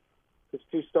 because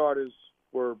two starters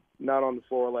were not on the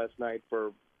floor last night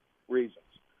for reasons.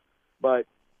 But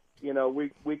you know,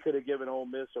 we could have given Ole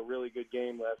Miss a really good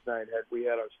game last night had we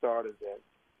had our starters in.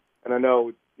 And I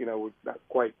know, you know, we're not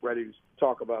quite ready to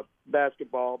talk about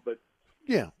basketball, but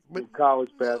college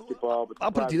basketball. But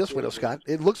I'll put it to you this way, though, Scott.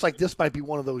 It looks like this might be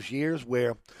one of those years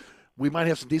where we might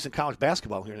have some decent college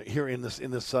basketball here in this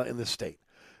state.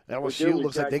 LSU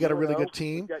looks like they got a really good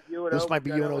team. This might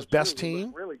be UNO's best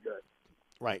team. Really good.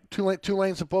 Right.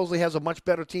 Tulane supposedly has a much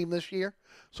better team this year,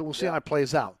 so we'll see how it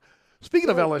plays out.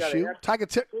 Speaking of LSU,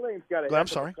 Tulane's got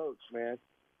a coach, man.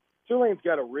 Tulane's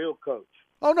got a real coach.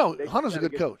 Oh, no, Hunter's a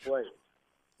good coach.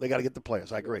 They got to get the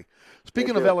players. I agree.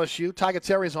 Speaking of LSU, Tiger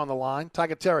Terry's on the line.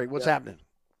 Tiger Terry, what's happening?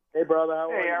 Hey, brother. How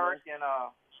are you? Hey, Eric and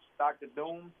Dr.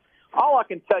 Doom. All I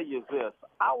can tell you is this.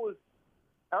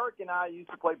 Eric and I used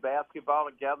to play basketball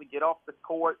together, get off the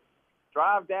court,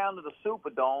 drive down to the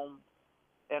Superdome,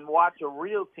 and watch a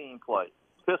real team play.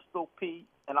 Pistol Pete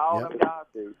and all them guys.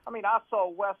 I mean, I saw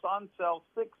Wes Unseld,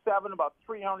 6'7", about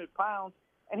 300 pounds,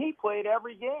 and he played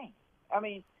every game. I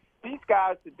mean, these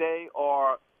guys today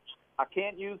are, I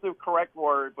can't use the correct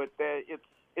word, but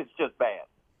it's just bad.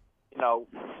 You know,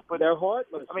 but they're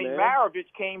heartless. I mean, man.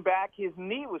 Maravich came back, his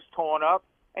knee was torn up,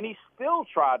 and he still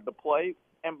tried to play,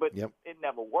 but it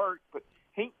never worked. But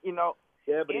he, you know,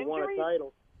 but he won a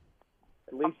title.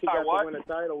 At least he got to win a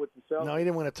title with the Celtics. No, he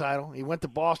didn't win a title. He went to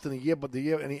Boston and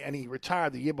he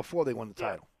retired the year before they won the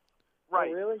title.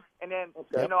 Right. Oh, really? And then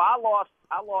you know, I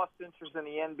lost interest in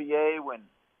the NBA when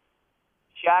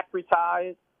Shaq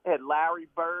retired. Had Larry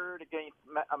Bird against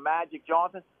Magic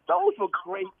Johnson. Those were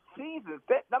great seasons.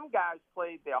 Them guys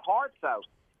played their hearts out.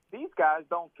 These guys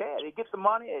don't care. They get the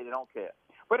money, they don't care.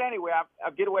 But anyway,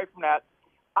 I'll get away from that.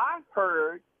 I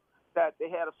heard that they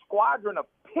had a squadron of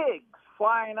pigs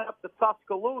flying up to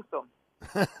Tuscaloosa,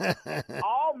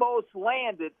 almost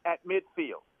landed at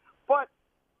midfield, but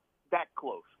that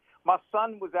close. My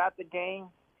son was at the game.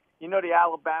 You know the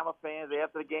Alabama fans,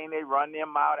 after the game, they run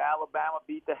them out. Alabama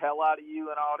beat the hell out of you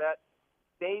and all that.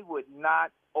 They would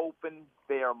not open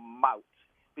their mouths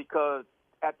because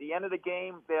at the end of the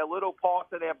game, their little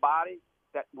parts of their body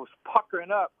that was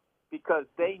puckering up because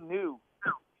they knew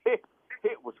it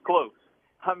was close.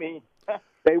 I mean,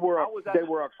 they were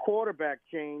a quarterback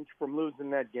change from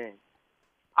losing that game.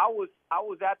 I was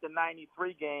at the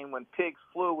 93 game when pigs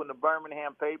flew when the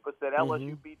Birmingham paper said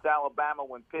LSU beats Alabama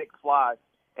when pigs fly.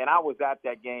 And I was at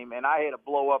that game, and I had a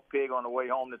blow-up pig on the way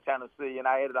home to Tennessee, and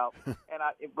I had it out.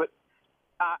 But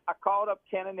I called up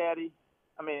Ken and Eddie.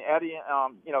 I mean, Eddie,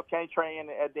 Kenny Trey and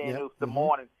Ed Daniels the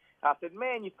morning. I said,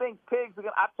 man, you think pigs are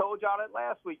going to – I told y'all that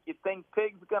last week. You think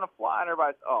pigs are going to fly? And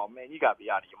everybody said, oh, man, you got to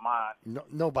be out of your mind.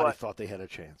 Nobody thought they had a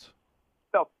chance.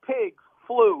 The pigs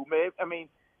flew, man. I mean,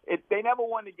 they never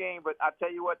won the game, but I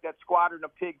tell you what, that squadron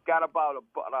of pigs got about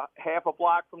a half a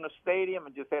block from the stadium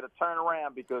and just had to turn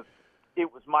around because –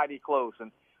 it was mighty close.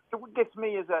 And what gets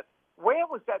me is that where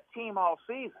was that team all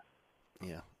season?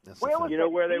 Yeah. You know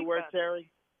where they were, Terry?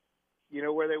 You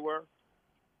know where they were?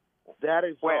 That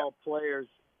is Where? all players.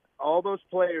 All those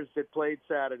players that played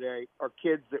Saturday are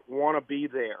kids that want to be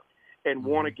there and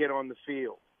want to get on the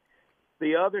field.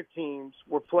 The other teams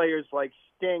were players like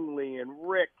Stingley and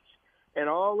Ricks and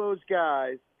all those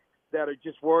guys that are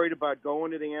just worried about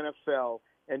going to the NFL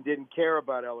and didn't care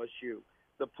about LSU.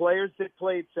 The players that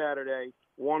played Saturday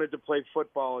wanted to play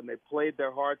football, and they played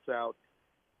their hearts out,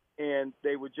 and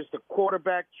they were just a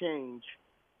quarterback change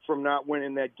from not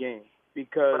winning that game.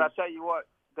 Because But I tell you what,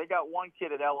 they got one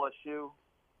kid at LSU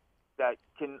that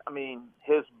can. I mean,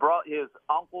 his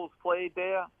uncles played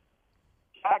there.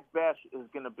 Jack Bash is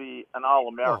going to be an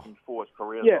All-American before his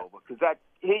career's over, because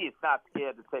he is not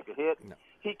scared to take a hit. No.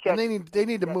 He And they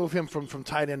need to move him from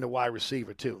tight end to wide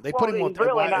receiver too. They Well, put him on he's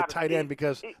really at tight end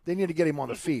because they need to get him on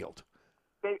the field.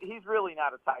 He's really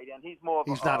not a tight end. He's more of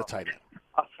He's not a tight end.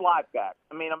 a slot back.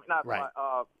 I mean, I'm not Right.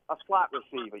 a slot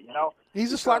receiver. You know,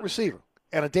 He's a slot receiver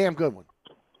and a damn good one.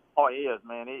 Oh, he is,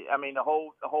 man. I mean, the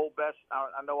whole best.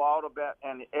 I know all the best.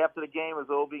 And after the game is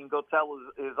over, he can go tell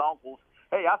his uncles,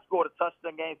 "Hey, I scored a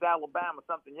touchdown against Alabama,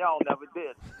 something y'all never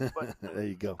did." But there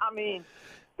you go. I mean,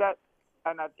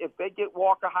 if they get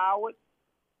Walker Howard,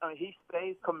 he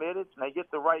stays committed, and they get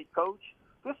the right coach.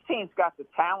 This team's got the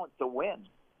talent to win.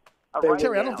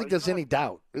 Terry, I don't think there's any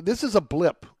doubt. This is a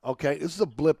blip, okay? This is a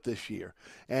blip this year.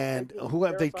 And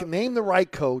if they can name the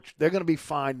right coach, they're going to be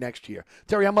fine next year.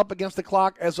 Terry, I'm up against the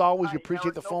clock. As always, we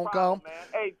appreciate the phone call. Man.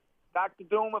 Hey, Dr.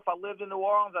 Doom, if I lived in New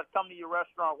Orleans, I'd come to your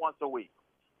restaurant once a week.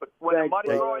 But when the Muddy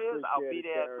Gras is, I'll be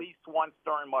there at least once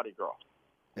during Muddy Gras.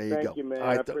 There you go. Thank you, man. All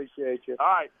right, I appreciate you. All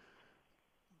right.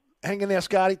 Hang in there,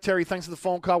 Scotty. Terry, thanks for the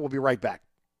phone call. We'll be right back.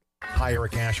 Hi,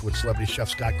 Eric Ashwood, celebrity chef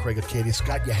Scott Craig of Katie's.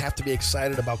 Scott, you have to be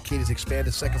excited about Katie's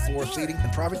expanded second floor seating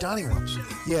and private dining rooms.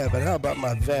 Yeah, but how about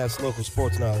my vast local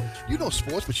sports knowledge? You know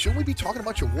sports, but shouldn't we be talking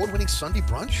about your award-winning Sunday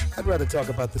brunch? I'd rather talk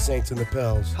about the Saints and the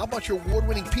Pels. How about your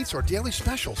award-winning pizza or daily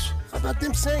specials? How about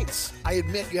them Saints? I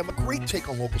admit you have a great take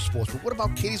on local sports, but what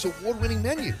about Katie's award-winning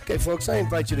menu? Okay, folks, I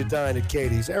invite you to dine at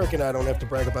Katie's. Eric and I don't have to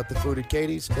brag about the food at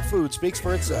Katie's. The food speaks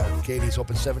for itself. Katie's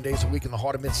open 7 days a week in the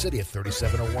heart of Mid-City at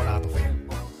 3701 Opperville.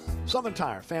 Southern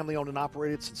Tire, family owned and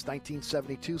operated since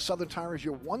 1972. Southern Tire is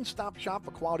your one-stop shop for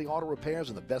quality auto repairs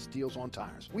and the best deals on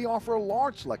tires. We offer a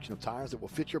large selection of tires that will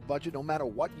fit your budget no matter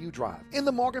what you drive. In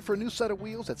the market for a new set of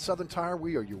wheels at Southern Tire,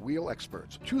 we are your wheel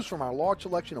experts. Choose from our large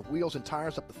selection of wheels and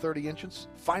tires up to 30 inches.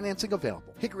 Financing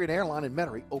available. Hickory and Airline in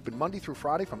Metairie, open Monday through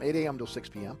Friday from 8 a.m. till 6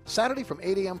 p.m. Saturday from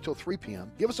 8 a.m. till 3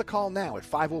 p.m. Give us a call now at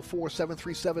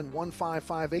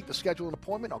 504-737-1558 to schedule an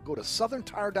appointment, or go to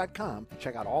southerntire.com and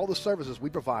check out all the services we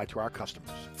provide to our customers.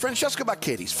 Francesca by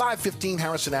Katie's, 515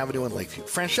 Harrison Avenue in Lakeview.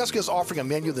 Francesca is offering a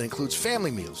menu that includes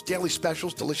family meals, daily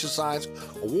specials, delicious sides,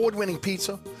 award-winning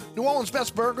pizza, New Orleans'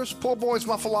 best burgers, poor boys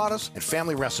muffaladas, and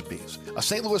family recipes. A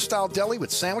St. Louis-style deli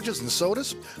with sandwiches and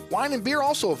sodas. Wine and beer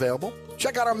also available.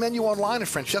 Check out our menu online at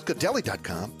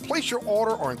francescadeli.com. Place your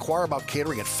order or inquire about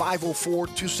catering at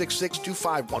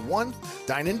 504-266-2511.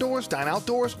 Dine indoors, dine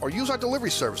outdoors, or use our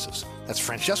delivery services. That's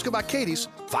Francesca by Katie's,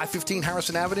 515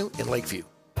 Harrison Avenue in Lakeview.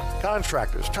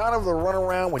 Contractors, tired of the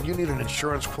runaround when you need an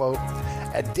insurance quote?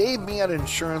 At Dave Miata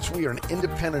Insurance, we are an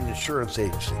independent insurance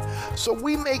agency, so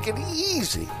we make it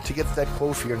easy to get that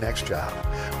quote for your next job.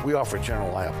 We offer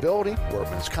general liability,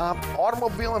 workman's comp,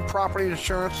 automobile and property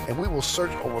insurance, and we will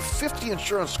search over 50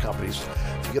 insurance companies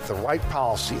to get the right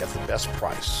policy at the best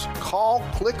price. Call,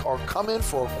 click, or come in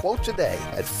for a quote today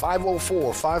at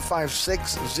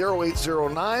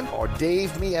 504-556-0809 or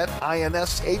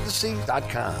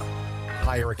DaveMe@insagency.com.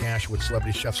 Hi, Eric Ashwood,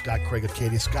 celebrity chef Scott Craig of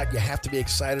Katie's. Scott, you have to be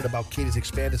excited about Katie's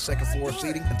expanded second floor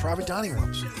seating and private dining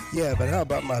rooms. Yeah, but how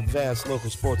about my vast local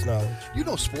sports knowledge? You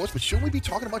know sports, but shouldn't we be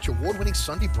talking about your award-winning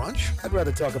Sunday brunch? I'd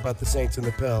rather talk about the Saints and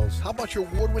the Pels. How about your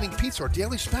award-winning pizza or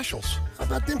daily specials? How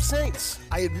about them Saints?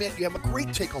 I admit you have a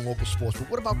great take on local sports, but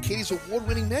what about Katie's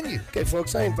award-winning menu? Okay,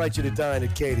 folks, I invite you to dine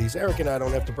at Katie's. Eric and I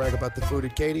don't have to brag about the food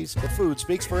at Katie's. The food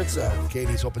speaks for itself.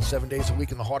 Katie's open 7 days a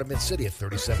week in the heart of Mid-City at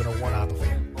 3701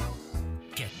 Opperville.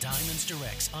 Get Diamonds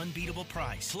Direct's unbeatable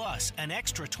price, plus an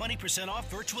extra 20%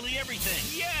 off virtually everything.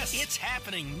 Yes! It's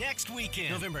happening next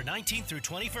weekend, November 19th through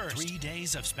 21st. 3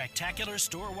 days of spectacular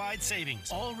store-wide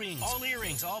savings. All rings, all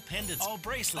earrings, all pendants, all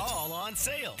bracelets, all on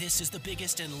sale. This is the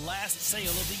biggest and last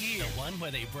sale of the year. The one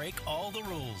where they break all the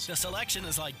rules. The selection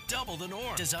is like double the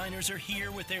norm. Designers are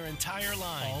here with their entire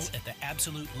lines. All at the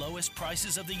absolute lowest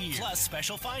prices of the year. Plus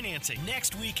special financing.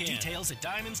 Next weekend. Details at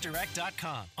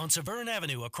DiamondsDirect.com. On Severn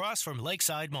Avenue across from Lakeside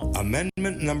Mall.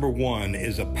 Amendment number 1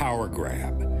 is a power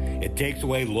grab. It takes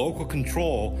away local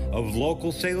control of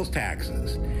local sales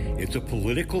taxes. It's a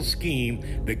political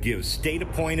scheme that gives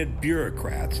state-appointed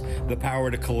bureaucrats the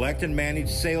power to collect and manage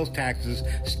sales taxes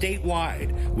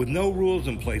statewide with no rules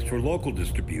in place for local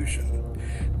distribution.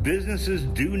 Businesses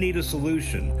do need a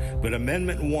solution, but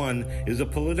Amendment 1 is a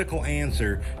political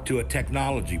answer to a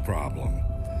technology problem.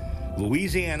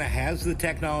 Louisiana has the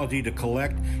technology to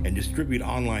collect and distribute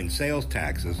online sales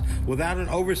taxes without an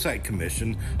oversight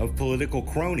commission of political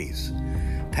cronies.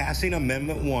 Passing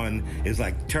Amendment 1 is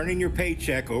like turning your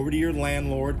paycheck over to your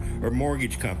landlord or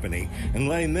mortgage company and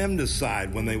letting them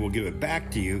decide when they will give it back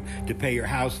to you to pay your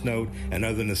house note and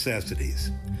other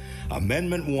necessities.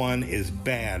 Amendment 1 is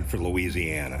bad for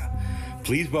Louisiana.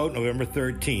 Please vote November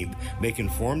 13th. Make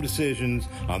informed decisions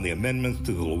on the amendments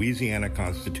to the Louisiana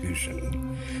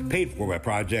Constitution. Paid for by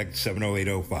Project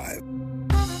 70805.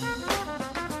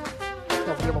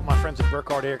 Don't forget about my friends at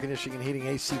Burkhardt Air Conditioning and Heating,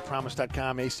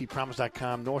 acpromise.com,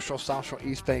 acpromise.com, North Shore, South Shore,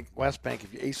 East Bank, West Bank.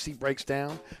 If your AC breaks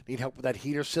down, need help with that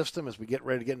heater system as we get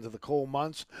ready to get into the cold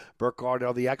months, Burkhardt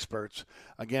are the experts.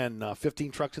 Again,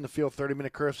 15 trucks in the field,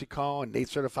 30-minute courtesy call, and 8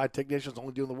 certified technicians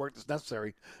only doing the work that's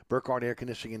necessary. Burkhardt Air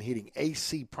Conditioning and Heating,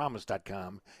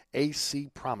 acpromise.com,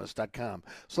 acpromise.com.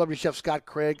 Celebrity Chef Scott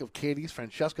Craig of Katie's,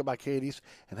 Francesca by Katie's,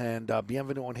 and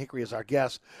Bienvenue on Hickory as our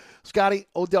guest. Scotty,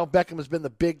 Odell Beckham has been the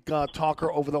big talker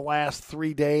over the last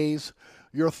 3 days.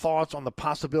 Your thoughts on the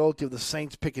possibility of the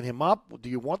Saints picking him up? Do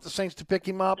you want the Saints to pick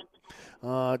him up?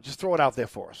 Just throw it out there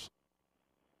for us.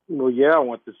 Well, yeah, I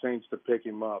want the Saints to pick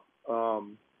him up.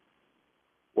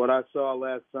 What I saw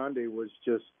last Sunday was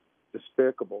just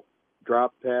despicable.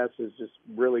 Drop passes just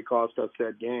really cost us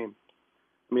that game.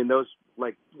 I mean,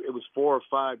 it was 4 or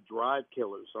 5 drive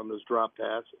killers on those drop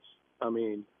passes. I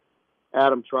mean,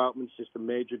 Adam Troutman's just a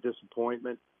major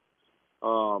disappointment.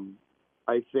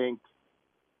 I think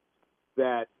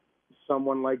that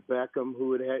someone like Beckham,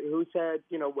 who's had,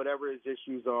 whatever his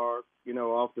issues are,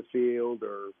 off the field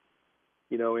or,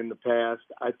 in the past,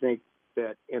 I think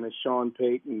that in a Sean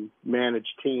Payton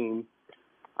managed team,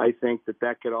 I think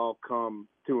that could all come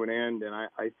to an end, and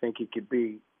I think he could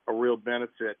be a real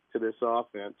benefit to this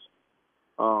offense.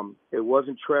 It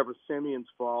wasn't Trevor Siemian's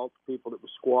fault, people that were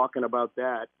squawking about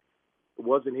that. It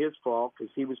wasn't his fault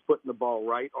because he was putting the ball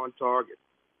right on target.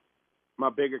 My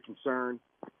bigger concern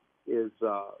is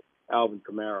Alvin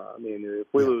Kamara. I mean, if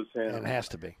we lose him, it has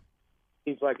to be.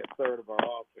 He's like a third of our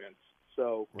offense.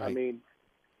 So, right. I mean,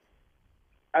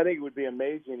 I think it would be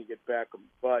amazing to get Beckham.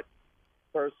 But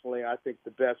personally, I think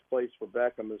the best place for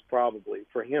Beckham is probably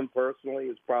Green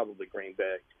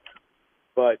Bay.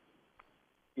 But,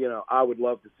 I would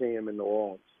love to see him in New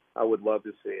Orleans. I would love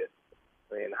to see it.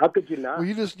 I mean, how could you not? Well,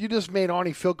 you just made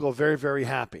Arnie Filko very, very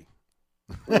happy.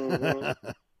 Mm-hmm.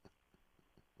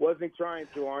 Wasn't trying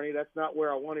to, Arnie. That's not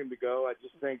where I want him to go. I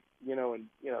just think,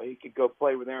 he could go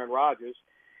play with Aaron Rodgers.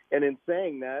 And in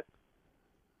saying that,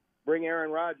 bring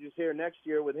Aaron Rodgers here next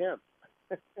year with him.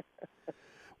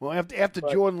 Well, after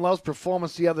Jordan Love's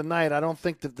performance the other night, I don't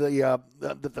think that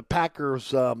the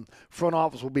Packers front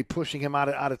office will be pushing him out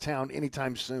of town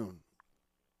anytime soon.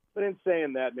 But in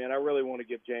saying that, man, I really want to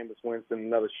give Jameis Winston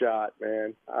another shot,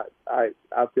 man. I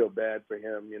feel bad for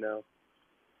him,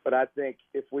 But I think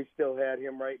if we still had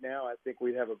him right now, I think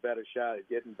we'd have a better shot at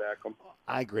getting Beckham.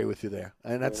 I agree with you there.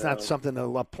 And that's not something,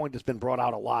 a point that's been brought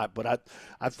out a lot. But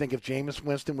I think if Jameis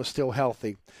Winston was still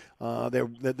healthy,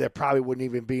 there probably wouldn't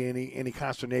even be any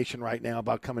consternation right now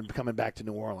about coming back to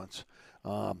New Orleans.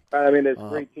 There's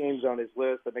 3 teams on his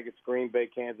list. I think it's Green Bay,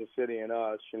 Kansas City, and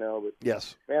us, But,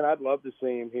 yes. Man, I'd love to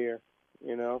see him here,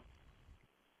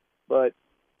 But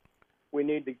we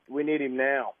need him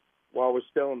now while we're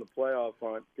still in the playoff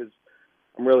hunt because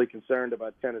I'm really concerned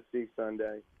about Tennessee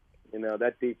Sunday.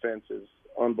 That defense is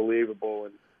unbelievable.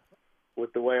 And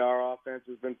with the way our offense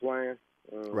has been playing.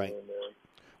 Right.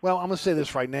 Well, I'm going to say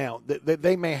this right now.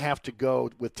 They may have to go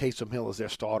with Taysom Hill as their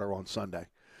starter on Sunday.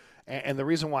 And the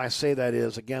reason why I say that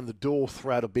is, again, the dual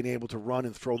threat of being able to run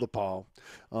and throw the ball.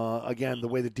 Again, the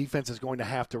way the defense is going to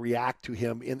have to react to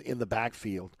him in the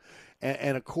backfield.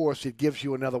 And, of course, it gives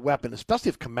you another weapon, especially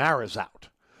if Kamara's out.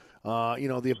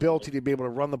 The ability to be able to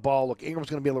run the ball. Look, Ingram's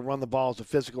going to be able to run the ball as a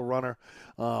physical runner.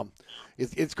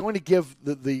 It's going to give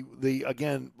the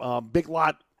big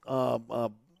lot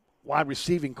wide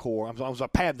receiving core,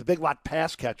 the big lot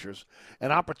pass catchers,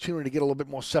 an opportunity to get a little bit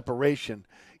more separation.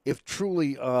 If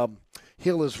truly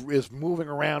Hill is moving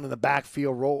around in the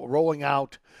backfield, rolling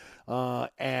out,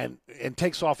 and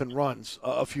takes off and runs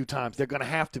a few times, they're going to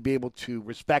have to be able to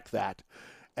respect that.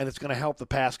 And it's going to help the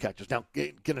pass catchers. Now,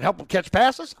 can it help them catch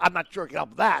passes? I'm not sure it can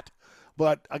help that.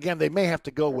 But, again, they may have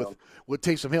to go with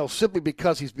Taysom Hill simply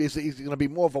because he's going to be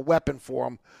more of a weapon for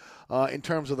them in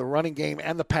terms of the running game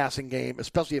and the passing game,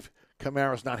 especially if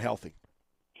Kamara's not healthy.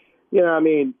 I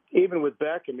mean, even with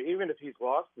Beckham, even if he's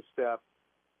lost the step,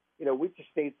 we just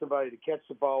need somebody to catch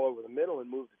the ball over the middle and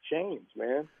move the chains,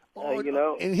 man.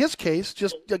 In his case,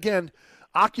 just, again,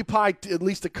 occupy at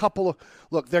least a couple of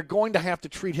 – look, they're going to have to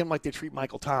treat him like they treat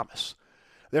Michael Thomas.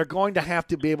 They're going to have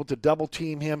to be able to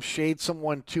double-team him, shade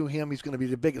someone to him. He's going to be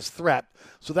the biggest threat.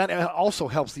 So that also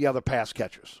helps the other pass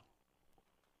catchers.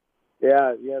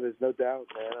 Yeah, there's no doubt,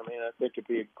 man. I mean, I think it'd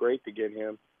be great to get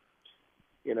him,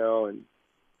 and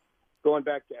going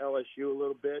back to LSU a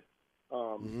little bit,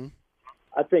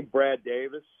 I think Brad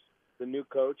Davis, the new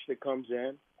coach that comes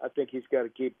in, I think he's got to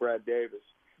keep Brad Davis.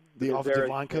 The offensive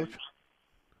line coach?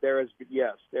 There has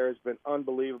been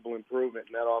unbelievable improvement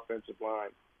in that offensive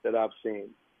line that I've seen.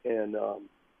 And,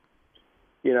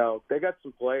 they got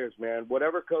some players, man.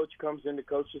 Whatever coach comes in to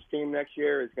coach this team next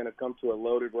year is going to come to a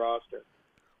loaded roster.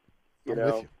 I'm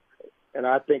with you. And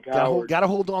I think Howard got to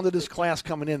hold on to this class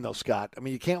coming in, though, Scott. I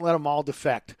mean, you can't let them all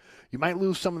defect. You might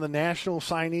lose some of the national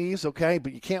signees, okay,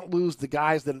 but you can't lose the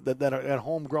guys that are at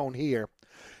homegrown here.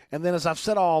 And then, as I've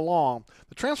said all along,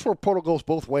 the transfer portal goes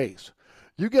both ways.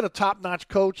 You get a top-notch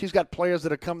coach. He's got players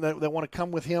that want to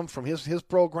come with him from his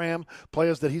program,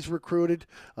 players that he's recruited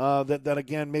that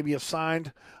again maybe have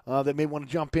signed that may want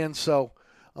to jump in. So.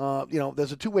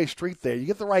 There's a two-way street there. You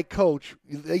get the right coach.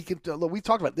 We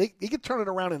talked about it. They can turn it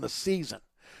around in the season.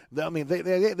 I mean,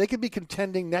 they could be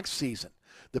contending next season,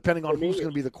 depending on who's going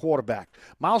to be the quarterback.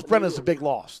 Miles Brennan is a big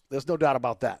loss. There's no doubt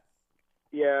about that.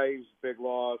 Yeah, he's a big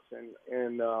loss,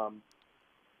 and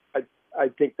I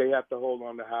think they have to hold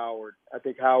on to Howard. I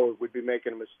think Howard would be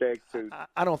making a mistake too.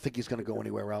 I don't think he's going to go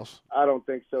anywhere else. I don't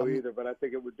think so either, but I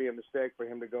think it would be a mistake for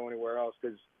him to go anywhere else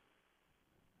because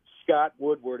Scott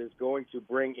Woodward is going to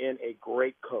bring in a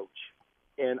great coach.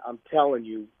 And I'm telling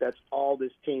you, that's all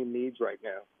this team needs right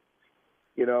now.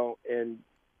 And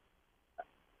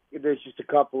there's just a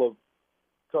couple of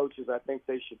coaches I think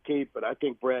they should keep, but I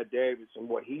think Brad Davis and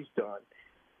what he's done,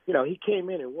 he came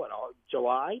in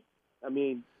July? I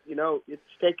mean, it's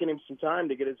taken him some time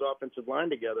to get his offensive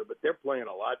line together, but they're playing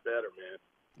a lot better, man.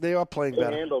 They are playing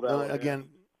better. Handle that again,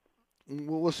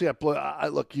 we'll see.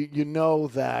 Look, you know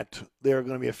that there are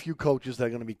going to be a few coaches that are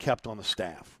going to be kept on the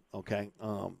staff, okay?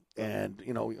 And,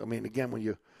 I mean, again, when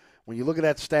you look at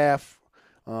that staff,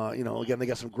 again, they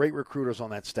got some great recruiters on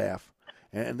that staff,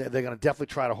 and they're going to definitely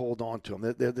try to hold on to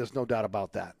them. There's no doubt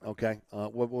about that, okay?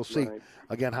 We'll see,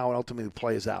 again, how it ultimately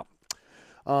plays out.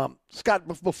 Scott,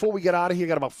 before we get out of here,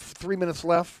 got about 3 minutes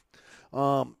left.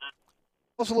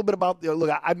 Tell us a little bit about, look,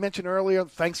 I mentioned earlier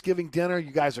Thanksgiving dinner.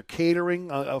 You guys are catering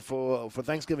for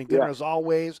Thanksgiving dinner as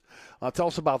always. Tell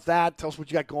us about that. Tell us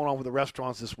what you got going on with the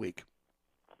restaurants this week.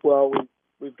 Well,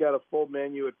 we've got a full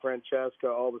menu at Francesca,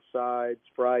 all the sides,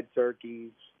 fried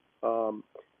turkeys.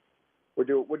 We're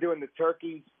doing the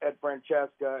turkeys at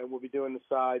Francesca, and we'll be doing the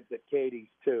sides at Katie's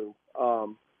too.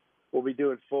 We'll be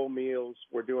doing full meals.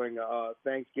 We're doing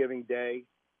Thanksgiving Day.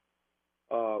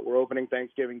 We're opening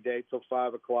Thanksgiving Day till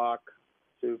 5 o'clock.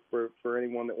 For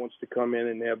anyone that wants to come in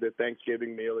and have their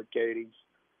Thanksgiving meal at Katie's.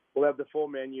 We'll have the full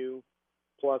menu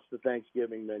plus the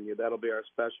Thanksgiving menu. That'll be our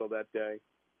special that day.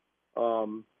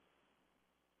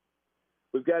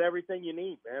 We've got everything you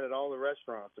need, man, at all the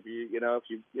restaurants. If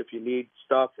you need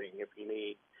stuffing,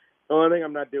 the only thing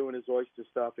I'm not doing is oyster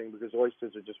stuffing because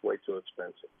oysters are just way too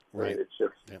expensive. Right. It's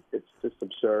just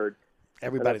absurd.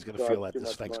 Everybody's going to feel that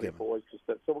this Thanksgiving. So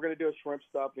we're going to do a shrimp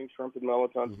stuffing, shrimp and melon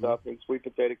stuffing, sweet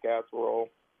potato casserole,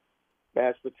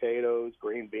 mashed potatoes,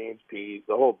 green beans, peas,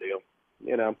 the whole deal.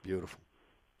 Beautiful.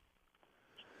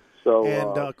 So,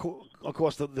 and of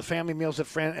course, the family meals at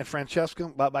Francesca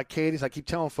by Katie's. I keep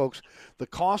telling folks the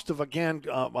cost of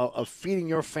of feeding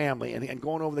your family and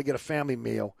going over to get a family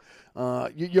meal.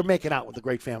 You're making out with the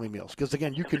great family meals because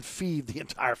again, you can feed the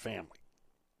entire family.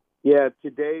 Yeah,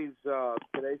 today's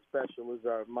special is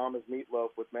our Mama's meatloaf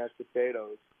with mashed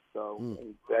potatoes,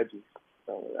 and veggies.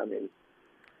 So, I mean,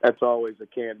 that's always a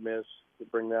can't miss to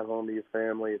bring that home to your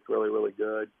family. It's really, really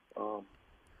good.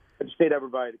 I just need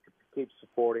everybody to keep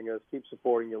supporting us, keep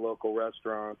supporting your local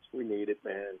restaurants. We need it,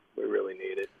 man. We really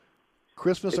need it.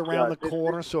 Christmas around the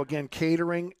corner, so again,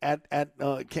 catering at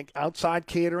outside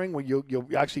catering where you'll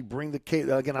actually bring the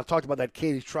again. I've talked about that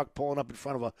Katie's truck pulling up in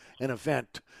front of an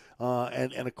event,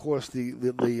 and of course the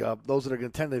those that are going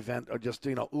to attend the event are just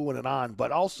oohing and on.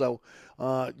 But also,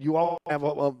 you all have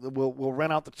we'll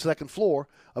rent out the second floor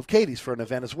of Katie's for an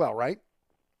event as well, right?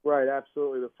 Right,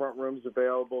 absolutely. The front room's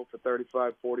available for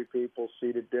 35, 40 people,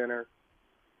 seated dinner.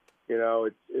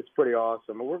 It's pretty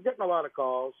awesome, and we're getting a lot of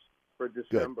calls for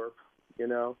December. Good.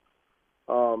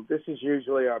 This is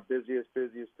usually our busiest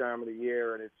time of the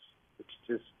year, and it's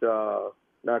just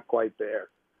not quite there.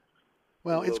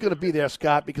 Well, it's going to be there,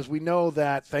 Scott, because we know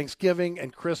that Thanksgiving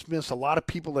and Christmas, a lot of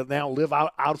people that now live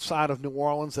outside of New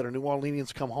Orleans that are New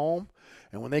Orleanians come home.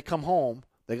 And when they come home,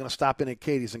 they're going to stop in at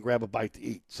Katie's and grab a bite to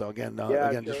eat. So, again,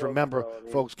 just remember,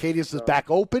 folks, Katie's is back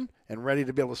open and ready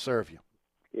to be able to serve you.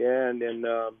 Yeah, and then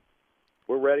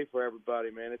we're ready for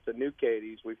everybody, man. It's a new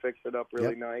Katie's. We fixed it up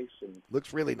really nice. And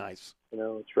looks really nice.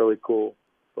 It's really cool.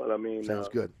 But, I mean, sounds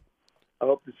good. I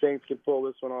hope the Saints can pull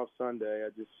this one off Sunday.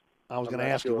 I was going to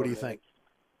ask you, what do you think?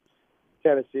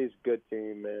 Tennessee's a good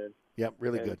team, man. Yep,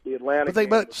 really good. The Atlanta.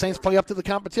 But Saints play up to the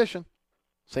competition.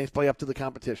 They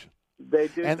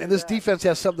do. And this defense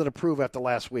has something to prove after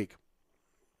last week.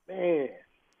 Man,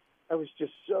 that was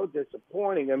just so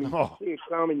disappointing. I mean, you see it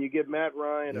coming. You give Matt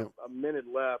Ryan a minute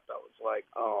left. I was like,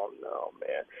 oh, no,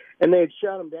 man. And they had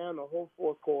shut him down the whole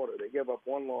fourth quarter. They gave up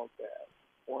one long pass.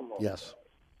 Yes.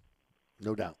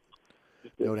 No doubt.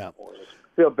 No doubt.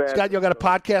 Feel bad. Scott, you got a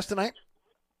podcast tonight?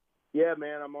 Yeah,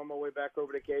 man. I'm on my way back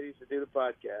over to Katie's to do the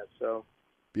podcast. So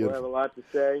beautiful. We'll have a lot to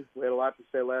say. We had a lot to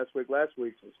say last week. Last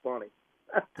week's was funny.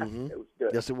 It was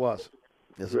good. Yes, it was.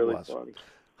 Really funny.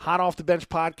 Hot Off the Bench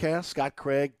podcast, Scott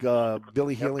Craig,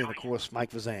 Billy Healy, and, of course,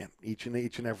 Mike Vazan. Each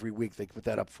and every week they put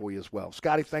that up for you as well.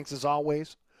 Scotty, thanks as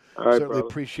always. All right, certainly brother.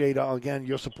 Appreciate, again,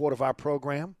 your support of our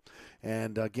program.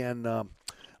 And, again,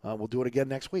 we'll do it again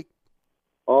next week.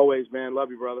 Always, man.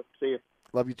 Love you, brother. See you.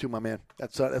 Love you too, my man.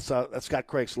 That's Scott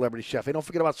Craig, Celebrity Chef. Hey, don't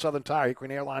forget about Southern Tire,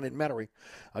 Hickory Airline in Metairie.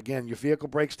 Again, your vehicle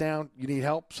breaks down, you need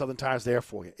help, Southern Tire's there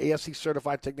for you. ASC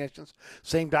certified technicians,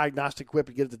 same diagnostic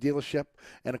equipment you get at the dealership,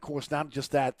 and of course, not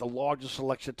just that, the largest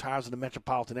selection of tires in the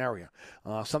metropolitan area.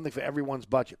 Something for everyone's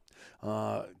budget.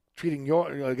 Treating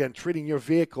your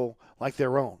vehicle like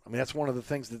their own. I mean, that's one of the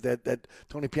things that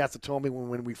Tony Piazza told me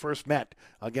when we first met,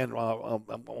 again,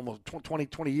 almost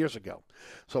 20 years ago.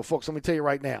 So, folks, let me tell you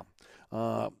right now,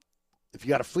 if you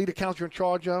got a fleet account you're in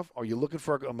charge of, or you're looking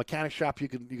for a mechanic shop you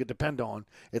can depend on,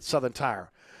 it's Southern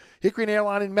Tire. Hickory and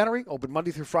Airline in Metairie, open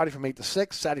Monday through Friday from 8 to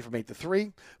 6, Saturday from 8 to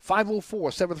 3.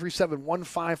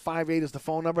 504-737-1558 is the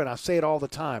phone number, and I say it all the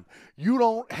time. You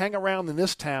don't hang around in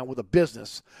this town with a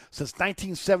business since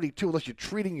 1972 unless you're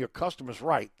treating your customers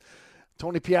right.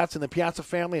 Tony Piazza and the Piazza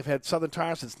family have had Southern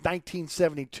Tire since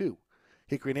 1972.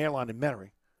 Hickory and Airline in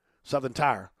Metairie. Southern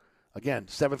Tire. Again,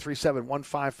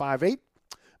 737-1558.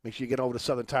 Make sure you get over to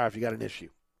Southern Tire if you got an issue.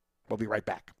 We'll be right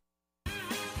back.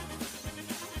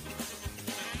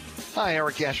 Hi,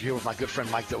 Eric Asher here with my good friend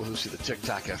Mike Delahousie, the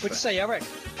TikTok Cafe. What'd you say, Eric?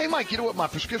 Hey, Mike, you know what my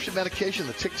prescription medication,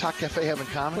 the TikTok Cafe, have in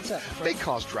common? What's that? They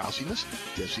cause drowsiness,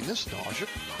 dizziness, nausea,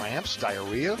 cramps,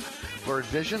 diarrhea, blurred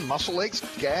vision, muscle aches,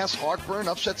 gas, heartburn,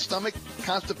 upset stomach,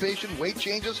 constipation, weight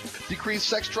changes, decreased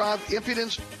sex drive,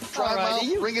 impotence, dry mouth,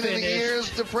 ringing in the ears,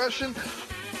 depression.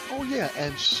 Oh, yeah,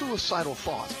 and suicidal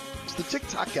thoughts. It's the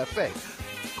TikTok Cafe,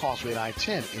 Causeway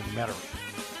I-10 in Metairie.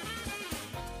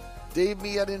 Dave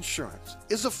Miette Insurance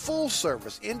is a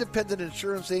full-service independent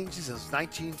insurance agency since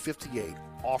 1958,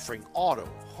 offering auto,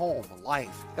 home,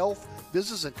 life, health,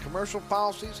 business, and commercial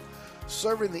policies,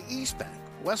 serving the East Bank,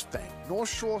 West Bank,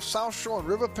 North Shore, South Shore, and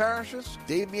River parishes.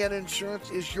 Dave Miette Insurance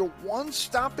is your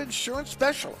one-stop insurance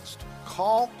specialist.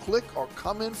 Call, click, or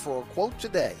come in for a quote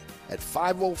today at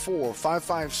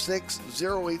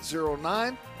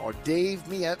 504-556-0809 or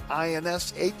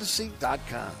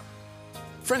DaveMietteINSAgency.com.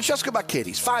 Francesca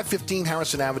Bacchetti's, 515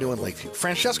 Harrison Avenue in Lakeview.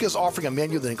 Francesca is offering a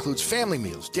menu that includes family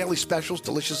meals, daily specials,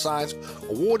 delicious sides,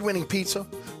 award-winning pizza,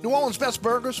 New Orleans' best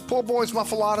burgers, poor boys'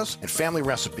 muffulettas, and family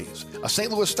recipes. A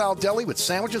St. Louis-style deli with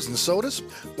sandwiches and sodas.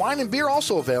 Wine and beer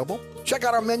also available. Check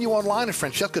out our menu online at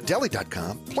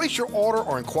francescadeli.com. Place your order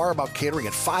or inquire about catering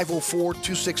at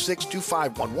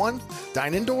 504-266-2511.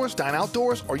 Dine indoors, dine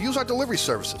outdoors, or use our delivery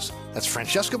services. That's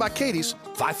Francesca Bacchetti's,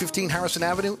 515 Harrison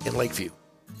Avenue in Lakeview.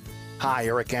 Hi,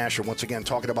 Eric Asher, once again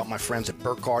talking about my friends at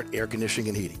Burkhardt Air Conditioning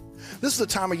and Heating. This is the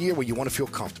time of year where you want to feel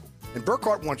comfortable, and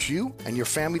Burkhardt wants you and your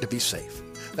family to be safe.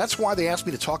 That's why they asked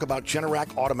me to talk about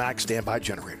Generac automatic standby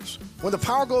generators. When the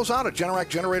power goes out, a Generac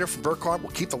generator from Burkhardt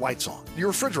will keep the lights on, your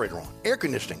refrigerator on, air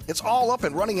conditioning. It's all up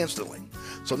and running instantly.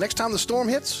 So next time the storm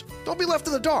hits, don't be left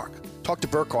in the dark. Talk to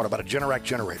Burkhardt about a Generac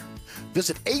generator.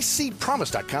 Visit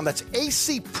acpromise.com, that's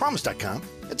acpromise.com,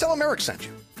 and tell them Eric sent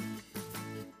you.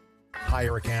 Hi,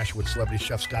 Eric Asher with Celebrity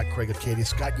Chef Scott Craig of Katie's.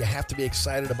 Scott, you have to be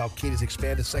excited about Katie's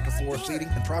expanded second floor seating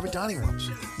and private dining rooms.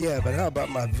 Yeah, but how about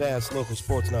my vast local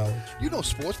sports knowledge? You know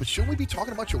sports, but shouldn't we be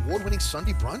talking about your award-winning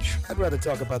Sunday brunch? I'd rather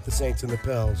talk about the Saints and the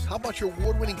Pels. How about your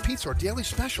award-winning pizza or daily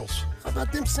specials? How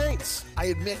about them Saints? I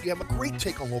admit you have a great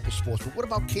take on local sports, but what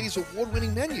about Katie's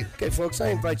award-winning menu? Okay, folks, I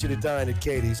invite you to dine at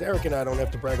Katie's. Eric and I don't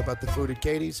have to brag about the food at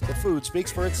Katie's. The food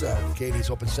speaks for itself. Katie's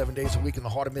open 7 days a week in the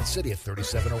heart of Mid-City at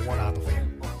 3701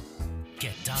 Opperville.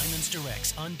 Get Diamonds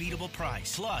Direct's unbeatable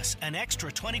price, plus an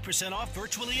extra 20% off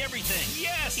virtually everything.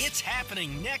 Yes! It's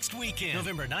happening next weekend,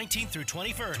 November 19th through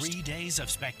 21st. 3 days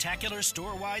of spectacular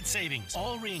store-wide savings.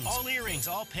 All rings, all earrings,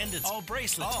 all pendants, all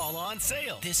bracelets, all on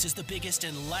sale. This is the biggest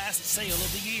and last sale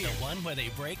of the year. The one where they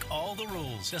break all the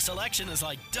rules. The selection is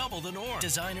like double the norm.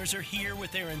 Designers are here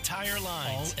with their entire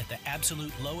lines, all at the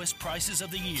absolute lowest prices of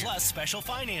the year, plus special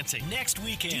financing. Next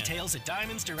weekend. Details at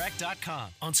DiamondsDirect.com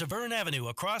on Severn Avenue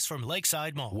across from Lakeside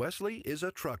Mall. Wesley is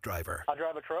a truck driver. I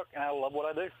drive a truck, and I love what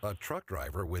I do. A truck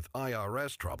driver with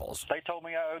IRS troubles. They told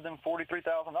me I owed them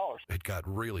 $43,000. It got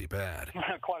really bad.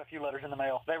 Quite a few letters in the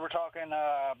mail. They were talking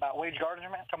about wage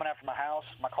garnishment, coming after my house,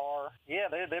 my car. Yeah,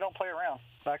 they don't play around.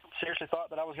 I seriously thought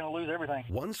that I was going to lose everything.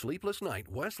 One sleepless night,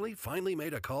 Wesley finally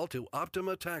made a call to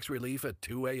Optima Tax Relief at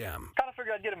 2 a.m. Kind of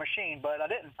figured I'd get a machine, but I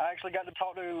didn't. I actually got to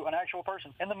talk to an actual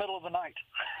person in the middle of the night.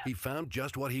 He found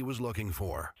just what he was looking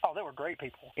for. Oh, they were great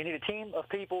people. You need a team of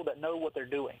people that know what they're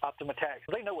doing. Optima Tax,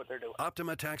 they know what they're doing.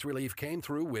 Optima Tax Relief came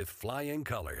through with flying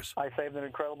colors. I saved an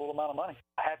incredible amount of money.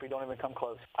 Happy don't even come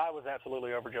close. I was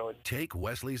absolutely overjoyed. Take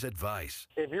Wesley's advice.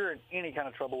 If you're in any kind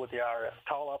of trouble with the IRS,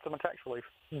 call Optima Tax Relief.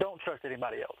 Don't trust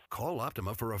anybody else. Call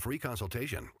Optima for a free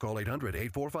consultation. Call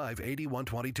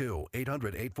 800-845-8122.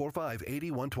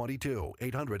 800-845-8122.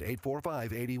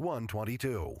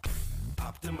 800-845-8122.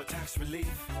 Optima Tax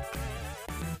Relief.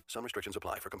 Some restrictions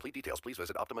apply. For complete details, please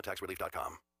visit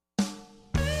OptimaTaxRelief.com.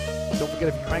 Don't forget,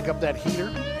 if you crank up that heater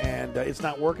and it's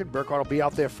not working, Burkhardt will be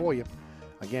out there for you.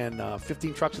 Again,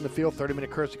 15 trucks in the field,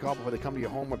 30-minute courtesy call before they come to your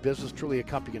home or business. Truly a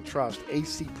company you can trust.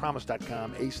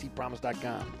 acpromise.com,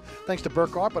 acpromise.com. Thanks to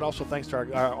Burkhardt, but also thanks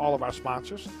to all of our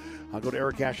sponsors. Go to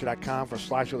ericasher.com for a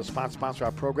slideshow of the sponsor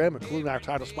our program, including our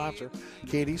title sponsor,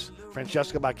 Katie's,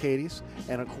 Francesca by Katie's,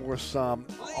 and, of course,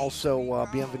 also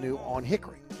Bienvenue on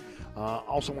Hickory.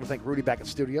 Also want to thank Rudy back at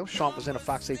studio, Sean was in of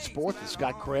Fox 8 Sports, and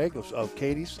Scott Craig of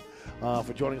Katie's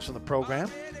for joining us on the program.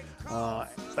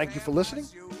 Thank you for listening.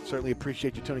 Certainly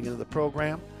appreciate you tuning into the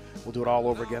program. We'll do it all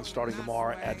over again starting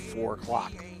tomorrow at 4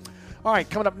 o'clock. All right,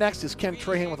 coming up next is Ken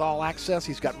Trahan with All Access.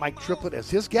 He's got Mike Triplett as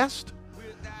his guest.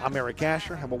 I'm Eric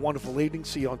Asher. Have a wonderful evening.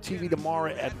 See you on TV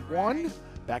tomorrow at 1,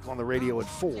 back on the radio at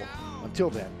 4. Until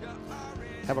then,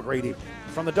 have a great evening.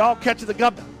 From the dog catch to the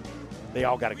governor, they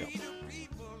all got to go.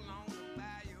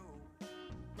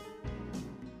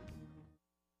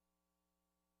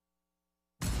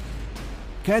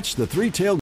 Catch the three-tailed